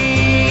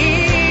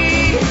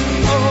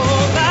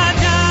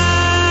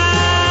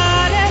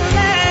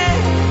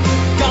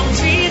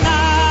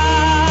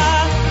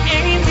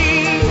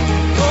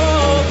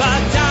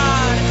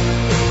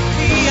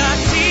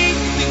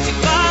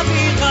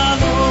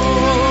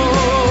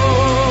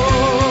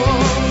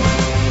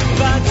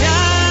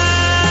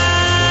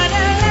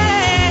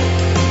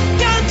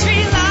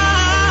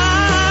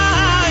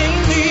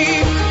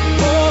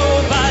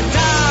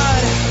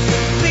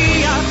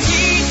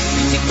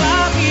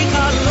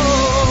Hello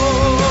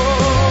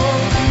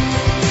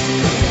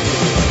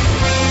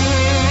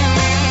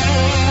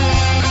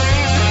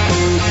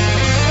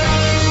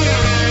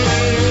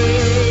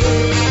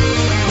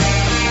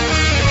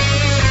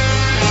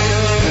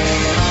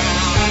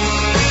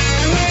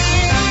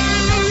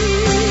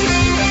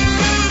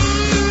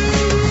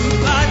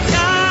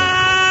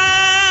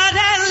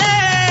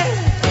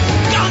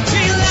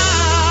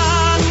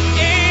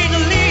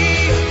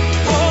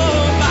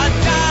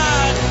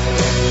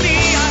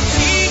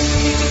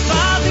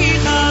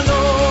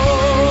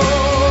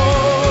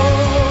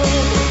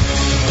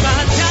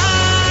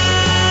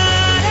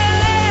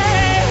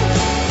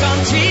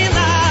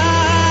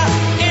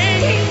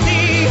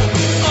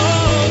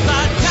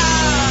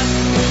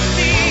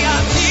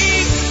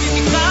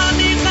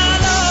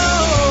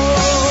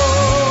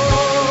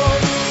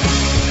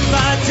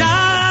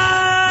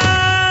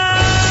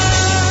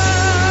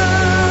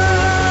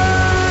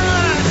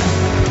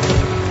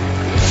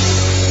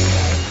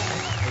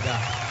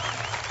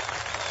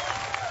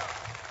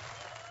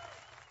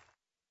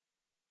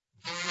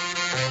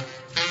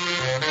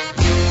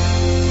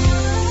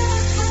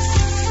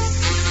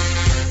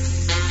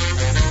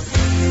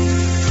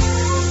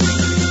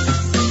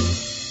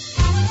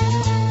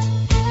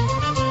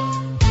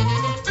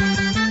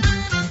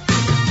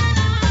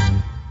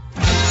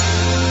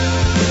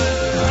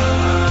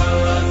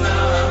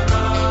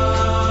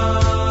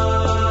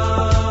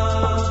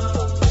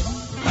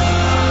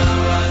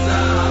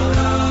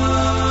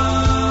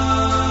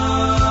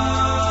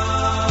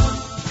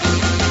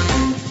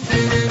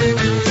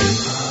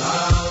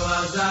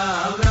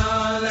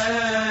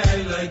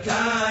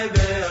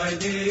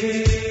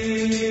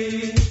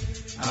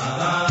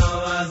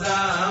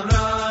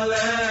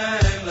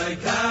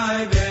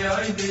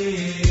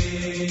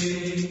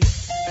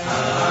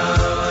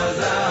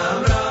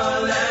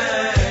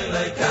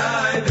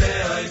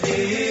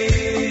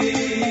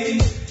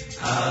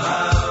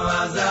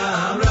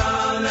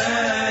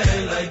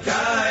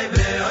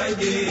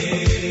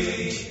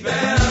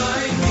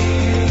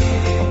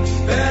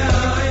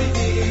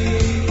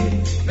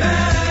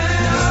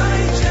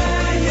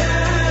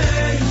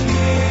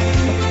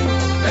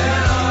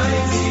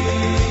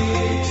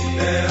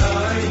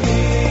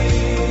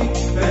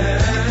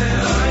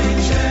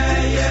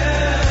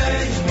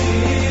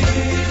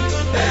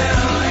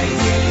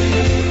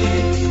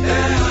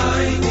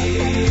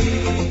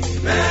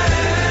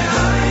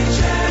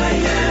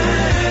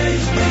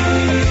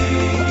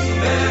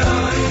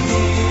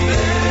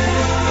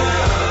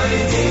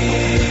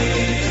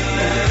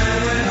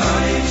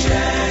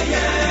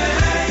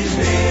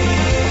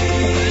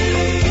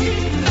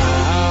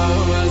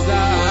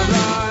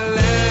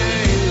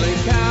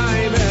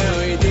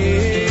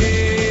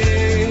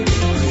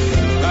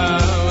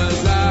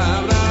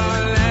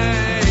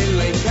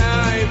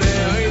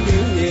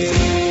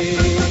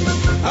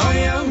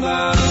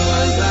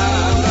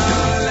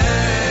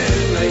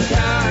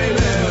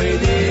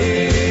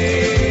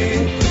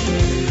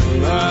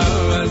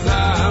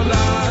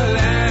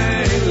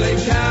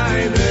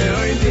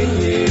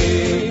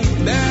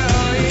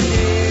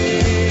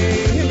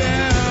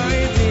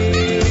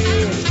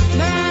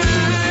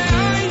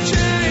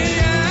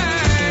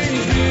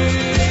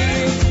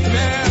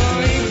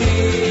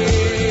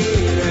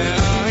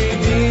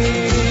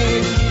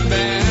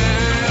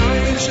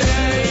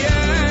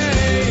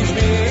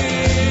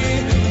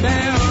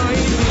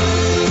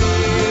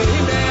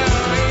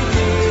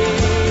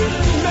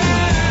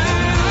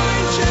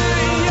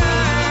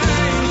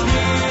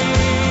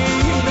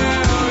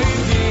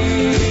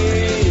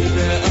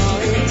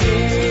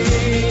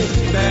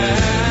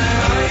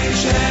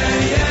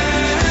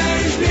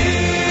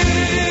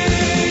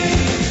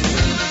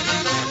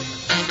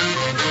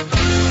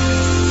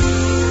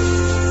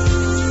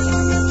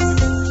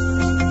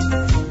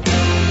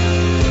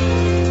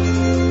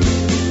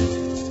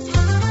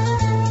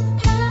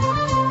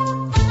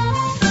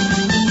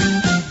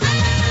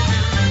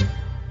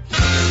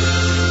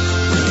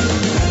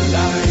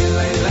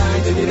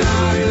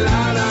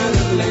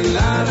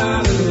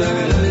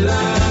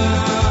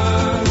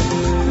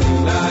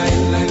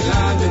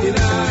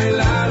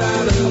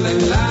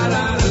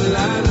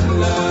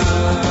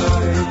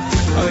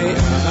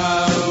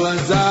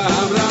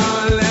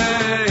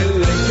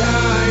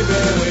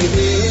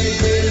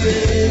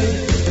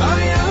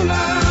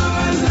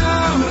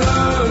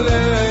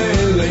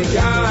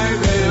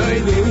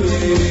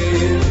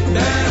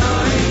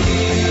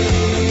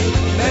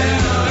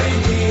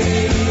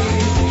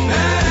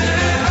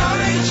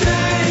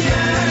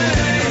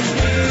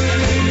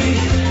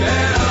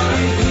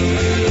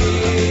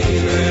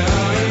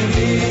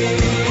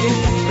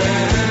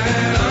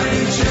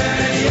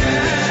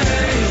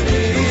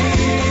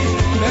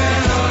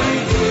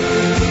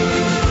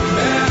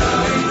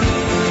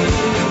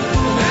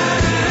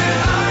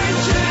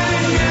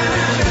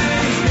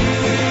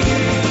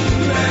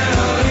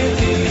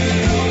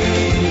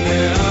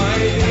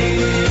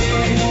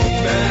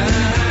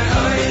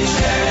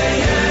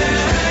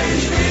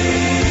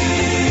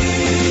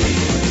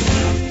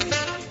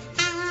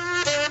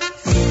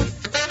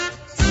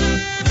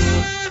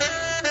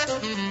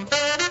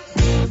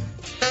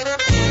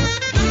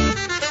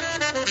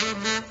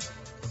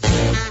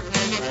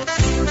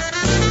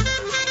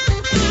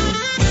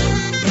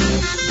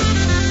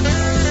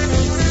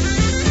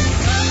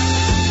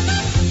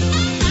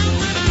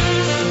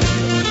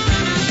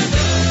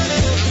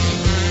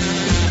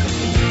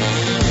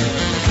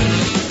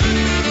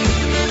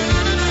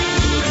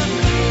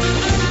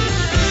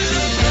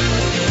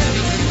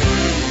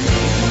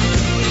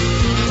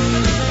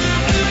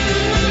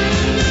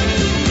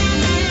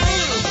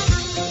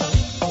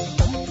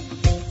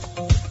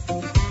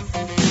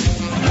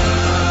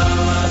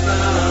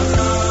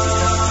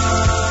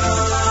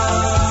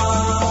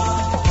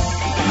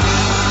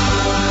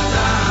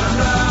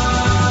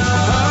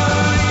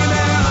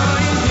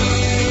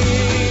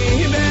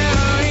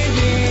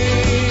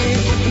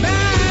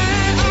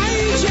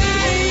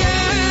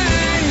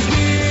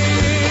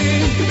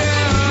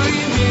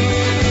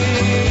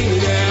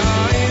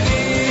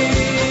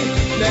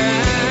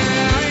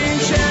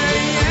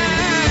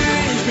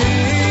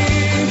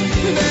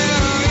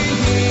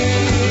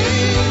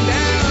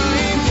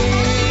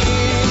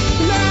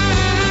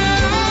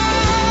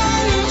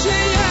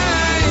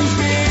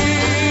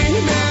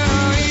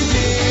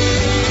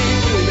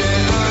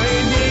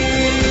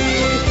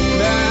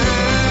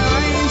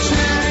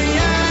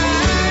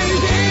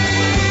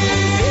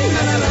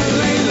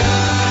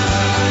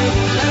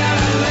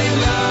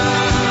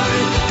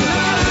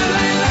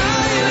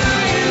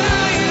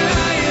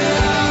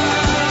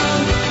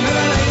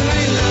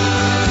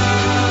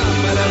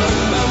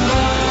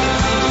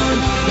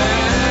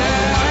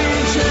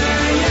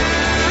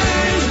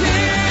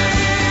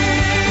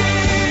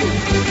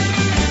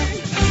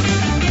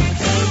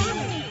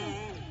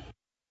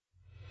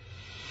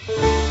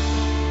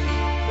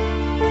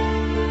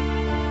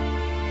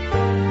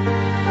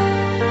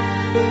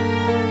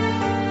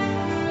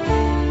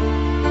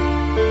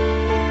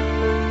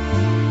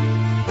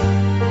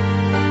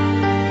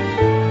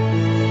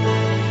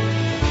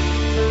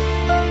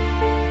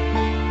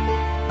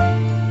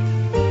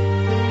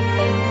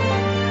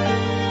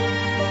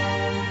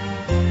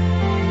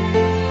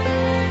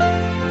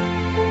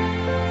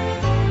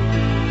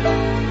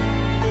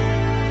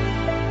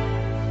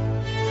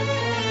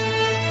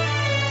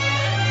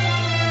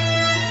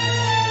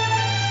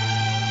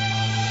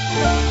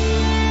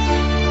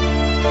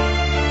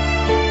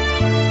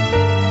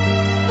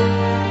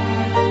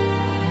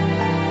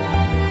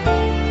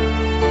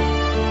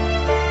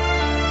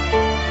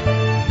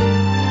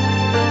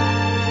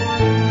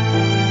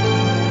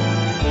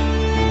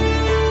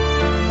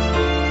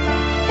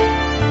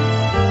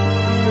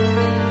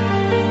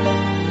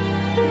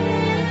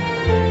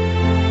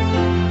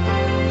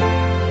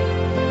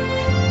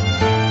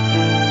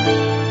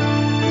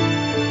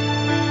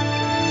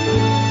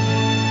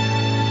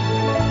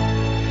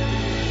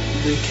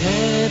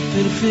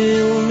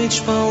will mit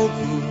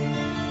Spalten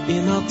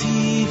in a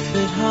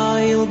tiefer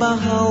Heil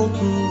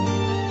behalten.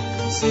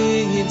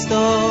 Sitzt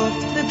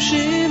dort der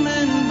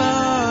Pschimen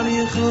Bar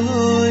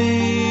Yechoi.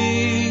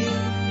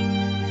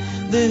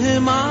 Der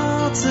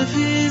Matzef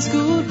ist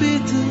gut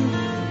bitte,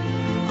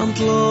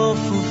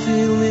 antlaufen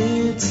viel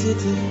mit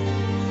Zitte.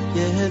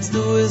 Jetzt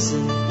du es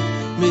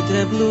mit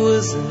der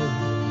Bluse,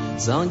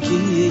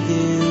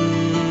 Sankigen.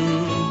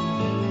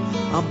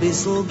 A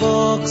bissl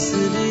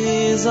Boxer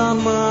is an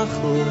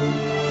Machel,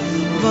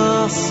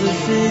 Wasser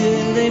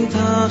für dem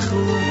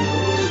Tachel,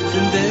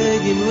 von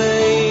Weg im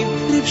Leib,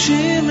 lieb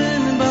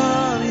Schimmen in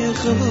Bar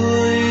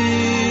Yechoi.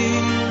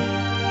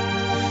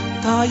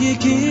 Ta je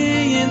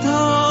gehen,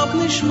 hab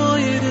nicht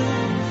meure,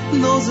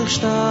 no sich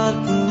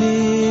starken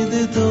mit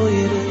der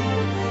Teure,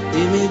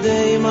 die mit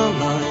dem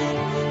allein,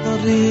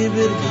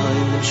 darüber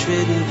keinen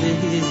schweren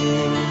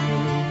Weg.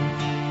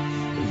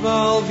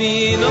 Weil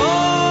wie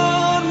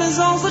nur, man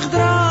soll sich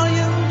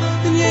drehen,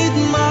 in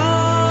jedem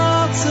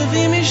Matze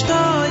wie mich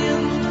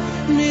stehen,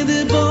 mit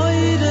der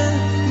Beure,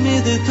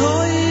 mit der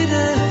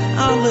Teure,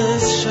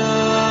 alles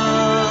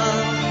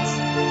schaut.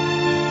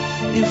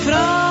 In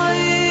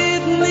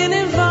Freuden, in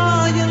den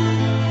Weihen,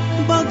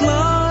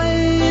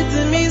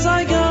 begleiten mich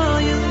sei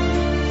Geien,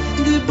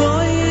 die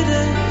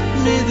Beure,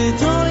 mit der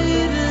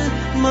Teure,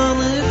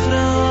 meine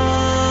Frau.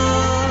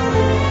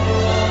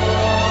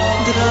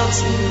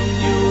 13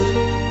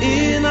 Jahre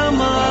in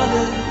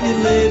Amale, ihr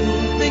Leben,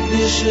 die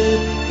Gnische,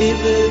 ihr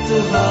bitte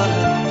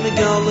Haare, die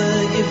Galle,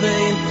 ihr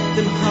Wein,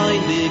 dem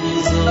Heiligen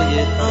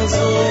Zoye,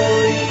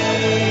 Azoi.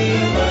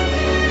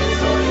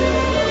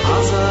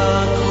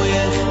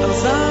 Azakoyech,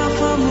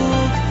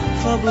 Azafamuk,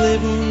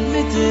 verblieben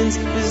mit uns,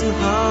 bis ein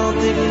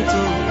heutigen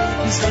Tag,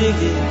 bis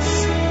Chigis,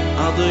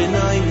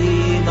 Adonai,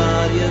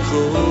 Bar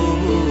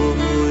Yechoi.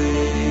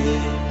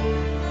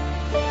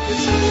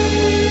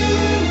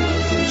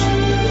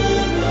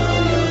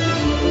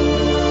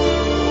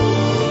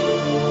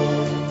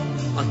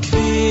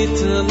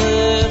 Kvitele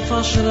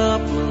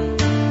verschrappen,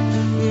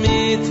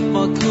 mit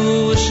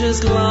Bakusches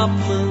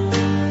Lappen,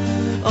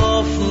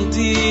 offen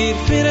Tier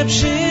für ein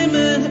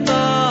Schimmen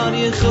Bar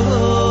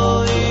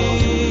Yechoi.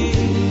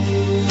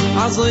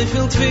 Also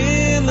viel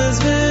Twilis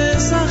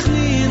bis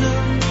Achnine,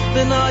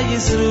 wenn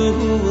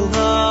Yisruel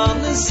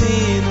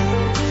Hanesine,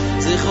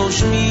 sich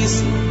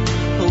ausschmissen,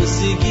 aus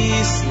sie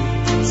gießen,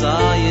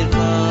 sei ihr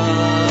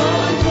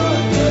Bar.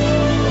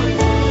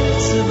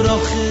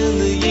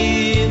 Zerbrochene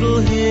Jedel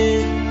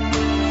hin,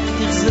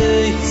 ich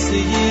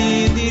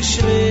seh dir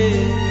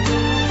schwer,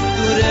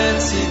 du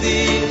rennst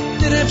dir,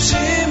 der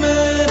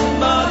Pschimmen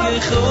Bar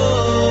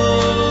Yechoi.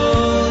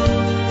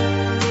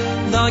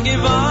 Da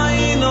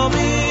gewein ob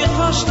ich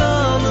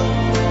verstanden,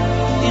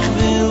 ich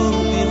will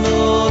dir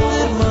nur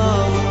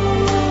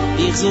ermahnen,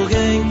 ich so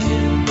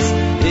genkend,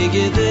 ich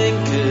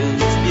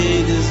gedenkend,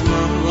 jedes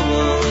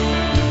Mal.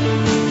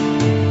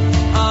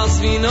 Als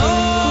wie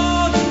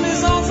not, mir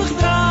soll sich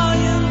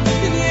drehen,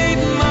 in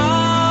jedem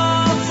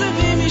Matze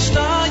wie mich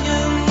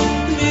steigen,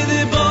 mit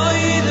der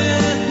Beide,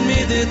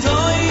 mit der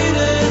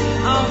Teure,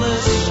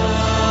 alles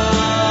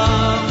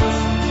schafft.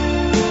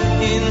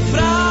 In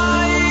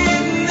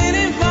Freien, in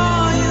den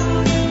Weihen,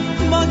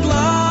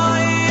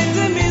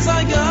 begleiten wir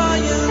sei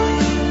Geien,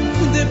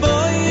 der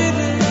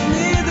Beide,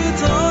 mit der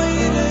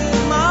Teure,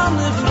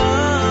 meine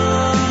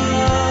Frau.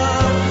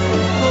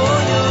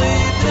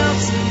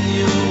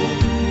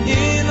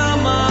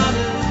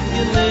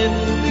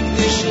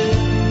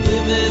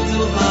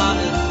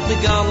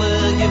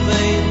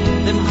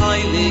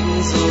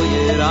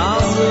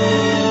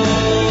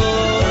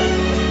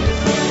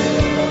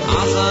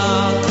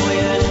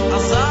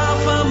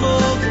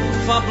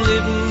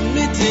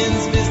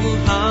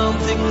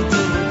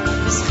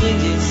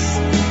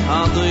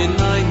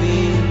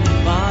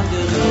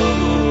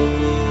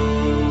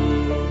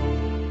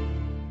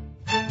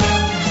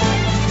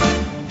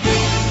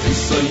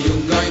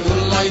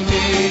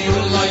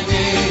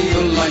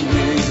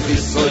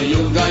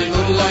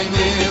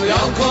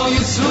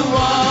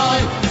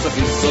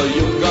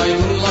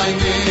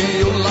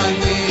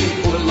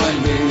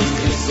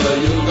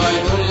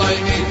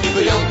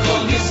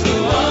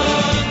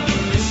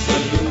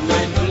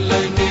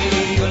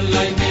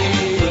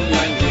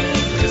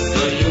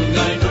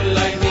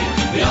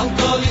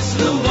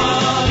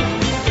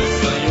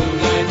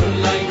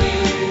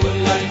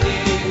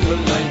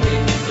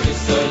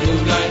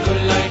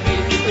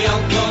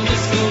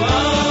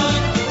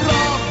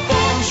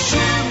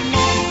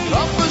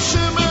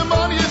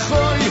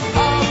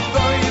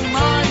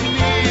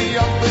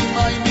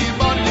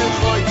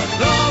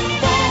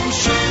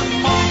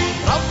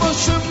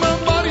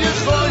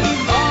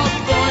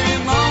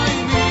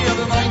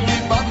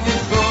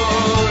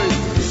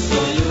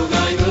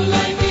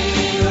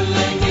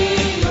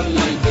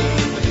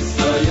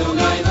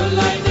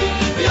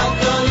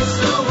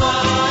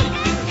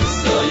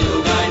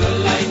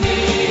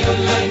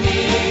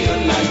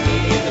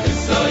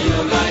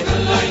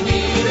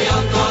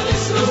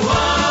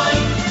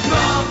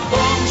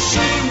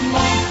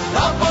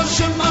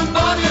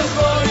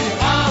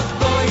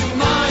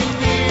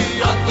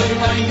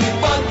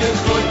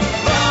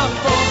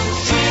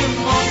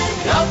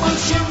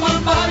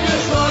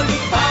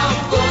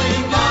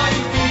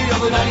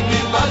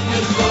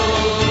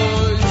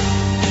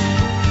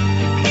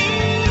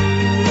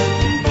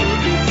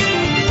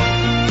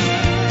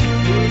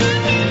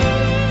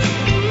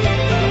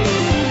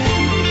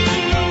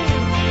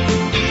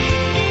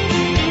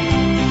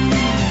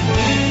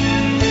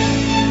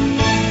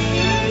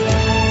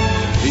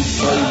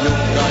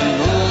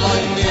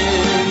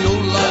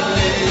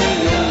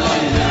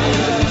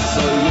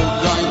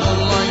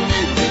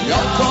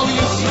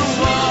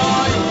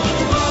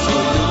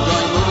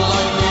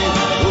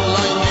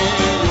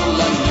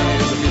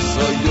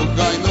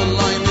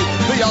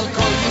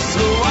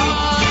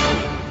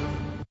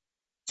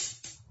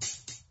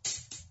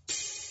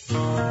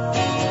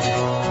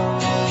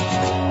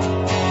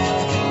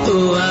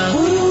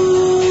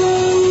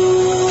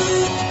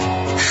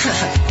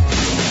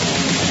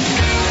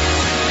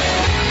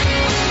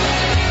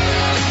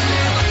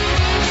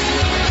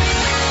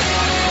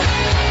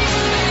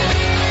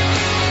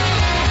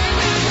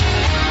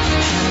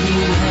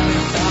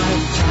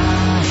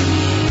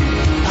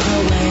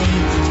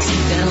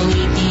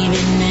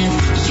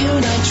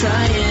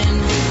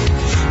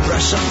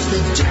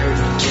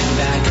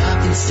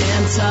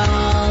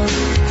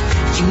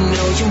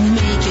 know you'll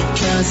make it,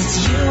 'cause it's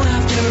you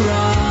after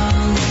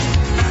all.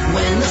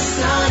 When the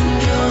sun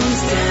goes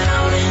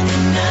down and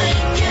the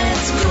night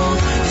gets cold,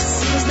 this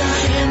is the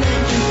hand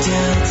that you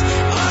dealt.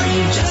 Are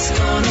you just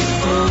gonna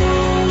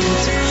fold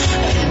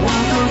and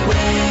walk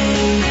away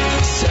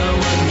so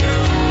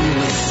unknown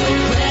with so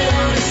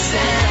little to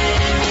say?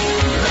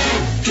 Let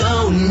go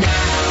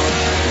now.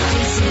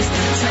 This is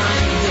the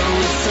time, though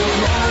it's a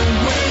long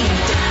way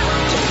down.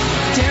 Don't you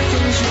dare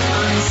close your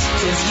eyes,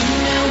 'cause you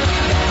know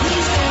that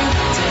he's there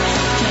to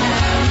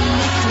carry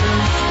you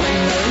through. When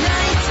the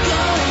lights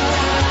go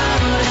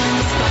out and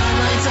the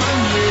spotlight's on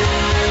you,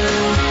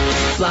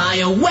 fly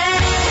away.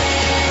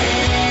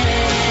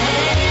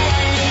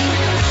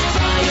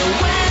 Fly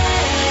away.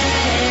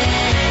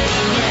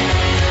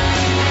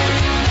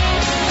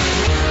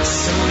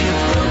 So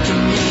you're broken,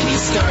 maybe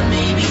scarred,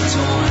 maybe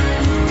torn.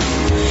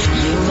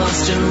 You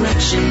lost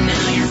direction,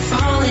 now you're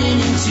falling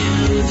into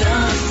the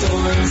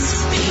thorns.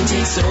 Pain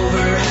takes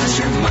over as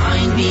your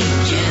mind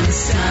begins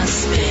to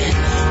spin.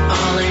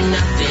 All or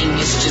nothing,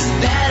 it's just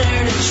better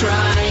to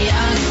try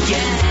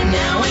again.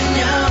 Now I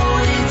know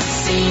it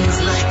seems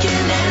like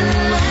an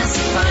endless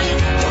fight.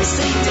 Don't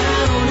stay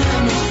down,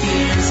 have no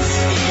fears,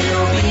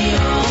 it'll be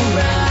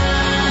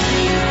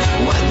alright.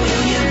 What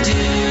will you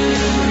do?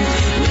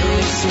 Will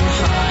you soar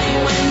high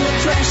when the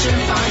pressure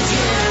finds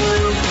you?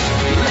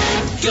 Let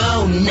go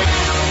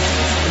now.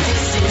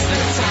 This is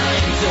the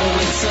time, though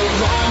it's a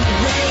long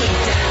way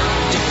down.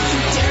 Don't you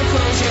dare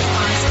close your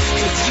eyes,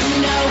 'cause you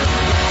know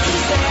that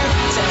he's there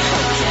to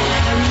help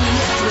carry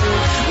you through.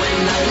 When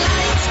the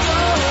lights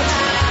go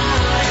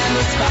out and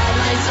the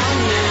spotlight's on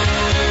you,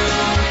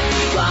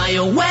 fly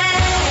away.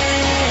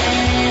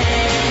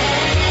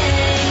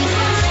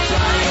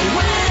 Fly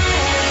away.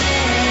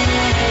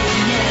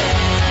 Yeah.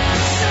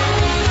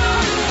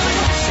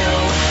 So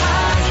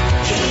high,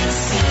 can't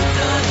see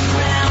the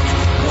ground.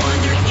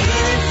 Wondering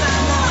if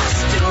I'm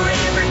lost or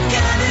ever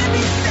gonna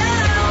be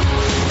found.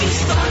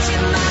 These thoughts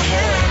in my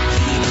head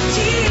keep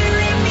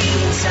tearing me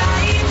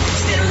tight.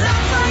 Still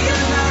up for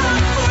your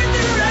love for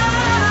the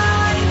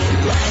ride.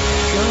 Let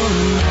go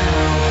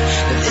now.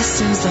 This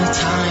is the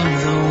time,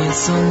 though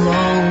it's a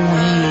long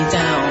way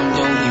down.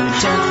 Don't you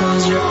dare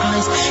close your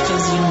eyes,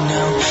 'cause you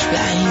know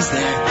that he's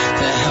there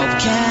to help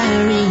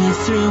carry you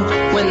through.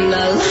 When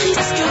the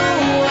lights go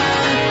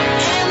out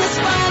and the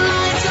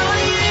spotlight's on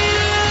you,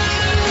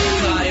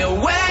 fly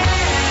away.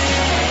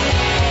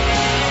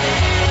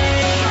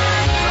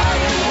 Fly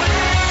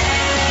away.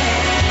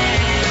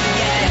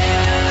 Yeah.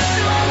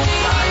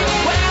 Fly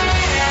away.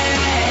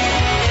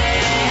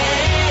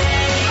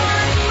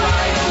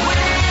 Fly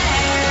away.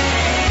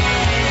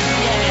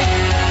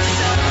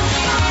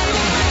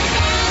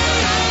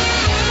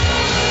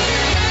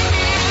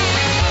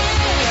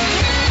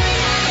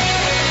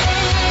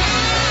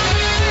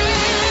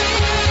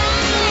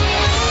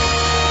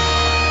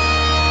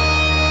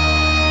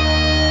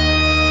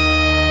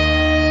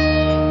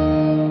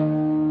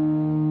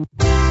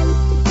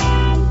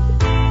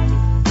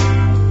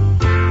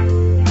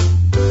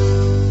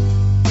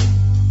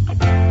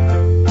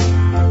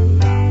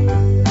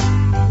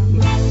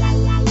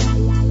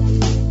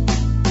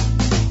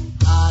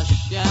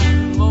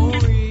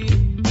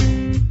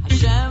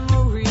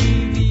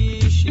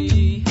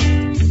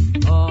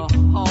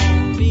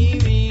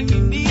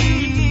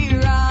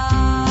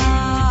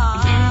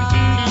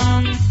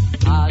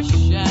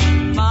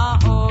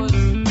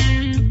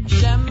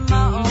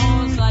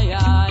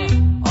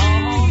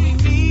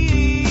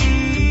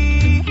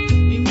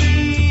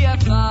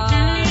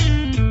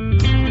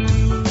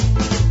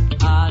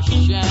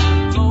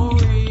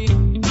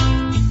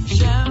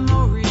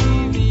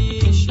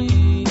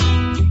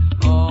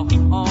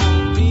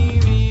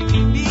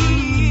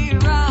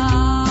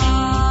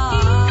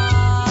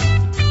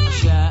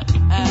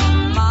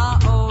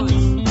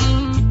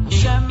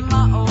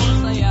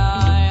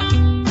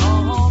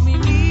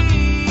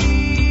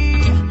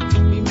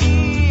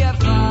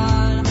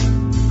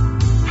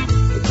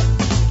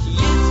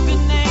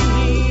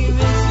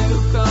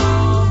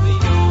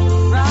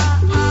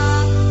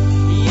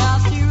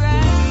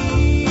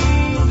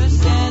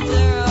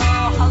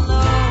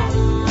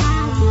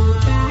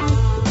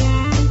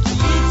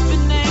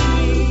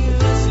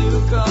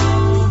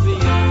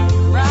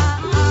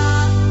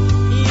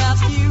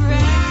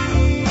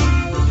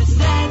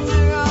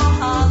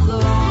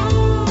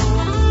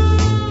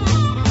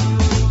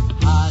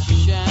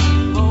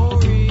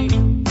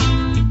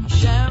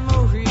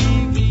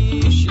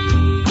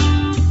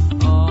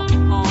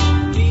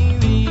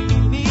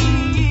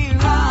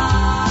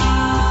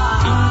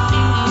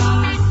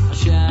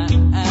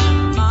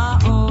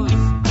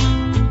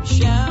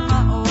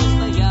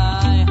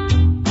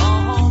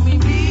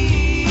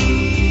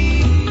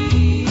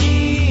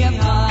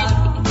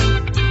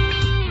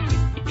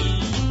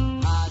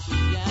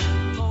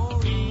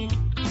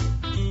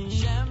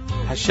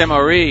 Hashem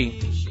Ori,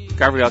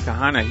 Gabriel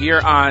Kahana here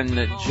on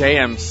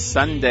JM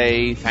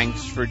Sunday.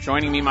 Thanks for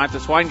joining me,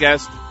 Matis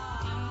Weingast,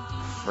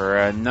 for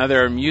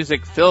another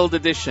music-filled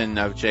edition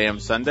of JM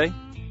Sunday.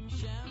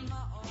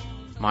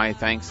 My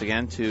thanks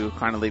again to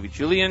Chana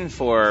Levi-Julian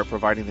for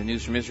providing the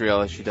news from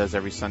Israel as she does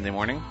every Sunday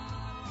morning.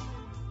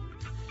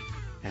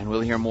 And we'll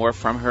hear more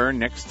from her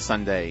next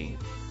Sunday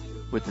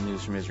with the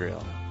news from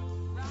Israel.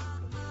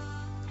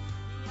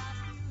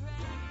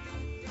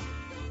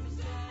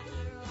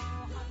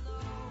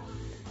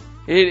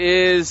 It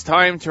is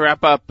time to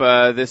wrap up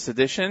this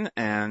edition,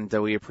 and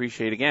we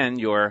appreciate again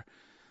your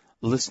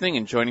listening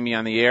and joining me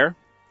on the air.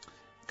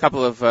 A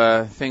couple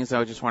of things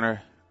I just want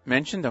to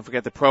mention. Don't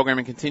forget the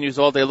programming continues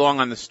all day long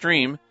on the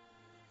stream.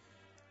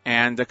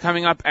 And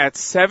coming up at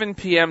 7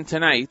 p.m.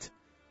 tonight,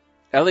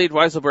 Elliot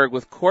Weiselberg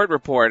with Court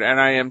Report. And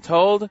I am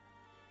told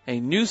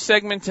a new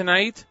segment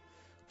tonight,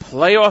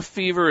 Playoff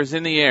Fever, is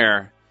in the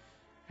air.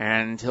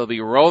 And he'll be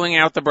rolling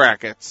out the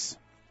brackets.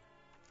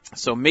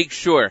 So make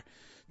sure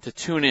to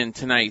tune in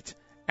tonight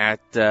at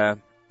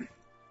 7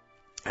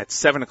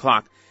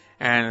 o'clock.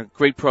 And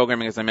great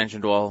programming, as I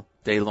mentioned, all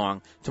day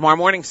long. Tomorrow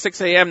morning,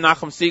 6 a.m.,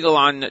 Nachum Segal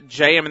on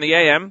JM and the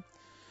AM.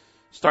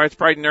 Starts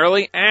bright and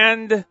early.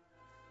 And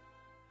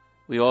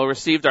we all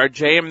received our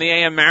JM and the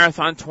AM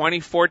Marathon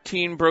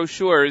 2014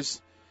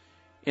 brochures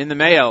in the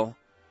mail.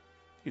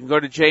 You can go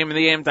to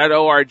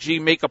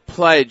jmandtheam.org, make a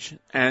pledge,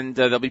 and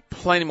there'll be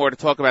plenty more to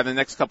talk about in the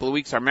next couple of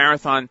weeks. Our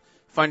marathon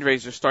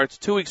fundraiser starts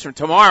 2 weeks from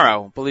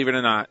tomorrow, believe it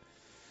or not.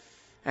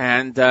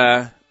 And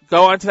go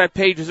onto that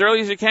page as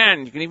early as you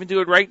can. You can even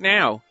do it right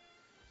now.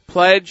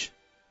 Pledge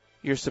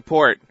your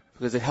support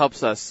because it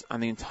helps us on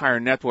the entire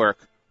network.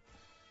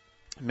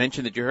 I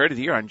mentioned that you heard it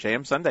here on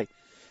JM Sunday.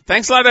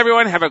 Thanks a lot,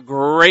 everyone. Have a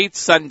great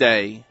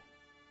Sunday.